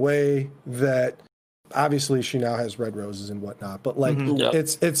just the way that obviously she now has red roses and whatnot, but like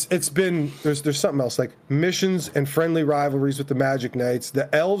it's been there's something else, like missions and friendly rivalries with the Magic Knights,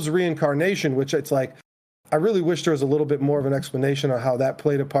 the elves reincarnation, which it's like I really wish there was a little bit more of an explanation on how that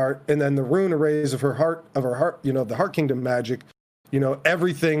played a part, and then the rune arrays of her heart, you know, the Heart Kingdom magic. You know,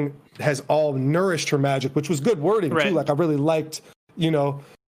 everything has all nourished her magic, which was good wording too. Like I really liked, you know,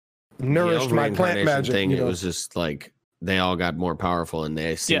 nourished my plant magic. Thing, you know? It was just like they all got more powerful, and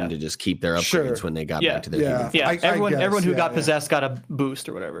they seemed to just keep their upgrades when they got back to their human. Yeah, everyone who got possessed got a boost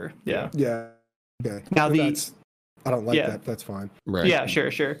or whatever. Yeah. Okay. Now I don't like that. That's fine. Right. Yeah,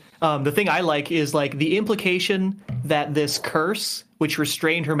 sure. The thing I like is like the implication that this curse, which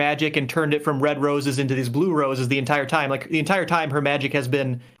restrained her magic and turned it from red roses into these blue roses the entire time, like the entire time her magic has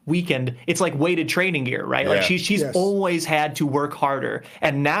been weakened. It's like weighted training gear, right? Like she's always had to work harder.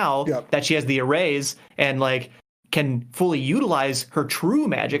 And now that she has the arrays and like can fully utilize her true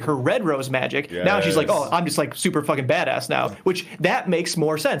magic, her red rose magic. Now she's like, oh, I'm just like super fucking badass now, which that makes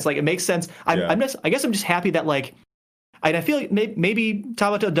more sense. Like it makes sense. I guess I'm just happy that like, and I feel like maybe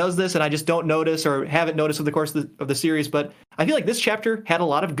Tabata does this and I just don't notice or haven't noticed over the course of the series, but I feel like this chapter had a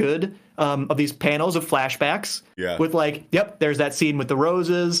lot of good of these panels of flashbacks with like, there's that scene with the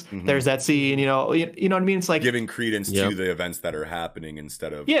roses, there's that scene, you know what I mean? It's like giving credence to the events that are happening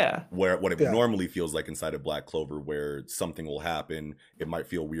instead of what it normally feels like inside of Black Clover, where something will happen, it might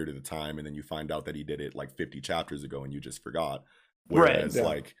feel weird at the time, and then you find out that he did it like 50 chapters ago and you just forgot. Whereas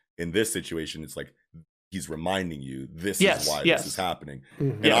like in this situation, it's like he's reminding you this is why this is happening.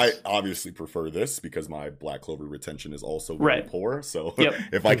 And I obviously prefer this because my Black Clover retention is also very poor. So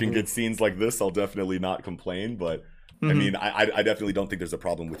if I can get scenes like this, I'll definitely not complain. But I mean, I definitely don't think there's a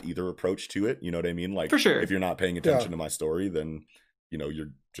problem with either approach to it. You know what I mean? Like, for sure. If you're not paying attention to my story, then, you know,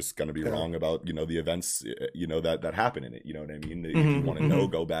 you're just going to be wrong about, you know, the events, you know, that happen in it. You know what I mean? If you want to know,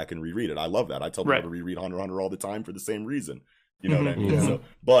 go back and reread it. I love that. I tell people to reread Hunter x Hunter all the time for the same reason. You know what I mean? So,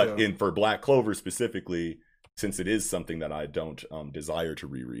 but for Black Clover specifically, since it is something that I don't desire to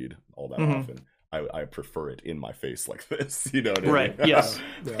reread all that often, I prefer it in my face like this. You know what I mean? Yes.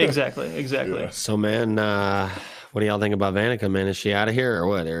 Exactly. So, man, what do y'all think about Vanica, man? Is she out of here or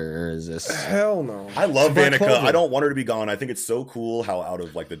what? Or is this... Hell no. I love Vanica. I don't want her to be gone. I think it's so cool how out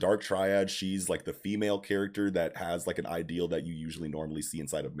of like the Dark Triad, she's like the female character that has like an ideal that you usually normally see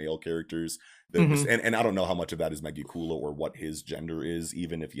inside of male characters. And I don't know how much of that is Megicula or what his gender is,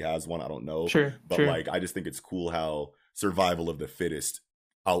 even if he has one. I don't know. But like, I just think it's cool how survival of the fittest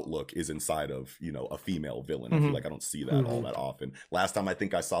outlook is inside of, you know, a female villain. I feel like I don't see that all that often. Last time I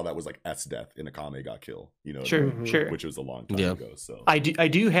think I saw that was like S Death in a Kame ga Kill, you know, which was a long time ago. So I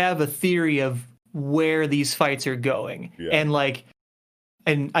do have a theory of where these fights are going. And like,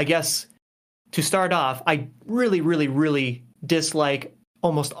 and I guess to start off, I really dislike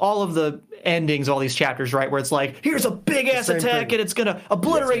almost all of the endings of all these chapters, right? Where it's like, here's a big ass attack and it's gonna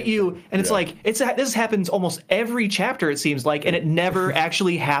obliterate you, and it's like this happens almost every chapter, it seems like, and it never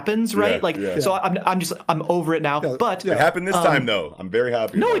actually happens, right? So I'm over it now. But it happened this time though. I'm very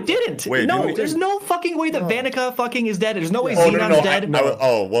happy. No, it didn't. Wait, no, there's no fucking way that Vanica fucking is dead. There's no way Xenon's dead.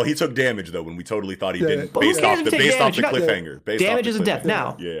 Well, he took damage though when we totally thought he didn't, based off the cliffhanger. Damage isn't death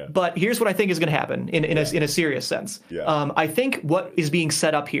now. But here's what I think is going to happen in a serious sense. I think what is being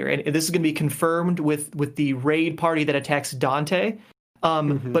set up here, and this is going to be confirmed with the raid party that attacks Dante.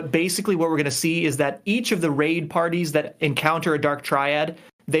 But basically what we're going to see is that each of the raid parties that encounter a Dark Triad,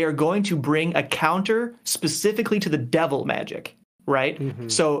 they are going to bring a counter specifically to the devil magic, right?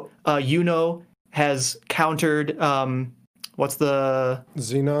 So Yuno has countered what's the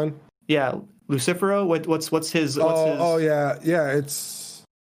Xenon? Yeah, Lucifero. What's his?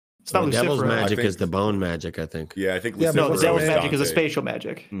 It's not Lucifero. Devil's magic is the bone magic, I think. Yeah, I think. No, the devil's magic is a spatial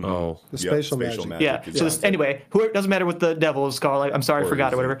magic. Oh, the spatial magic. Yeah. So anyway, it doesn't matter what the devil is called. I'm sorry, I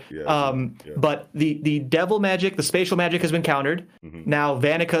forgot it. Whatever. But the devil magic, the spatial magic has been countered. Now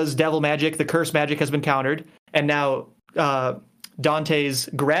Vanica's devil magic, the curse magic has been countered, and now Dante's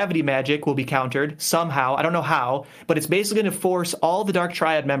gravity magic will be countered somehow. I don't know how, but it's basically going to force all the Dark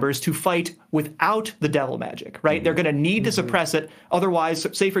Triad members to fight without the devil magic, right? They're going to need to suppress it. Otherwise,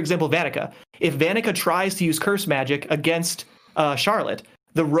 say, for example, Vanica. If Vanica tries to use curse magic against Charlotte,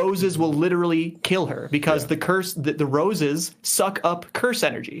 the roses will literally kill her because the roses suck up curse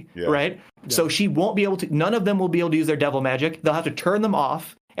energy, right? So she won't be able to, none of them will be able to use their devil magic. They'll have to turn them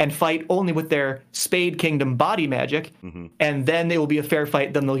off and fight only with their Spade Kingdom body magic, and then they will be a fair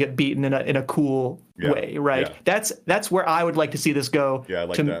fight. Then they'll get beaten in a cool way, right? That's where I would like to see this go. Yeah, I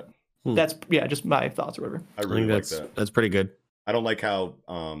like that. That's just my thoughts or whatever. I really like that. That's pretty good. I don't like how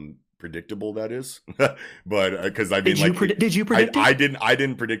predictable that is, but because I mean, did you predict it? I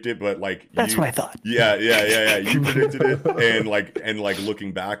didn't predict it, but like that's what I thought. Yeah. You predicted it, and like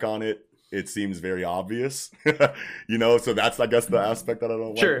looking back on it, it seems very obvious, so that's, I guess, the aspect that I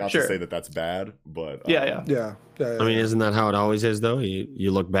don't like. Not to say that that's bad, but yeah. I mean, isn't that how it always is, though?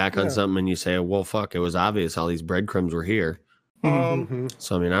 You look back on something and you say, well, fuck, it was obvious all these breadcrumbs were here. So,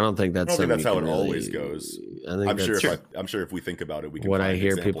 I mean, I don't think that's how it always goes. I'm sure if we think about it, we can what I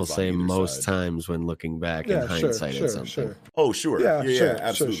hear people say most times when looking back in hindsight at something. Sure. Oh, sure. Yeah,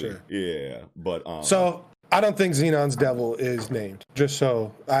 absolutely. Sure. Yeah, but so I don't think Xenon's devil is named. Just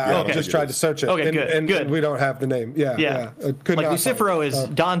so I just tried to search it. Okay, good. We don't have the name. Yeah. Like Lucifero is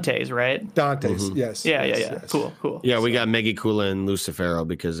Dante's, right? Dante's, yes. Yeah. Cool. Yeah, we got Megicula and Lucifero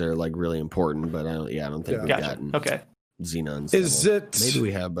because they're like really important, but I don't think we've gotten Xenon's. Maybe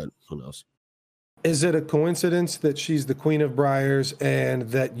we have, but who knows? Is it a coincidence that she's the Queen of Briars and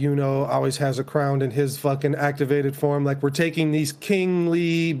that always has a crown in his fucking activated form? Like, we're taking these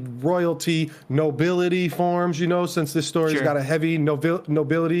kingly, royalty, nobility forms, since this story's got a heavy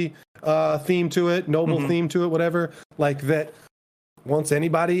nobility theme to it, noble theme to it, whatever. Like that, once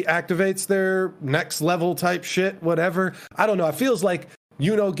anybody activates their next level type shit, whatever. I don't know. It feels like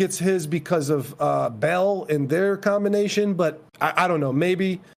gets his because of Bell and their combination, but I don't know.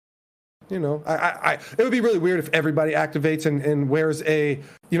 Maybe... it would be really weird if everybody activates and wears a,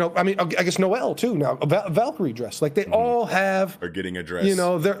 I guess Noelle too now, a Valkyrie dress. Like they all have. Or getting a dress.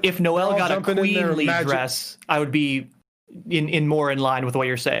 If Noelle got a queenly dress, I would be in more in line with what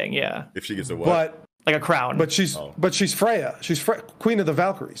you're saying. Yeah. If she gets a what? But like a crown. But she's Freya. She's Queen of the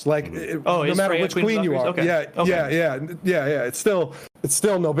Valkyries. Like no matter Freya which queen you are. Okay. Yeah. It's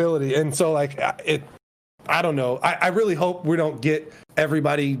still nobility, and so like it. I don't know. I really hope we don't get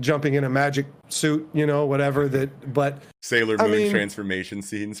everybody jumping in a magic suit, whatever that. But Sailor Moon transformation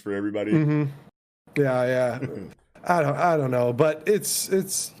scenes for everybody. Yeah. I don't know, but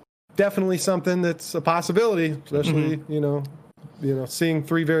it's definitely something that's a possibility, especially seeing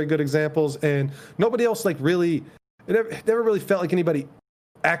three very good examples and nobody else it never really felt like anybody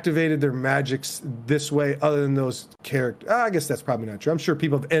activated their magics this way other than those characters. I guess that's probably not true. I'm sure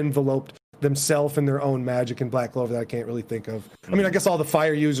people have enveloped themselves in their own magic in Black Clover that I can't really think of. I mean, I guess all the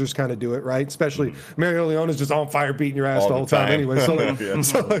fire users kind of do it, right? Especially Mario Leone is just on fire beating your ass the whole time anyway.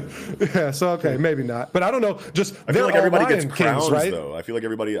 So okay, maybe not. But I don't know. Just I feel like everybody gets crowns, right? Though I feel like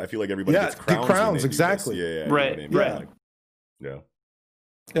everybody gets crowns. Exactly. Right. Yeah.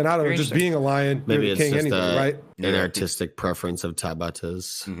 And I don't know, just being a lion, maybe you're it's king just anyway, right? An artistic preference of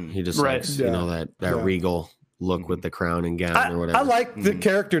Tabata's. He just likes, that regal look with the crown and gown or whatever. I like the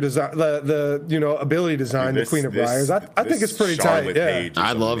character design, the ability design, the Queen of Briars. I think it's pretty Charlotte tight. Yeah,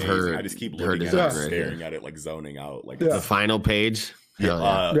 I love her. I just keep looking at it, staring at it, like zoning out, like the final page.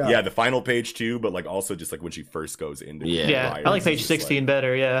 The final page too, but like also just like when she first goes into I like page 16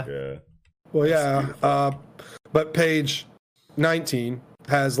 better. Well, yeah. But page 19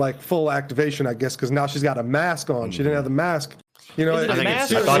 has like full activation, I guess, because now she's got a mask on. She didn't have the mask. You know, Is it a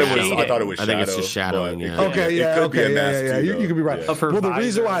mask or I thought it was I think it's just shadowing. Yeah. Okay, yeah, okay, yeah. You could be right. Yeah. Well, the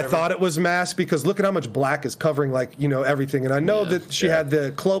reason why I thought it was masked because look at how much black is covering, like, you know, everything. And I know that she had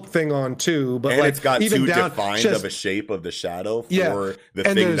the cloak thing on too, but and like it's got even too defined defined of a shape of the shadow for the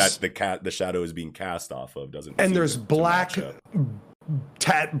thing that the shadow is being cast off of. And there's black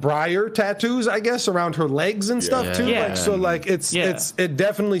briar tattoos, I guess, around her legs and stuff too. Yeah. Like, so like it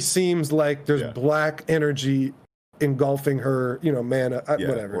definitely seems like there's black energy engulfing her, you know, mana,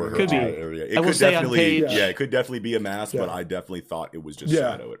 whatever. Could be. It could definitely, it could definitely be a mask, but I definitely thought it was just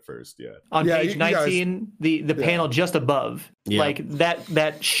shadow at first. Yeah. On page 19, the panel just above, like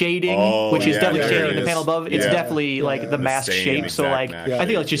that shading, which is definitely shading the panel above. It's definitely like the mask shape. So like, I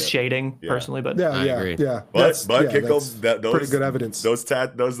think it's just shading personally, but I agree. But Kiko, those pretty good evidence. Those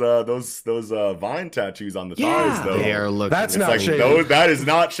vine tattoos on the thighs, though, they are looking. That's not shading. Those, that is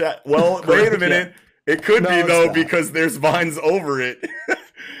not Well, wait a minute. It could be though because there's vines over it.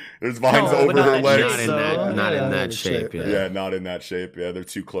 There's vines over her legs. Not in that shape. Yeah, not in that shape. Yeah, they're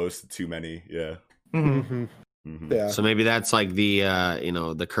too close to too many. Yeah. Yeah. So maybe that's like the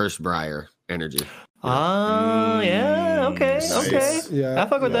the cursed briar energy. Yeah. Okay. Yeah. I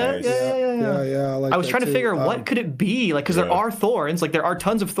fuck with that. Yeah. I was trying to figure what could it be, like, because there are thorns, like there are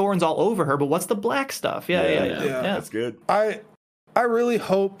tons of thorns all over her, but what's the black stuff? Yeah. That's good. I really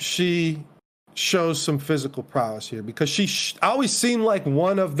hope she shows some physical prowess here because she always seemed like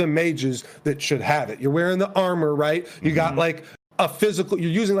one of the mages that should have it. You're wearing the armor, right? You got like a physical,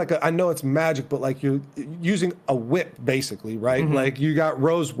 you're using like I know it's magic, but like you're using a whip basically, right? Like you got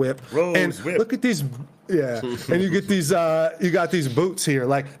Rose Whip. Look at these, and you get these, you got these boots here.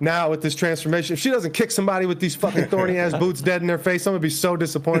 Like now with this transformation, if she doesn't kick somebody with these fucking thorny ass boots dead in their face, I'm gonna be so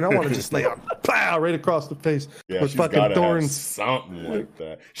disappointed. I want to just lay a pow right across the face with fucking thorns. Something like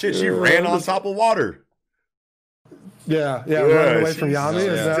that. Shit, she ran on top of water. Yeah, running away from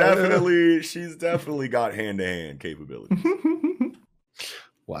Yami. She's definitely got hand-to-hand capability.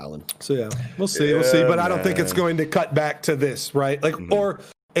 Wildin'. So we'll see, but I don't think it's going to cut back to this, right? Like, or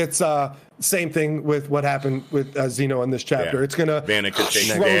it's same thing with what happened with Xeno in this chapter. It's gonna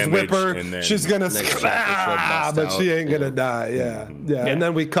Rose Whip her. And then she's gonna but she ain't gonna die. Yeah. And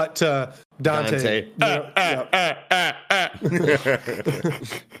then we cut to Dante.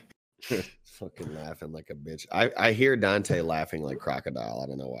 Fucking laughing like a bitch. I hear Dante laughing like Crocodile. I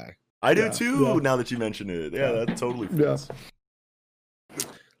don't know why. I do too. Now that you mention it, that totally fits.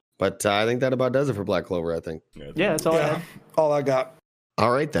 But I think that about does it for Black Clover. I think. Yeah, that's all I have. All I got.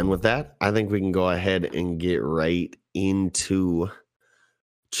 All right, then. With that, I think we can go ahead and get right into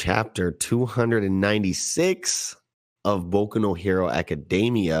chapter 296 of Boku no Hero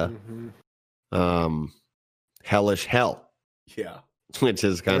Academia. Hellish Hell. Yeah. Which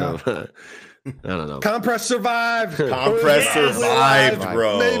is kind of, I don't know. Compress survived. Compress survived,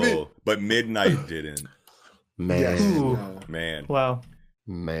 bro. Maybe. But Midnight didn't. Man. Wow.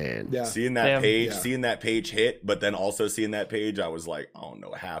 Man. Yeah. Seeing that page hit, but then also seeing that page, I was like, I don't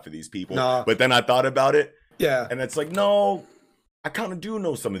know half of these people. But then I thought about it. Yeah. And it's like, no, I kind of do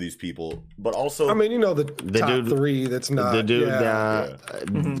know some of these people, but also, I mean, you know, the top dude, three that's not the dude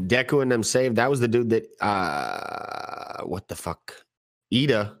Deku and them saved. That was the dude that what the fuck?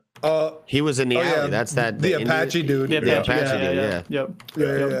 Ida. He was in the alley. That's the Apache dude. The Apache dude.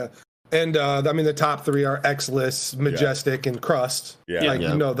 Yeah. And I mean, the top three are Exless, Majestic, and Crust.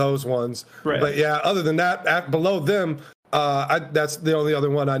 You know those ones. Right. But other than that, below them, that's the only other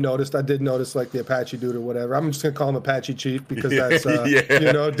one I noticed. I did notice like the Apache dude or whatever. I'm just gonna call him Apache Chief because that's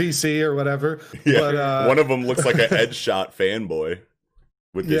DC or whatever. But one of them looks like an Edge Shot fanboy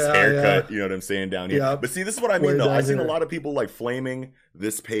with this haircut. You know what I'm saying down here. But see, this is what I mean though. I've seen a lot of people like flaming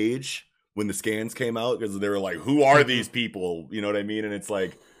this page when the scans came out because they were like, "Who are these people?" You know what I mean? And it's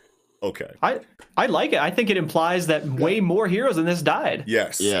like, okay. I like it. I think it implies that way more heroes than this died.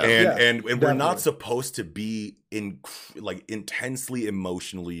 Yes. Yeah. And we're not supposed to be intensely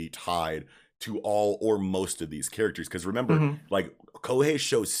emotionally tied to all or most of these characters. Because remember, like Kohei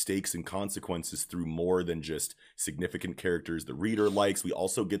shows stakes and consequences through more than just significant characters the reader likes. We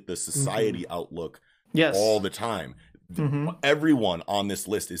also get the society outlook all the time. Everyone on this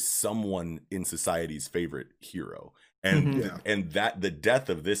list is someone in society's favorite hero. And and that the death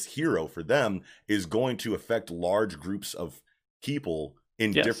of this hero for them is going to affect large groups of people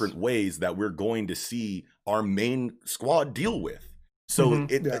in different ways that we're going to see our main squad deal with. So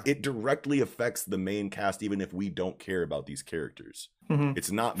it directly affects the main cast, even if we don't care about these characters.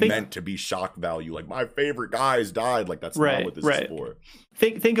 It's not meant to be shock value. Like, my favorite guys died. Like, that's not what this is for.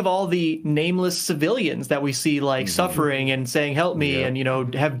 Think of all the nameless civilians that we see, like, suffering and saying, help me, and, you know,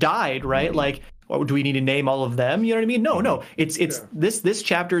 have died, right? Like, do we need to name all of them? You know what I mean? No. It's this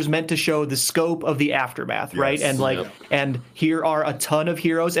chapter is meant to show the scope of the aftermath, right? And like, and here are a ton of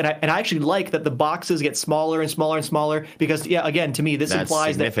heroes, and I actually like that the boxes get smaller and smaller and smaller because, again, to me, this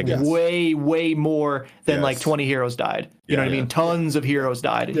implies that way more than like 20 heroes died. You know what I mean? Tons of heroes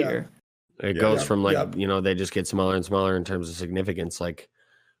died here. It goes from like, you know, they just get smaller and smaller in terms of significance. Like,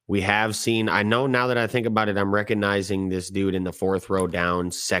 we have seen, I know now that I think about it, I'm recognizing this dude in the 4th row down,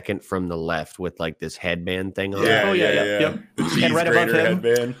 second from the left with like this headband thing on. Yep. And right above him.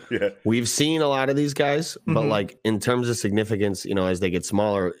 Headband. We've seen a lot of these guys, but like in terms of significance, you know, as they get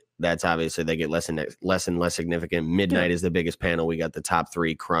smaller, that's obviously they get less and less significant. Midnight is the biggest panel. We got the top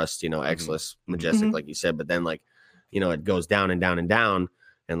 3, Crust, you know, Exless, Majestic, like you said, but then like, you know, it goes down and down and down.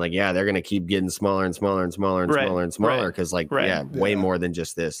 And like, they're going to keep getting smaller and smaller and smaller and smaller and smaller. Cause like, way more than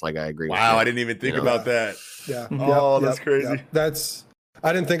just this. Like, I agree. Wow. I didn't even think about that. Yeah. Oh, that's crazy. I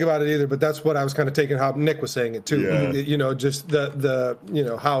didn't think about it either, but that's what I was kind of taking how Nick was saying it too. Yeah. You know, just the, you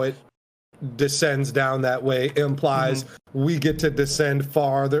know, how it descends down that way implies we get to descend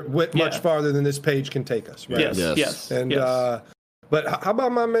farther, much farther than this page can take us. Right. Yes. And, but how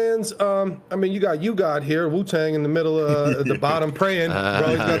about my man's? I mean, you got here, Wu-Tang in the middle of the bottom praying, bro.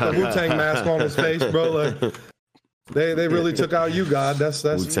 He's got the Wu-Tang mask on his face, bro. Like, they really took out God. That's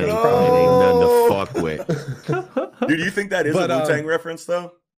Wu-Tang probably ain't nothing to fuck with. Dude, you think that is a Wu-Tang reference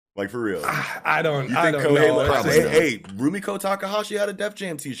though? Like, for real? I don't know. Hey, Rumiko Takahashi had a Def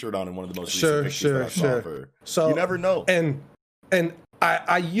Jam T-shirt on in one of the most recent pictures that I saw of her. So you never know. And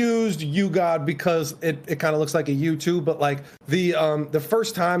I used You God because it kind of looks like a U too, but like the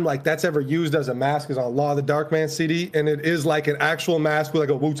first time like that's ever used as a mask is on Law of the Dark Man CD, and it is like an actual mask with like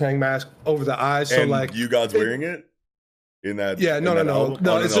a Wu-Tang mask over the eyes. So like You God's wearing it in that. Yeah, no.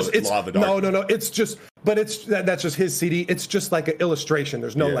 It's just It's just, but that's just his CD. It's just like an illustration.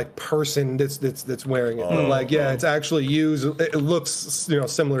 There's no like person that's wearing it. But like it's actually used. It looks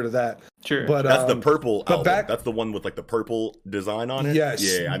similar to that. Sure, but that's the purple album. That's the one with like the purple design on it. Yes,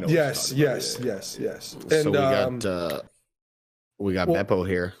 I know. Yes. And so we got Beppo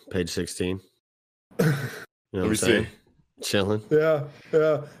here, page 16. You know what I'm saying? Chilling. Yeah.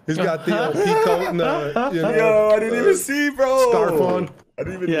 He's got the peacoat and I didn't even see, bro. Scarf on. I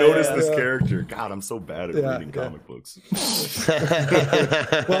didn't even notice this character. God, I'm so bad at reading comic books.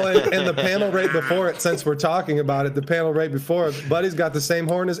 Well, and the panel right before it, since we're talking about it, the panel right before it, Buddy's got the same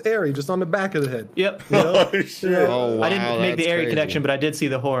horn as Airy, just on the back of the head. Yep. You know? Oh, shit. Oh, wow, I didn't make the Airy connection, but I did see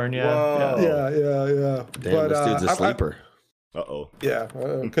the horn. Yeah. Wow. Yeah. Damn, this dude's a sleeper. Yeah,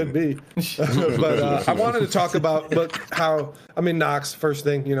 could be. But I wanted to talk about how, Nox, first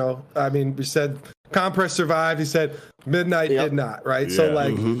thing, we said Compress survived. He said Midnight did not, right? Yeah.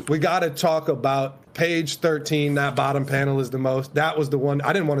 So, we got to talk about page 13. That bottom panel is that was the one.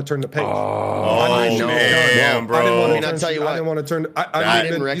 I didn't want to turn the page. I know. Damn, bro. I didn't want to turn. I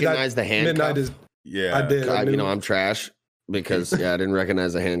didn't recognize the handcuff. Midnight is. Yeah. I did. I'm trash. Because I didn't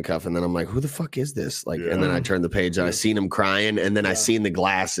recognize the handcuff, and then I'm like, "Who the fuck is this?" Like, and then I turned the page and I seen him crying, and then I seen the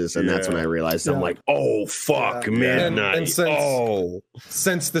glasses, and that's when I realized I'm like, "Oh fuck, Midnight!" And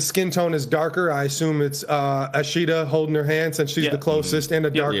since the skin tone is darker, I assume it's Ashita holding her hand since she's the closest and a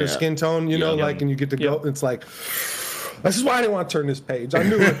darker skin tone. And you get to go. It's like. This is why I didn't want to turn this page. I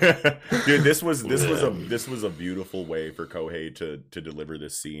knew it. Dude, this was a beautiful way for Kohei to deliver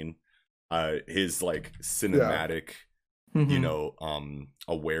this scene. His like cinematic.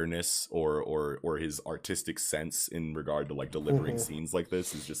 Awareness or his artistic sense in regard to like delivering scenes like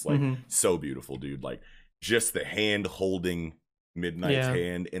this is just like so beautiful, dude. Like just the hand holding Midnight's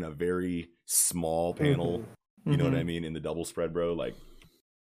hand in a very small panel, you know what I mean, in the double spread, bro. Like,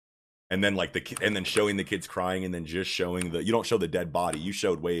 and then like and then showing the kids crying, and then just showing you don't show the dead body, you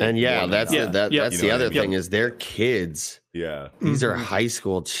showed way. And that's the other thing is they're kids. Yeah, these are high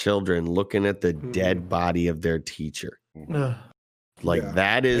school children looking at the dead body of their teacher.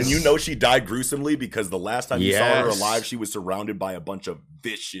 That is, and she died gruesomely because the last time you saw her alive, she was surrounded by a bunch of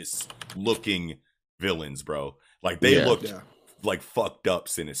vicious looking villains, bro. Like they looked like fucked up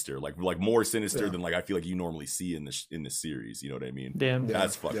sinister, like more sinister than like I feel like you normally see in this series. You know what I mean? Damn,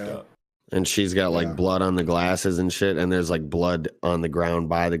 that's fucked up. And she's got like blood on the glasses and shit, and there's like blood on the ground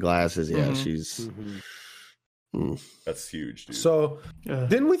by the glasses. Yeah, she's That's huge, dude. So,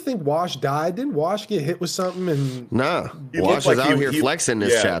 didn't we think Wash died? Didn't Wash get hit with something? And nah, Wash was out here flexing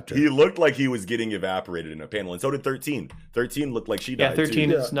this chapter. He looked like he was getting evaporated in a panel, and so did 13. 13 looked like she died. Yeah,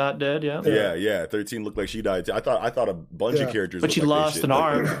 13 is not dead. Yeah. Yeah. 13 looked like she died too. I thought a bunch of characters, but she lost an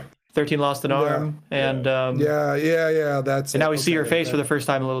arm. 13 lost an arm, and that's. And now we see her face for the first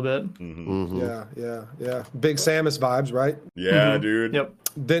time a little bit. Yeah. Big Samus vibes, right? Yeah, dude. Yep.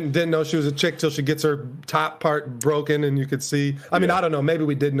 Didn't know she was a chick till she gets her top part broken, and you could see. I mean, I don't know. Maybe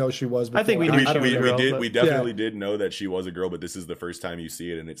we did know she was. Before. I think we did. We definitely did know that she was a girl, but this is the first time you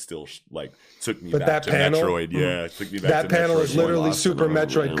see it, and it still like took me back to panel, Metroid. Yeah, it took me back. That to panel Metroid is literally Super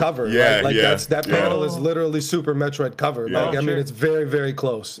Metroid cover. Yeah, right? Like that panel is literally Super Metroid cover. Yeah. Like I mean, it's very, very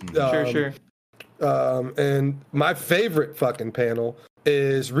close. Sure. And my favorite fucking panel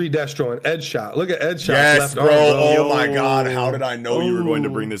is Redestro and Edge Shot. Look at Edge Shot. Yes, bro. Oh my god, how did I know you were going to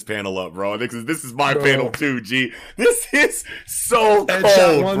bring this panel up, bro? This is my panel too, G. This is so Edge cold,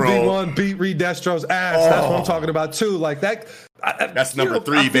 Shot 1v1 beat Redestro's ass. That's what I'm talking about too. Like that. That's number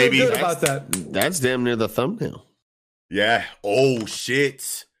 3, baby. Good about that. That's damn near the thumbnail. Yeah. Oh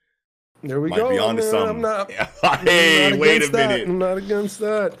shit. There we Might go. be onto something. Hey, wait a minute. I'm not against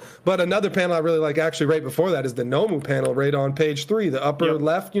that. But another panel I really like, actually, right before that, is the Nomu panel, right on page 3, the upper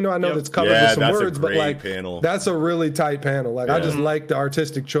left. You know, I know that's covered with some words, but like, that's a really tight panel. Like, I just like the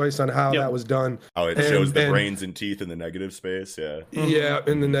artistic choice on how that was done. How it shows the brains and teeth in the negative space. Yeah,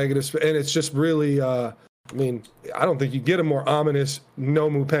 in the negative space, and it's just really. I mean, I don't think you get a more ominous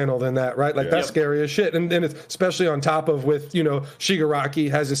Nomu panel than that, right? Like, that's scary as shit. And then it's especially on top of with, you know, Shigaraki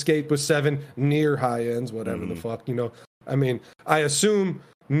has escaped with 7 near high ends, whatever the fuck, you know. I mean, I assume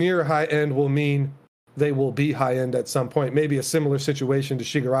near high end will mean they will be high end at some point. Maybe a similar situation to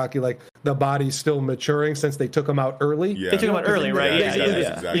Shigaraki, like the body's still maturing since they took him out early. Yeah. They took him out early, right?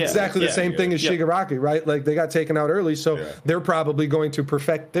 Exactly the same thing as Shigaraki, right? Like, they got taken out early, so they're probably going to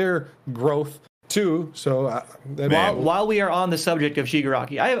perfect their growth too. So while we are on the subject of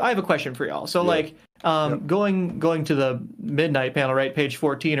Shigaraki, I have a question for y'all. So going to the midnight panel, right, page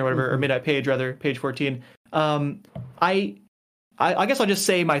 14 or whatever, or midnight page rather, page 14. I guess I'll just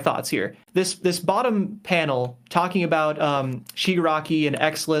say my thoughts here. This bottom panel talking about Shigaraki and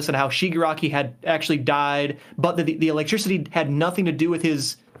Exless and how Shigaraki had actually died, but the electricity had nothing to do with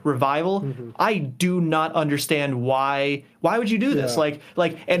his revival. I do not understand why would you do this?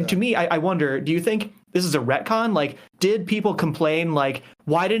 To me, I wonder, do you think this is a retcon? Like, did people complain, like,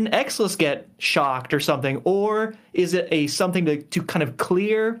 why didn't Exless get shocked or something? Or is it something to kind of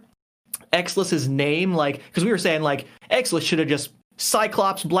clear Exless's name? Like, because we were saying, like, Exless should have just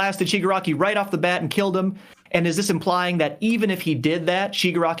Cyclops blasted Shigaraki right off the bat and killed him. And is this implying that even if he did that,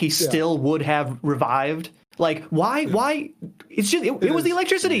 Shigaraki still would have revived? Like, why? It's just it was the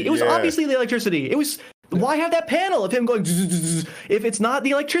electricity. It was obviously the electricity. It was. Why have that panel of him going if it's not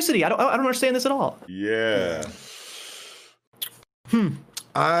the electricity? I don't understand this at all. Yeah.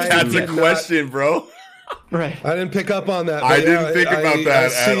 That's a question, bro. Right. I didn't pick up on that. I didn't think about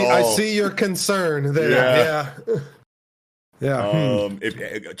that at all. I see your concern there. Yeah.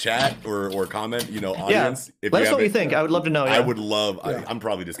 If chat or comment, you know, audience. If let us know what you think. I would love to know. I would love. I'm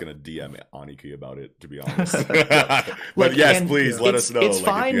probably just gonna DM Aniki about it, to be honest. But yes, please let us know. It's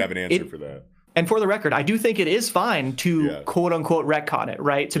fine. If you have an answer for that. And for the record, I do think it is fine to quote unquote retcon it,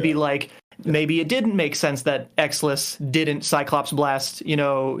 right? To be like, maybe it didn't make sense that Exless didn't Cyclops blast, you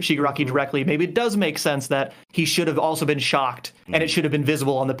know, Shigaraki directly. Maybe it does make sense that he should have also been shocked and it should have been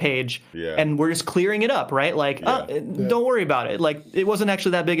visible on the page. Yeah. And we're just clearing it up, right? Like, don't worry about it. Like, it wasn't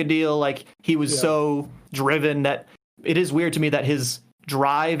actually that big a deal. Like, he was so driven that it is weird to me that his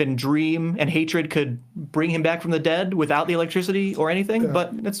drive and dream and hatred could bring him back from the dead without the electricity or anything.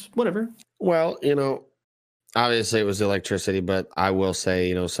 But it's whatever. Well, you know, obviously it was electricity, but I will say,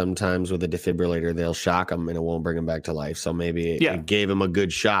 you know, sometimes with a defibrillator, they'll shock him and it won't bring him back to life. So maybe it gave him a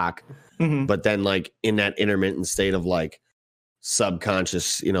good shock. But then, like, in that intermittent state of, like,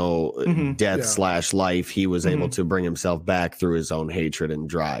 subconscious, you know, death / life, he was able to bring himself back through his own hatred and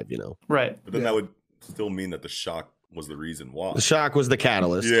drive, you know. Right. But then that would still mean that the shock was the reason why. The shock was the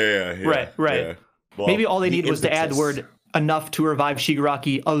catalyst. Yeah. Right. Yeah. Well, maybe all they need was to add the word enough to revive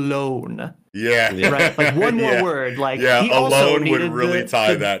Shigaraki alone. Yeah. Right. Like, one more word. Like, he alone would really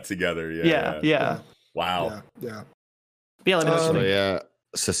tie that together. Yeah. Wow. Yeah.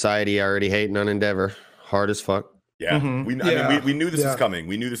 Society already hating on Endeavor. Hard as fuck. Yeah. I mean, we knew this was coming.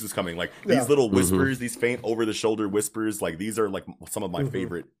 We knew this was coming. Like, these little whispers, these faint over the shoulder whispers, like, these are like some of my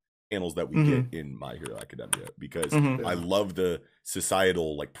favorite panels that we get in My Hero Academia, because I love the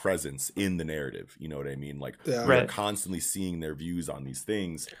societal like presence in the narrative. You know what I mean? Like we're constantly seeing their views on these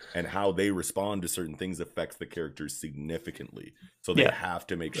things, and how they respond to certain things affects the characters significantly. So they have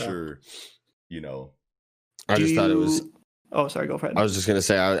to make sure, you know. I just thought it was. Oh, sorry, go for it. I was just gonna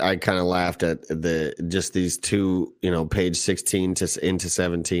say I kind of laughed at just these two, you know, page 16 to into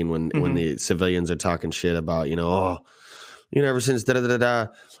 17 when the civilians are talking shit about, you know, oh, you know, ever since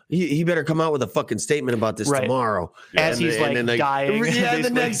he better come out with a fucking statement about this tomorrow. As he's dying. Yeah, the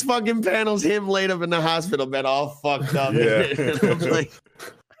next fucking panel's him laid up in the hospital bed, all fucked up.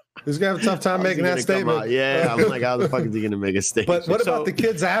 He's gonna have a tough time making that statement. Yeah, I'm like, how the fuck is he gonna make a statement? But what about the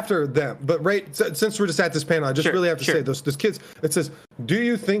kids after them? But since we're just at this panel, I just really have to say those kids. It says, "Do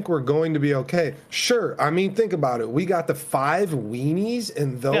you think we're going to be okay?" Sure. I mean, think about it. We got the 5 weenies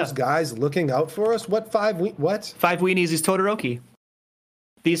and those guys looking out for us. What 5 weenies is Todoroki.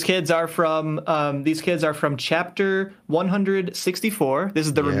 These kids are from chapter 164. This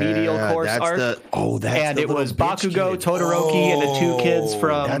is the remedial course arc. And it was Bakugo, Todoroki, and the 2 kids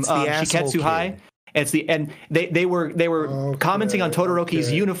from Shiketsu High. And they were commenting on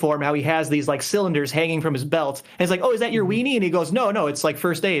Todoroki's uniform, how he has these like cylinders hanging from his belt. And it's like, oh, is that your weenie? And he goes, no, it's like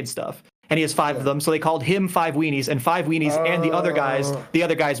first aid stuff. And he has 5 of them, so they called him 5 weenies, and 5 weenies, and the other guys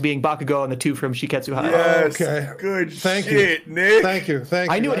being Bakugo and the 2 from Shiketsu High. Yes, good shit, Nick. Thank you.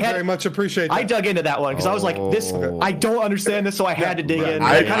 I knew it had, very much appreciate that. I dug into that one because I was like, this. I don't understand this, so I had to dig in.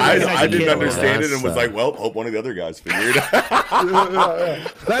 I didn't understand it and was like, well, hope one of the other guys figured it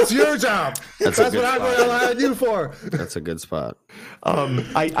out. That's your job. That's what I hired you for. That's a good spot.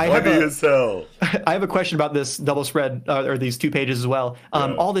 I have a question about this double spread or these 2 pages as well.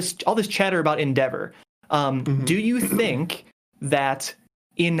 All this chatter about Endeavor. Do you think that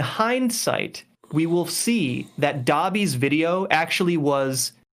in hindsight we will see that Dabi's video actually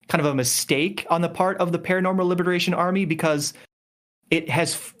was kind of a mistake on the part of the Paranormal Liberation Army, because it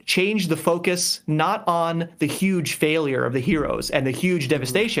has changed the focus not on the huge failure of the heroes and the huge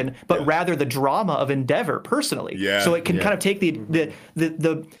devastation, but rather the drama of Endeavor personally. So it can kind of take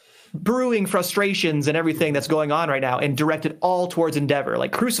the brewing frustrations and everything that's going on right now and direct it all towards Endeavor,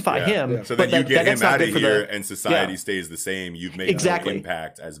 like crucify him. So then you get him out of here and society stays the same. You've made no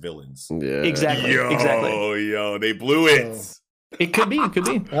impact as villains. Exactly. Yo, they blew it. It could be.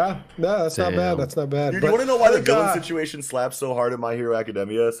 No, that's not bad. That's not bad. You want to know why the villain situation slaps so hard in My Hero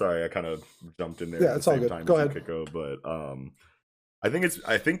Academia? Sorry, I kind of jumped in there. Yeah, it's all good. Go ahead. Kiko, but I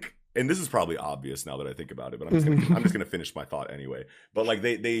think, and this is probably obvious now that I think about it, but I'm just gonna finish my thought anyway. But like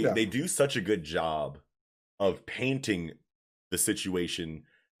they do such a good job of painting the situation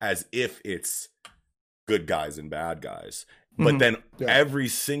as if it's good guys and bad guys, but then every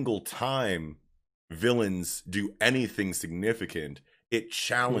single time villains do anything significant, it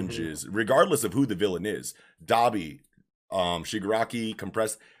challenges, regardless of who the villain is. Dabi, Shigaraki,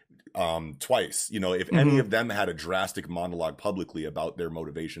 Compressed, twice. You know, if any of them had a drastic monologue publicly about their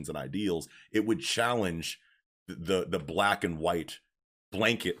motivations and ideals, it would challenge the black and white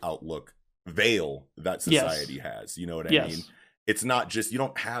blanket outlook veil that society has. You know what I mean? It's not just, you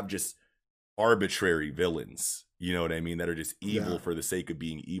don't have just arbitrary villains, you know what I mean, that are just evil for the sake of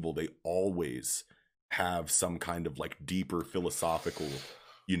being evil. They always have some kind of like deeper philosophical,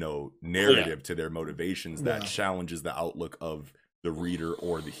 you know, narrative to their motivations that challenges the outlook of the reader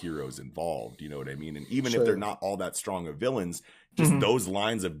or the heroes involved, you know what I mean? And even if they're not all that strong of villains, just those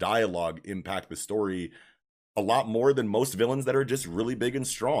lines of dialogue impact the story a lot more than most villains that are just really big and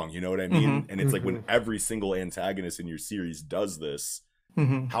strong, you know what I mean? And it's like when every single antagonist in your series does this,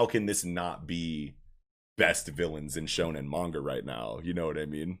 how can this not be best villains in shonen manga right now? You know what I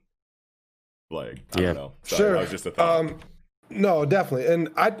mean? Like, I don't know. Sorry, that was just a thought. No, definitely. And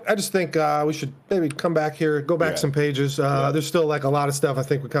I just think we should maybe come back here, go back some pages. There's still like a lot of stuff I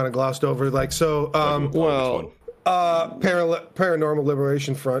think we kind of glossed over. Like, so, Paranormal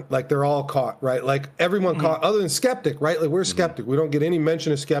Liberation Front, like they're all caught, right? Like everyone caught, other than Skeptic, right? Like we're Skeptic. We don't get any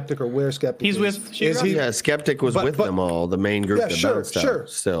mention of Skeptic or where Skeptic is. He's with Shigaraki? Yeah, Skeptic was with them all, the main group that bounced out.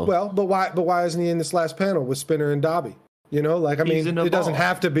 Still. Well, but why isn't he in this last panel with Spinner and Dabi? You know, like, I mean, it doesn't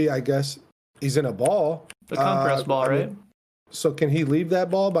have to be, I guess. He's in a ball. The Compress ball, right? So can he leave that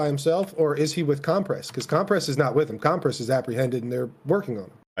ball by himself, or is he with Compress? Because Compress is not with him. Compress is apprehended, and they're working on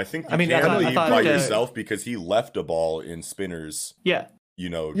him. I think you can't leave by yourself because he left a ball in Spinner's. You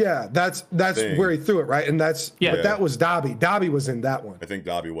know. Yeah, that's where he threw it, right? And that's but that was Dabi. Dabi was in that one. I think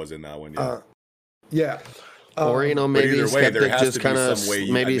Dabi was in that one. Or you know, maybe Skeptic just kind of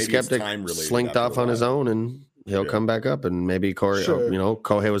maybe Skeptic slinked off on his own and. He'll come back up, and maybe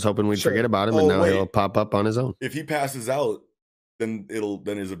Kohei was hoping we'd forget about him, and now he'll pop up on his own. If he passes out,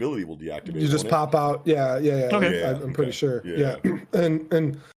 then his ability will deactivate. You just pop out. Yeah. Okay. I'm pretty sure. Yeah.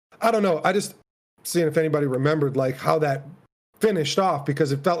 And I don't know. I just seeing if anybody remembered like how that finished off,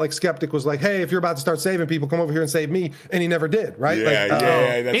 because it felt like Skeptic was like, hey, if you're about to start saving people, come over here and save me, and he never did, right? Yeah, that's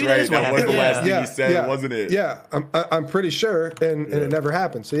right. That was the last thing he said, wasn't it? Yeah, I'm pretty sure, and it never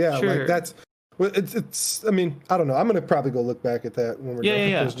happened. So like that's. It's. I mean, I don't know. I'm gonna probably go look back at that when we're done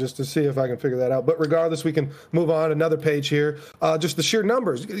with this, just to see if I can figure that out. But regardless, we can move on. Another page here. Just the sheer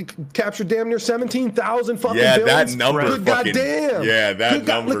numbers. Captured damn near 17,000 fucking villains. That number. Good goddamn. Yeah, that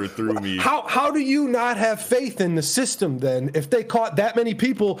number threw me. How do you not have faith in the system then? If they caught that many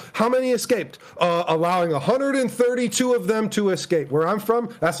people, how many escaped? Allowing 132 of them to escape. Where I'm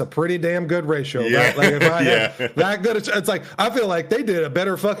from, that's a pretty damn good ratio. Right? Like if I had that good, it's like I feel like they did a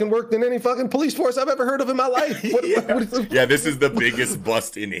better fucking work than any fucking police force I've ever heard of in my life. This is the biggest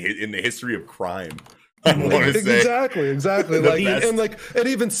bust in the history of crime. I want to say exactly. Like it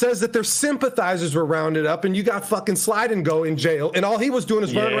even says that their sympathizers were rounded up, and you got fucking Slide and Go in jail, and all he was doing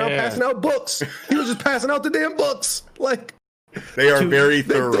is running around passing out books. He was just passing out the damn books. Like they are very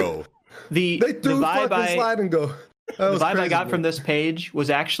thorough. They threw fucking Slide and Go. The vibe I got from this page was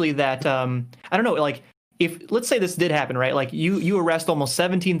actually that I don't know, like. If let's say this did happen, right? Like you arrest almost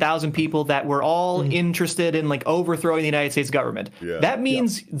 17,000 people that were all interested in like overthrowing the United States government. Yeah. That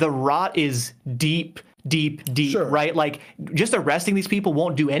means the rot is deep, right? Like just arresting these people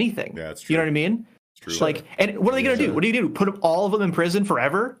won't do anything. Yeah, that's true. You know what I mean? It's true. Like, and what are they going to do? What do you do? Put all of them in prison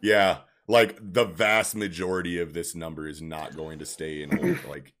forever? Yeah. Like the vast majority of this number is not going to stay in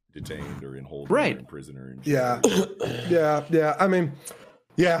like detained or in hold or in prison or in jail. Yeah. I mean,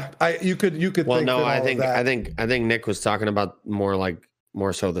 you could. Well, think no, I think Nick was talking about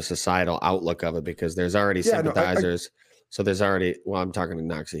more so the societal outlook of it, because there's already sympathizers. So there's already. Well, I'm talking to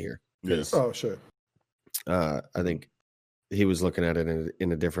Noxie here. Yes. Oh, sure. I think he was looking at it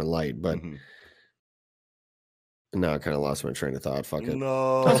in a different light, but now I kind of lost my train of thought. Fuck it.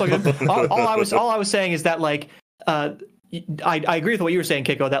 No. That's all good. all I was saying is that like. I agree with what you were saying,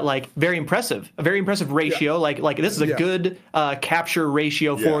 Kiko, that like a very impressive ratio. Like this is a good capture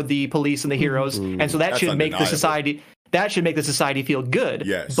ratio for the police and the heroes, and so that should make the society feel good.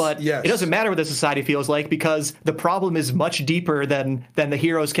 Yes. But it doesn't matter what the society feels like, because the problem is much deeper than the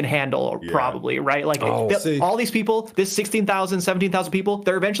heroes can handle, probably, right? Like all these people, this 16,000, 17,000 people,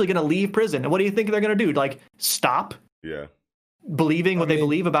 they're eventually going to leave prison. And what do you think they're going to do? Like stop? Yeah. Believing what they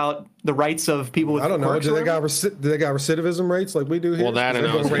believe about the rights of people with I don't know. Do they got recidivism rates like we do here? Well, that and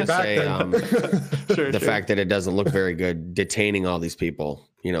I was going to say the fact that it doesn't look very good detaining all these people.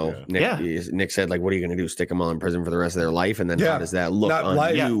 You know, Nick said, like, what are you going to do? Stick them all in prison for the rest of their life? And then how does that look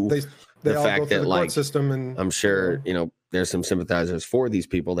on you? They all fact go through the court system, and I'm sure there's some sympathizers for these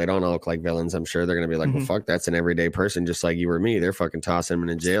people. They don't all look like villains. I'm sure they're going to be like, well, fuck, that's an everyday person just like you or me. They're fucking tossing them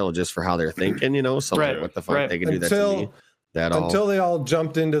in jail just for how they're thinking. So like, what the fuck they can do that to me? Until they all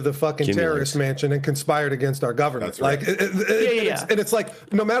jumped into the fucking terrorist mansion and conspired against our government. That's right. Like, and it's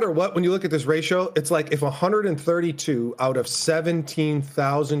like, no matter what, when you look at this ratio, it's like if 132 out of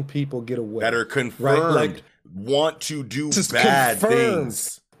 17,000 people get away that are confirmed want to do bad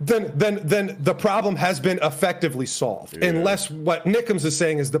things, then the problem has been effectively solved. Unless what Nickums is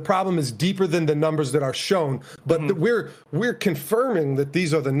saying is the problem is deeper than the numbers that are shown. But we're confirming that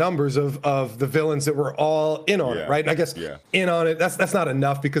these are the numbers of the villains that were all in on it, right? And I guess in on it, that's not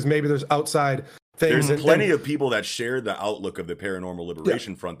enough, because maybe there's outside things. There's plenty of people that shared the outlook of the Paranormal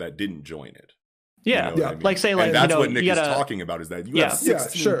Liberation Front that didn't join it. Yeah, you know I mean? Like say, like, and that's what Nick is talking about, is that you have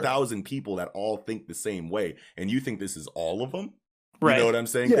 16,000 people that all think the same way, and you think this is all of them. You know what I'm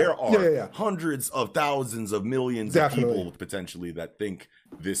saying? There are hundreds of thousands of millions of people potentially that think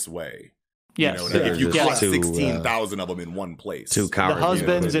this way. Yes. If you caught 16,000 of them in one place. Two cowards. The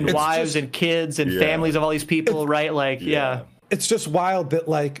husbands and wives and kids and families of all these people, right? Like, It's just wild that,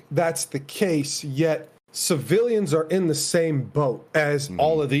 like, that's the case, yet civilians are in the same boat as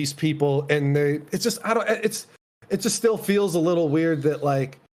all of these people. And it just still feels a little weird that,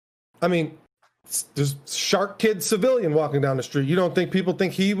 like, I mean, there's Shark Kid civilian walking down the street. You don't think people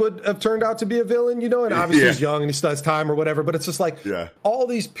think he would have turned out to be a villain, And obviously he's young and he still has time or whatever. But it's just like all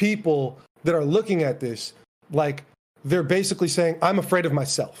these people that are looking at this, like, they're basically saying, I'm afraid of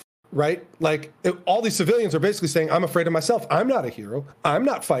myself, right? Like, all these civilians are basically saying, I'm afraid of myself. I'm not a hero. I'm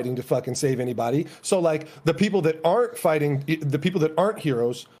not fighting to fucking save anybody. So, like, the people that aren't fighting, the people that aren't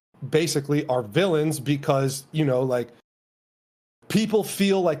heroes basically are villains because, like, people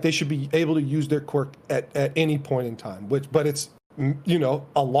feel like they should be able to use their quirk at any point in time, but it's,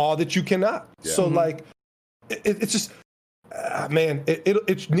 a law that you cannot. So, like, it's just, man,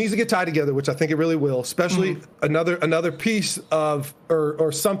 it needs to get tied together, which I think it really will. Especially another piece of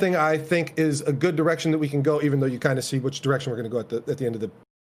or something I think is a good direction that we can go, even though you kind of see which direction we're going to go at the end of the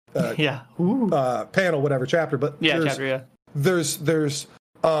panel, whatever chapter. But there's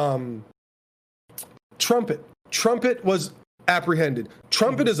Trumpet. Trumpet was apprehended.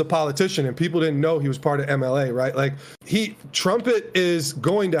 Trumpet is a politician, and people didn't know he was part of MLA, right? Like Trumpet is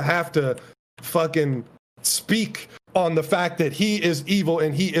going to have to fucking speak on the fact that he is evil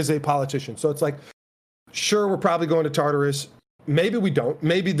and he is a politician. So it's like, sure, we're probably going to Tartarus. Maybe we don't.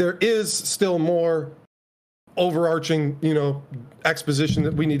 Maybe there is still more overarching, exposition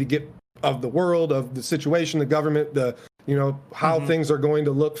that we need to get of the world, of the situation, the government, how things are going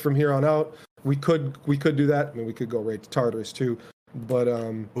to look from here on out. We could do that. I mean, we could go right to Tartarus too. But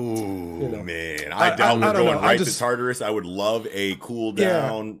man, I doubt we're going right to Tartarus. I would love a cool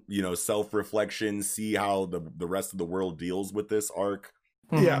down, self-reflection, see how the rest of the world deals with this arc.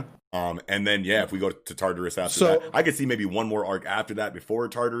 Yeah. And then if we go to Tartarus after that, I could see maybe one more arc after that before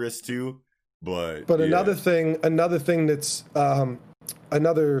Tartarus too. But another thing that's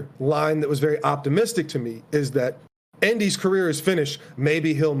another line that was very optimistic to me is that Indy's career is finished.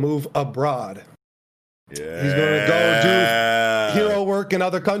 Maybe he'll move abroad. Yeah. He's going to go do hero work in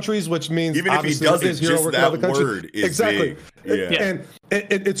other countries, which means even if he doesn't, just that word is exactly big. Yeah. And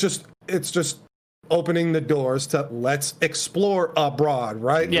it's just opening the doors to let's explore abroad,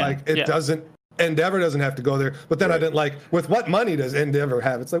 right? Doesn't. Endeavor doesn't have to go there, but then I didn't like with what money does Endeavor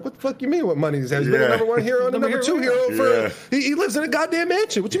have? It's like, what the fuck you mean? What money does he have? He's been a number one hero and a number two hero for. He lives in a goddamn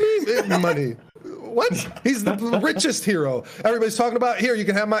mansion. What you mean money? What? He's the richest hero. Everybody's talking about here. You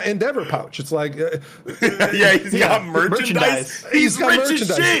can have my Endeavor pouch. It's like, he's got merchandise. He's got rich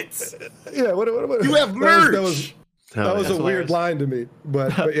as shit. Yeah. What? You have merch. That was a weird line to me,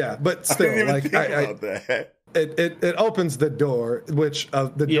 but still, like It opens the door,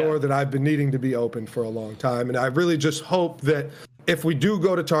 door that I've been needing to be opened for a long time. And I really just hope that if we do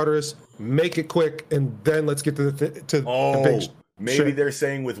go to Tartarus, make it quick, and then let's get to the big maybe they're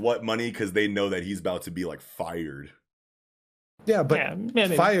saying with what money, because they know that he's about to be like fired. Yeah, but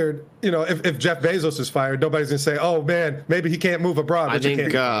fired, if Jeff Bezos is fired, nobody's going to say, oh, man, maybe he can't move abroad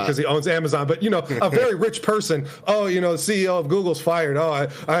because he owns Amazon. But, a very rich person, the CEO of Google's fired. Oh,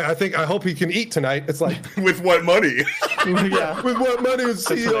 I hope he can eat tonight. It's like. With what money? With what money is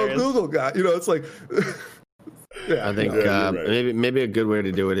CEO of Google got? It's like. I think maybe a good way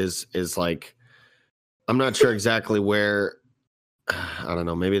to do it is like, I'm not sure exactly where, I don't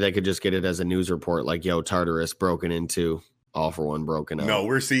know, maybe they could just get it as a news report like, Tartarus broken into. All for One broken up. No,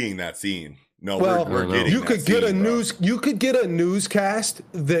 we're seeing that scene. No, well, we're getting. You could get You could get a newscast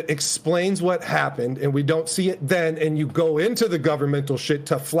that explains what happened, and we don't see it then. And you go into the governmental shit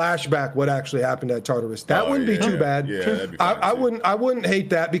to flashback what actually happened at Tartarus. That wouldn't be too bad. Yeah, that'd be fine I wouldn't hate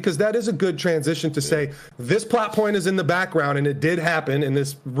that, because that is a good transition to say this plot point is in the background and it did happen and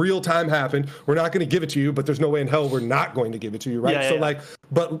this real time happened. We're not going to give it to you, but there's no way in hell we're not going to give it to you, right?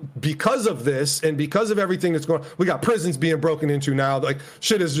 But because of this and because of everything that's going on, we got prisons being broken into now. Like,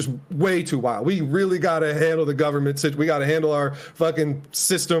 shit is just way too wild. We really got to handle the government. We got to handle our fucking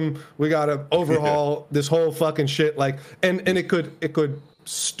system. We got to overhaul this whole fucking shit. Like, and it could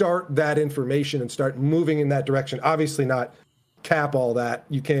start that information and start moving in that direction. Obviously not cap all that.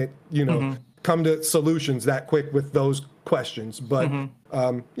 You can't, come to solutions that quick with those questions. But,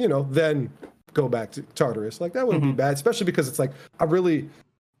 then go back to Tartarus. Like, that wouldn't be bad, especially because it's like,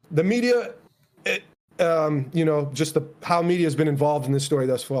 the media, just how media has been involved in this story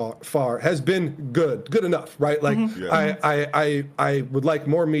thus far has been good enough, right? Like, I would like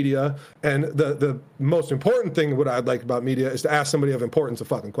more media, and the most important thing what I'd like about media is to ask somebody of importance a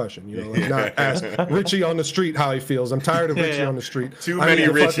fucking question, not ask Richie on the street how he feels. I'm tired of Richie on the street. Too many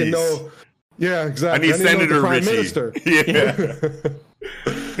Richies. Yeah, exactly. I need Senator Prime Richie. Minister.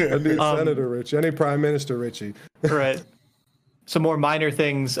 I need Senator Richie. I need Prime Minister Richie. Right. Some more minor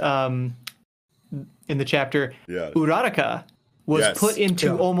things in the chapter. Uraraka was put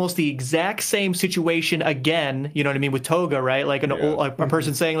into almost the exact same situation again, you know what I mean, with Toga, right? Like a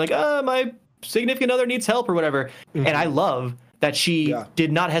person saying like, my significant other needs help or whatever. And I love that she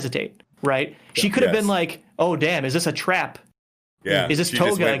did not hesitate, right? She could have been like, oh, damn, is this a trap? Yeah. Is this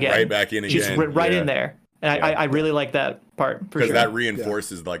Toga again? Right back in again. She just went right in there. And I really like that part. Because that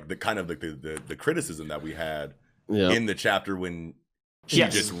reinforces like the kind of the criticism that we had in the chapter when she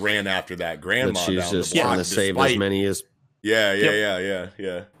just ran after that grandma she's down just the block. trying to save as many as Yep.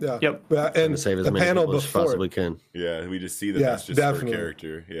 And save as the many panel people as before possibly can. Yeah, we just see that that's just her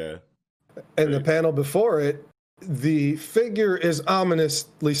character. Yeah. And the panel before it, the figure is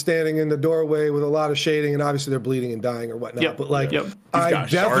ominously standing in the doorway with a lot of shading, and obviously they're bleeding and dying or whatnot. Yep. But like, Yep. I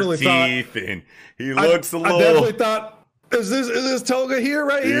definitely thought, and he looks a little. I definitely thought, is this Toga here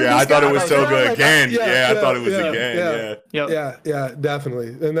right here? Yeah, I thought it was Toga like, again. I thought it was again. Yeah, definitely.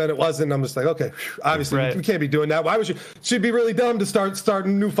 And then it wasn't. I'm just like, okay, obviously we can't be doing that. Why would she'd be really dumb to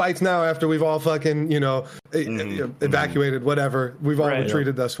starting new fights now after we've all fucking evacuated whatever we've all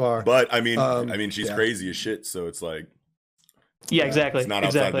retreated thus far. But I mean, she's crazy as shit. So it's like, yeah, exactly. It's not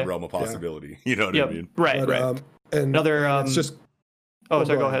outside the realm of possibility. You know what I mean? Right. And another. It's just. Oh,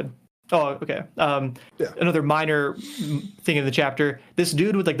 sorry. Go ahead. Oh, okay. Another minor thing in the chapter. This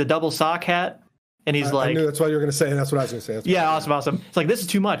dude with like the double sock hat, and he's like, I knew that's what you were going to say, and that's what I was going to say. Yeah, awesome. It's like, this is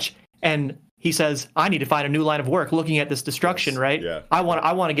too much. And he says, I need to find a new line of work looking at this destruction, right? Yeah. I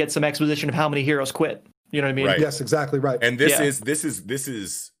want to get some exposition of how many heroes quit. You know what I mean? Right. Yes, exactly right. And this is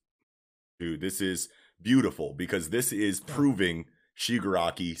beautiful, because this is proving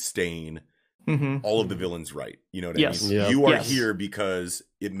Shigaraki, Stain, all of the villains right. You know what I mean? Yeah. You are here because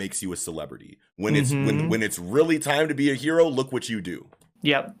it makes you a celebrity. When it's when it's really time to be a hero, look what you do.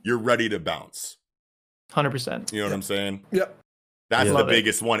 Yep. You're ready to bounce. 100%. You know what I'm saying? Yep. That's the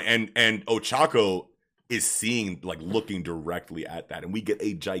biggest one. And Ochako is looking directly at that. And we get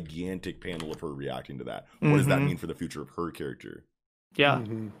a gigantic panel of her reacting to that. What does that mean for the future of her character? Yeah.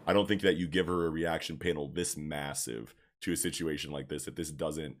 I don't think that you give her a reaction panel this massive to a situation like this, if this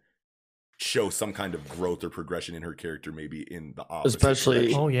doesn't show some kind of growth or progression in her character, maybe in the opposite especially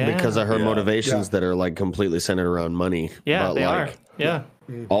because of her motivations that are like completely centered around money. Yeah, but they are. Yeah.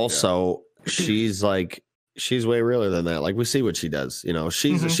 Also, she's way realer than that. Like, we see what she does. You know,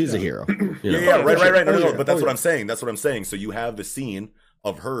 she's a hero. You know? Right. No, but that's what I'm saying. That's what I'm saying. So you have the scene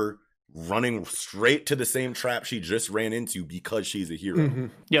of her running straight to the same trap she just ran into because she's a hero.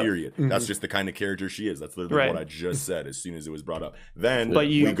 Period. That's just the kind of character she is. That's literally what I just said as soon as it was brought up. Then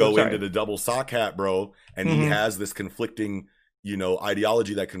we go into the double sock hat, bro, and he has this conflicting,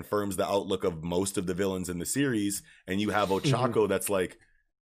 ideology that confirms the outlook of most of the villains in the series. And you have Ochako that's like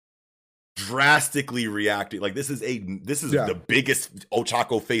drastically reacting. Like, this is the biggest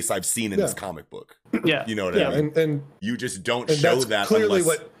Ochako face I've seen in this comic book. Yeah. You know what I mean? And you just don't show that clearly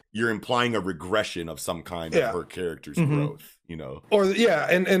unless you're implying a regression of some kind of her character's growth, Or and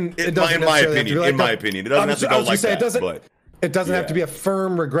it doesn't in my opinion, it doesn't have to go like that. It doesn't have to be a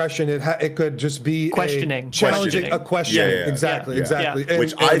firm regression. It could just be challenging a question. Exactly. And,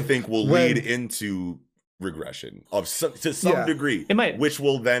 which I think will lead into regression to some degree. It might, which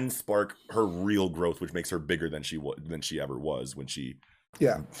will then spark her real growth, which makes her bigger than she ever was when she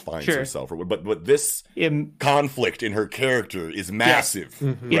finds herself. But this conflict in her character is massive.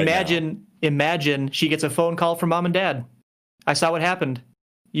 Imagine she gets a phone call from mom and dad. I saw what happened.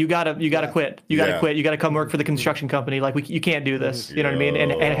 You gotta quit. You gotta quit. You gotta come work for the construction company. Like, you can't do this. You know what I mean?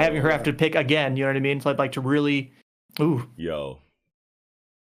 And having her have to pick again. You know what I mean? So like to really, this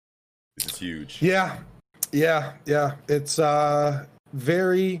is huge. Yeah. It's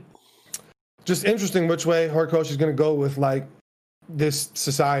very just interesting which way Horikoshi is going to go with like this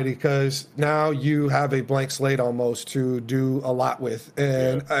society, because now you have a blank slate almost to do a lot with,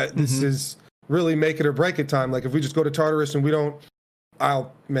 and this is really make it or break it time. Like, if we just go to Tartarus and we don't,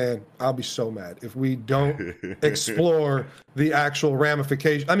 I'll be so mad if we don't explore the actual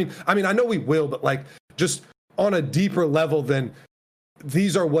ramification. I mean, I know we will, but like just on a deeper level than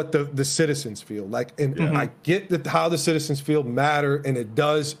these are what the citizens feel like. And I get that how the citizens feel matter, and it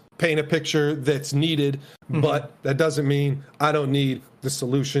does paint a picture that's needed, but that doesn't mean I don't need the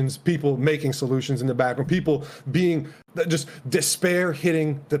solutions, people making solutions in the background, people being just despair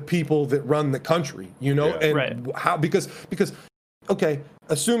hitting the people that run the country, how, because okay,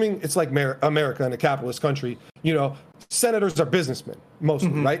 assuming it's like America in a capitalist country, senators are businessmen mostly,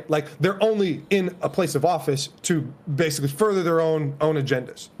 right? Like, they're only in a place of office to basically further their own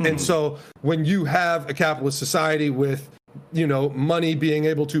agendas. And so when you have a capitalist society with, money being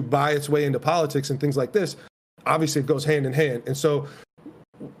able to buy its way into politics and things like this, obviously it goes hand in hand. And so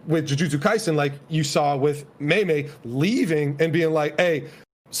with Jujutsu Kaisen, like you saw with Mei leaving and being like, hey,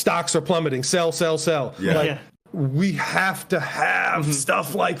 stocks are plummeting, sell. We have to have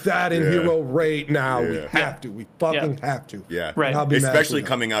stuff like that in Hero right now. We have to. We fucking have to. Yeah. Right. Especially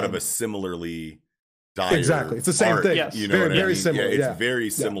coming out of a similarly dire Exactly. It's the same arc, thing. Yes. Very similar. It's very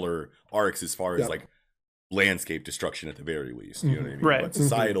similar arcs as far as like landscape destruction at the very least. You know what I mean? Right. But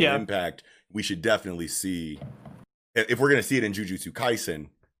societal impact, we should definitely see. If we're going to see it in Jujutsu Kaisen,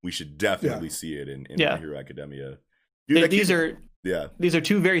 we should definitely see it in My Hero Academia. Dude, these are Yeah. These are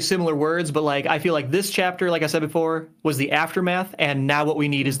two very similar words, but like I feel like this chapter, like I said before, was the aftermath, and now what we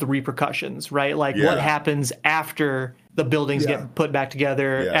need is the repercussions, right? Like what happens after the buildings get put back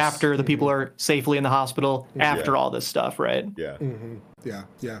together, after the people are safely in the hospital, after all this stuff, right? Yeah.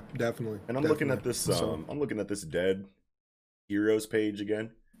 Yeah, definitely. And I'm looking at this I'm looking at this Dead Heroes page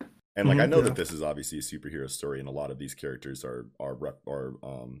again. And like I know that this is obviously a superhero story, and a lot of these characters are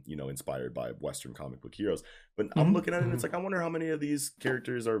you know, inspired by Western comic book heroes. But I'm looking at it, and it's like I wonder how many of these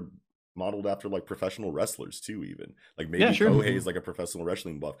characters are modeled after like professional wrestlers too. Even like maybe Kohei is like a professional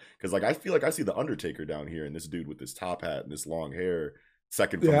wrestling buff, because like I feel like I see the Undertaker down here, and this dude with this top hat and this long hair,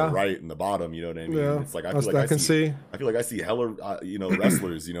 second from the right in the bottom. You know what I mean? It's like I feel like I feel like I see hella you know,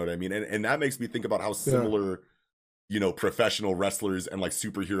 wrestlers. You know what I mean? And that makes me think about how similar. You know, professional wrestlers and like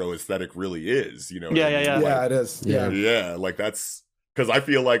superhero aesthetic really is, you know? Yeah, it is. Yeah, like that's because I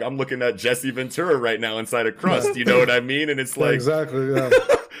feel like I'm looking at Jesse Ventura right now inside of Crust, you know what I mean? And it's like exactly,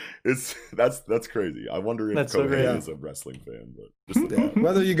 it's that's crazy. I wonder if Kohei is a wrestling fan, but just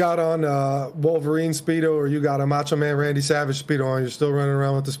whether you got on Wolverine Speedo or you got a Macho Man Randy Savage Speedo on, you're still running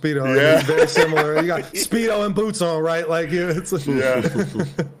around with the Speedo. Yeah, it's very similar. You got Speedo and boots on, right? Like it's like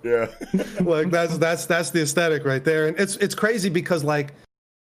that's the aesthetic right there, and it's crazy because like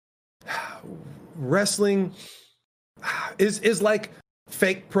wrestling is like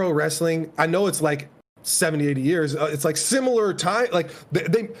fake pro wrestling. I know it's like 70, 80 years. It's like similar time. Like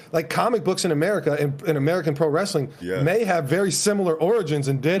they like comic books in America and in American pro wrestling may have very similar origins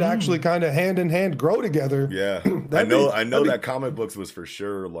and did actually kind of hand in hand grow together. Yeah, I know that comic books was for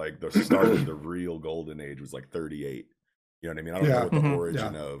sure like the start of the real golden age was like 38. You know what I mean? I don't know what the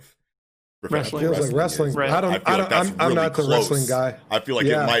origin of wrestling feels like wrestling. Right. I'm not the wrestling guy. I feel like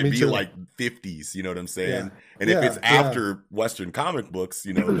it might be like 50s. You know what I'm saying? And if it's after Western comic books,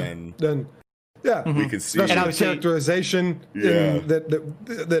 you know, then. Yeah, we can see and the characterization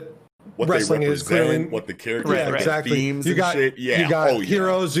that what wrestling is clearly what the characters exactly. themes you got, and shit. You got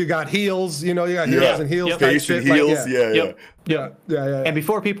heroes, you got heels, you know, you got heroes and heels. Face and heels, Yeah. And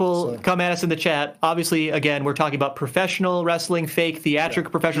before people come at us in the chat, obviously, again, we're talking about professional wrestling, fake theatrical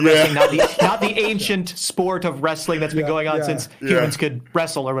professional wrestling, not the ancient sport of wrestling that's been going on since humans could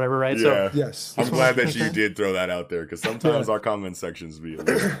wrestle or whatever, right? So yes, I'm glad that you did throw that out there, because sometimes our comment sections be.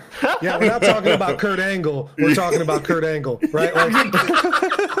 We're not talking about Kurt Angle. We're talking about Kurt Angle, right?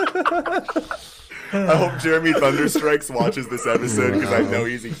 I hope Jeremy Thunderstrikes watches this episode, because I know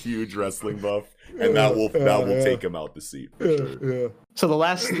he's a huge wrestling buff, and that will take him out the seat for sure. So the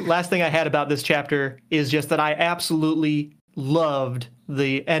last thing I had about this chapter is just that I absolutely loved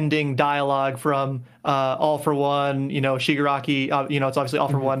the ending dialogue from All for One, you know, Shigaraki, you know, it's obviously All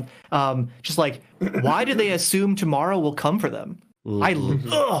for One. Just like, why do they assume tomorrow will come for them? I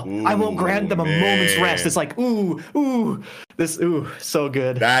won't grant them a moment's rest. It's like, so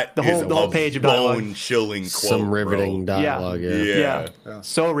good. That the whole page of dialogue. Bone-chilling quote, some riveting dialogue. Yeah,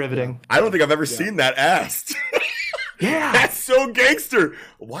 so riveting. I don't think I've ever seen that asked. That's so gangster.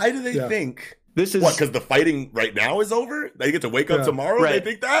 Why do they think this is because the fighting right now is over? They get to wake up tomorrow. Right.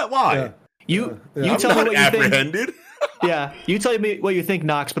 They think that. Why? You I'm tell me not what apprehended. You think. You tell me what you think,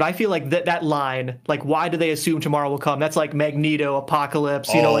 Knox, but I feel like that line, like, why do they assume tomorrow will come? That's like Magneto,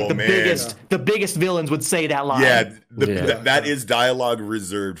 Apocalypse, you know, like the biggest villains would say that line. That is dialogue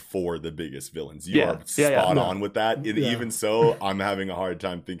reserved for the biggest villains. You are spot on with that. Even so, I'm having a hard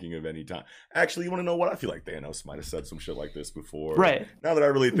time thinking of any time. Actually, you want to know what? I feel like Thanos might have said some shit like this before. Right. Now that I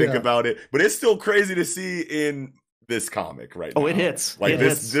really think about it. But it's still crazy to see in this comic right now. It hits. Like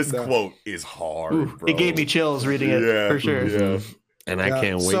this quote is hard, bro. It gave me chills reading it, for sure. Yeah. And I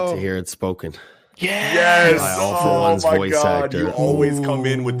can't wait to hear it spoken. Yes. All for One's voice actor. You always come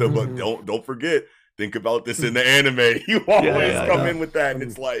in with but don't forget, think about this in the anime. You always come in with that, and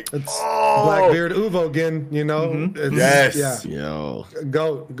it's like Blackbeard Uvo again, you know? Yo.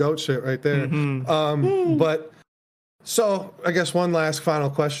 Goat shit right there. But so I guess one last final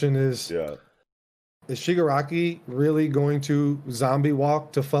question is is Shigaraki really going to zombie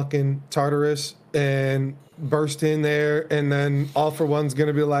walk to fucking Tartarus and burst in there, and then All for One's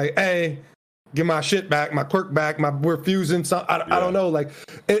gonna be like, hey, get my shit back, my quirk back, we're fusing something. I don't know. Like,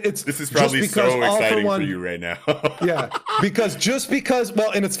 this is probably so exciting for you right now. because,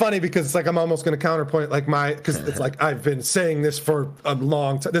 well, and it's funny because it's like I'm almost going to counterpoint like because it's like I've been saying this for a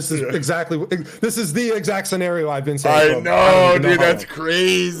long time. This is this is the exact scenario I've been saying. I know, dude, that's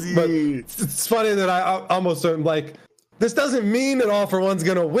crazy. But it's funny that I almost am like, this doesn't mean that All for One's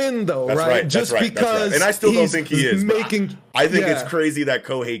gonna win, though, right? Just because, and I still don't think he is. I think it's crazy that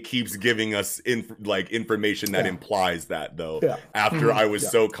Kohei keeps giving us information that implies that, though. After I was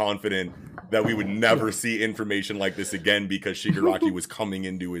so confident that we would never see information like this again because Shigaraki was coming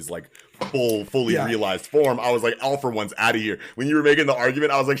into his like fully realized form. I was like, All For One's out of here. When you were making the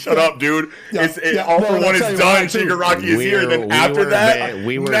argument, I was like, shut up, dude. All For One is done. Shigaraki is here. And then after that,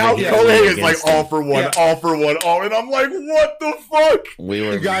 now Kohei is like All For One, All For One, all. And I'm like, what the fuck?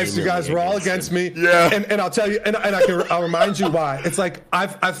 You guys were all against me. Yeah. And I'll tell you, and I'll remind you why. It's like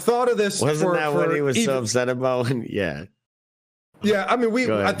I've thought of this. Wasn't that what he was so upset about? Yeah. Yeah, I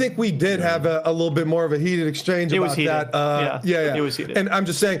mean, I think we did have a little bit more of a heated exchange about that. Yeah, it was heated. And I'm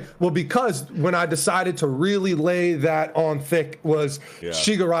just saying, well, because when I decided to really lay that on thick was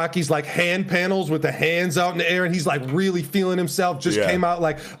Shigaraki's like hand panels with the hands out in the air, and he's like really feeling himself. Just came out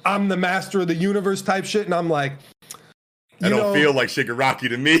like I'm the master of the universe type shit, and I'm like, I don't feel like Shigaraki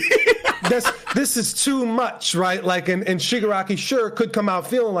to me. this is too much, right? Like, and Shigaraki sure could come out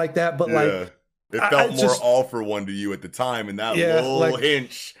feeling like that, but like. It felt more All For One to you at the time, and that little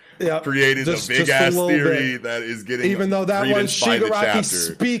hinge created a big ass theory that is getting. Even though that was Shigaraki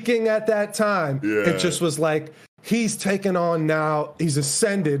speaking at that time, it just was like he's taken on now. He's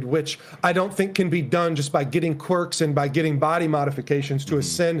ascended, which I don't think can be done just by getting quirks and by getting body modifications to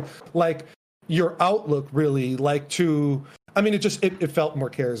ascend. Like your outlook, really, like to. I mean, it felt more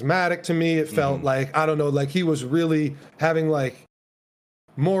charismatic to me. It felt like I don't know, like he was really having like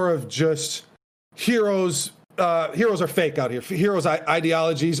more of just. Heroes are fake out here. Heroes'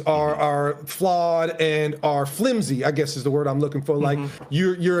 ideologies are flawed and are flimsy, I guess is the word I'm looking for. Like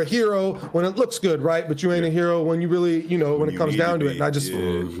you're a hero when it looks good, right? But you ain't a hero when you really, when it comes down to it. And I just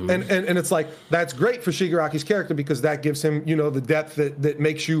and it's like that's great for Shigaraki's character because that gives him, the depth that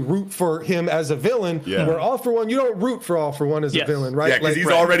makes you root for him as a villain. Yeah. Where All For One, you don't root for All For One as a villain, right? Yeah, because he's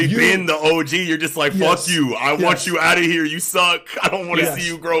already been the OG. You're just like, fuck you. I want you out of here. You suck. I don't want to see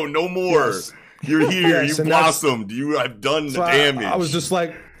you grow no more. Yes. You're here. You blossomed. You have done the damage. I was just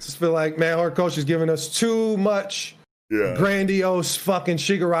feel like, man, Horikoshi's giving us too much grandiose fucking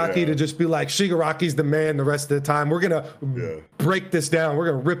Shigaraki to just be like, Shigaraki's the man the rest of the time. We're going to break this down.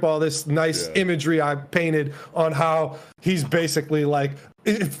 We're going to rip all this nice imagery I painted on how he's basically like,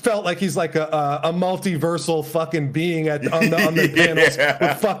 it felt like he's like a multiversal fucking being on the panels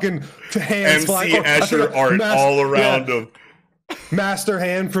with fucking hands flying. Escher art all around him. Master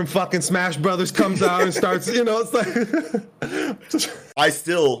Hand from fucking Smash Brothers comes out and starts, it's like I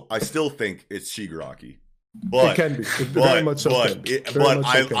still think it's Shigaraki. But it can be. Very much so.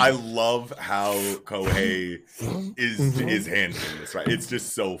 I love how Kohei is handling this, right? It's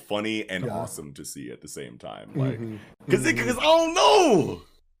just so funny and awesome to see at the same time. Like because I don't know.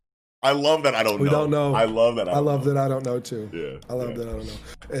 I love that I don't know. We don't know. I love that I don't know too. Yeah. I love that I don't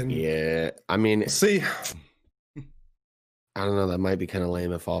know. And I mean, see, I don't know. That might be kind of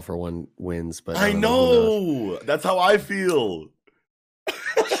lame if All For One wins, but I know. That's how I feel.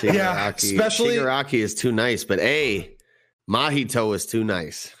 Shigaraki is too nice, but Mahito is too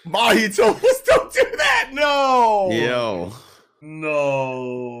nice. Mahito, don't do that. No.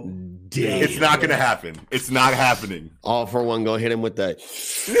 No. Damn. It's not gonna happen. It's not happening. All For One, go hit him with that.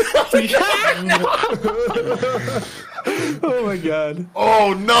 Oh my god.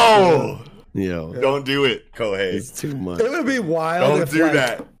 Oh no. Yo, don't do it, Kohei. It's too much. It would be wild. Don't do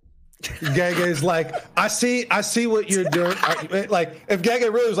that. Gege's like, I see what you're doing. Like, if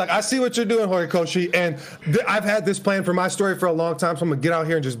Gege really was like, I see what you're doing, Horikoshi, and I've had this plan for my story for a long time, so I'm gonna get out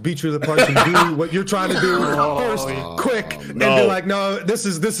here and just beat you to the punch and do what you're trying to do first, quick, and be like, no, this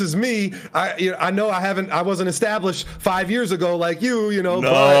is me. I know I wasn't established 5 years ago like you, but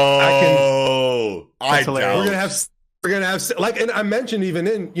I can. I doubt. We're gonna have and I mentioned even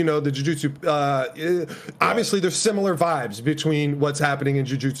in the Jujutsu. Obviously, there's similar vibes between what's happening in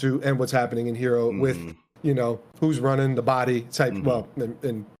Jujutsu and what's happening in Hero with who's running the body type. Well,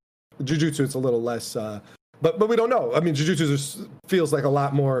 in Jujutsu, it's a little less, but we don't know. I mean, Jujutsu feels like a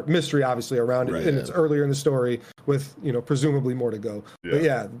lot more mystery, obviously, around it, and it's earlier in the story with presumably more to go.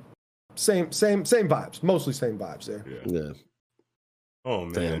 Yeah. But same vibes, mostly same vibes there. Yeah. Oh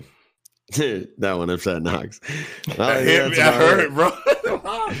man. Damn. That one upset Knox. That hurt, bro.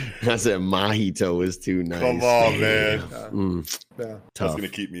 I said Mahito is too nice. Come on, man. Yeah. That's gonna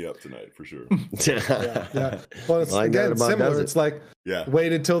keep me up tonight for sure. Yeah. Well, it's again similar. It's like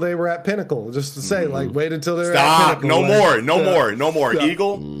waited till they were at Pinnacle, just to say like waited till they were at Pinnacle. No more.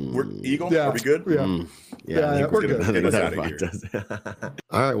 Eagle, Eagle. Are we good? Yeah, we're good. Get us out of here.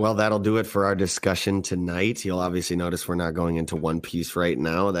 All right, well, that'll do it for our discussion tonight. You'll obviously notice we're not going into One Piece right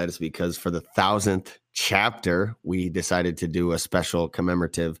now. That is because for the 1000th chapter, we decided to do a special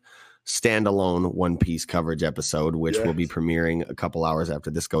commemorative standalone One Piece coverage episode, which will be premiering a couple hours after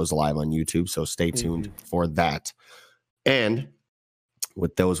this goes live on YouTube. So stay tuned for that. And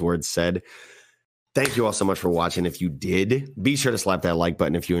with those words said, thank you all so much for watching. If you did, be sure to slap that like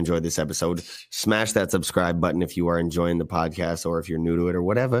button if you enjoyed this episode. Smash that subscribe button if you are enjoying the podcast or if you're new to it or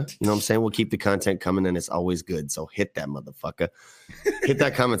whatever. You know what I'm saying? We'll keep the content coming and it's always good. So hit that motherfucker. Hit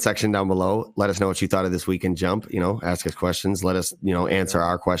that comment section down below. Let us know what you thought of this Weekend Jump. You know, ask us questions. Let us, you know, answer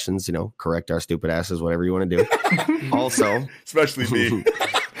our questions. You know, correct our stupid asses, whatever you want to do. Also, especially me.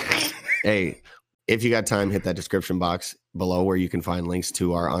 Hey, if you got time, hit that description box below where you can find links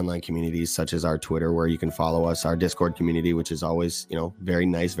to our online communities, such as our Twitter, where you can follow us, our Discord community, which is always, you know, very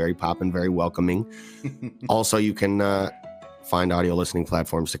nice, very poppin', very welcoming. Also, you can find audio listening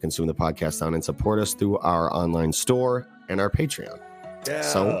platforms to consume the podcast on and support us through our online store and our Patreon. Yeah.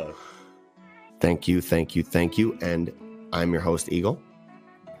 So thank you. And I'm your host, Eagle.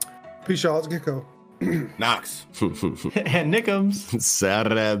 Peace out, Gecko. Knox. And Nickums.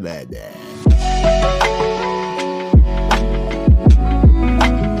 Sarabada.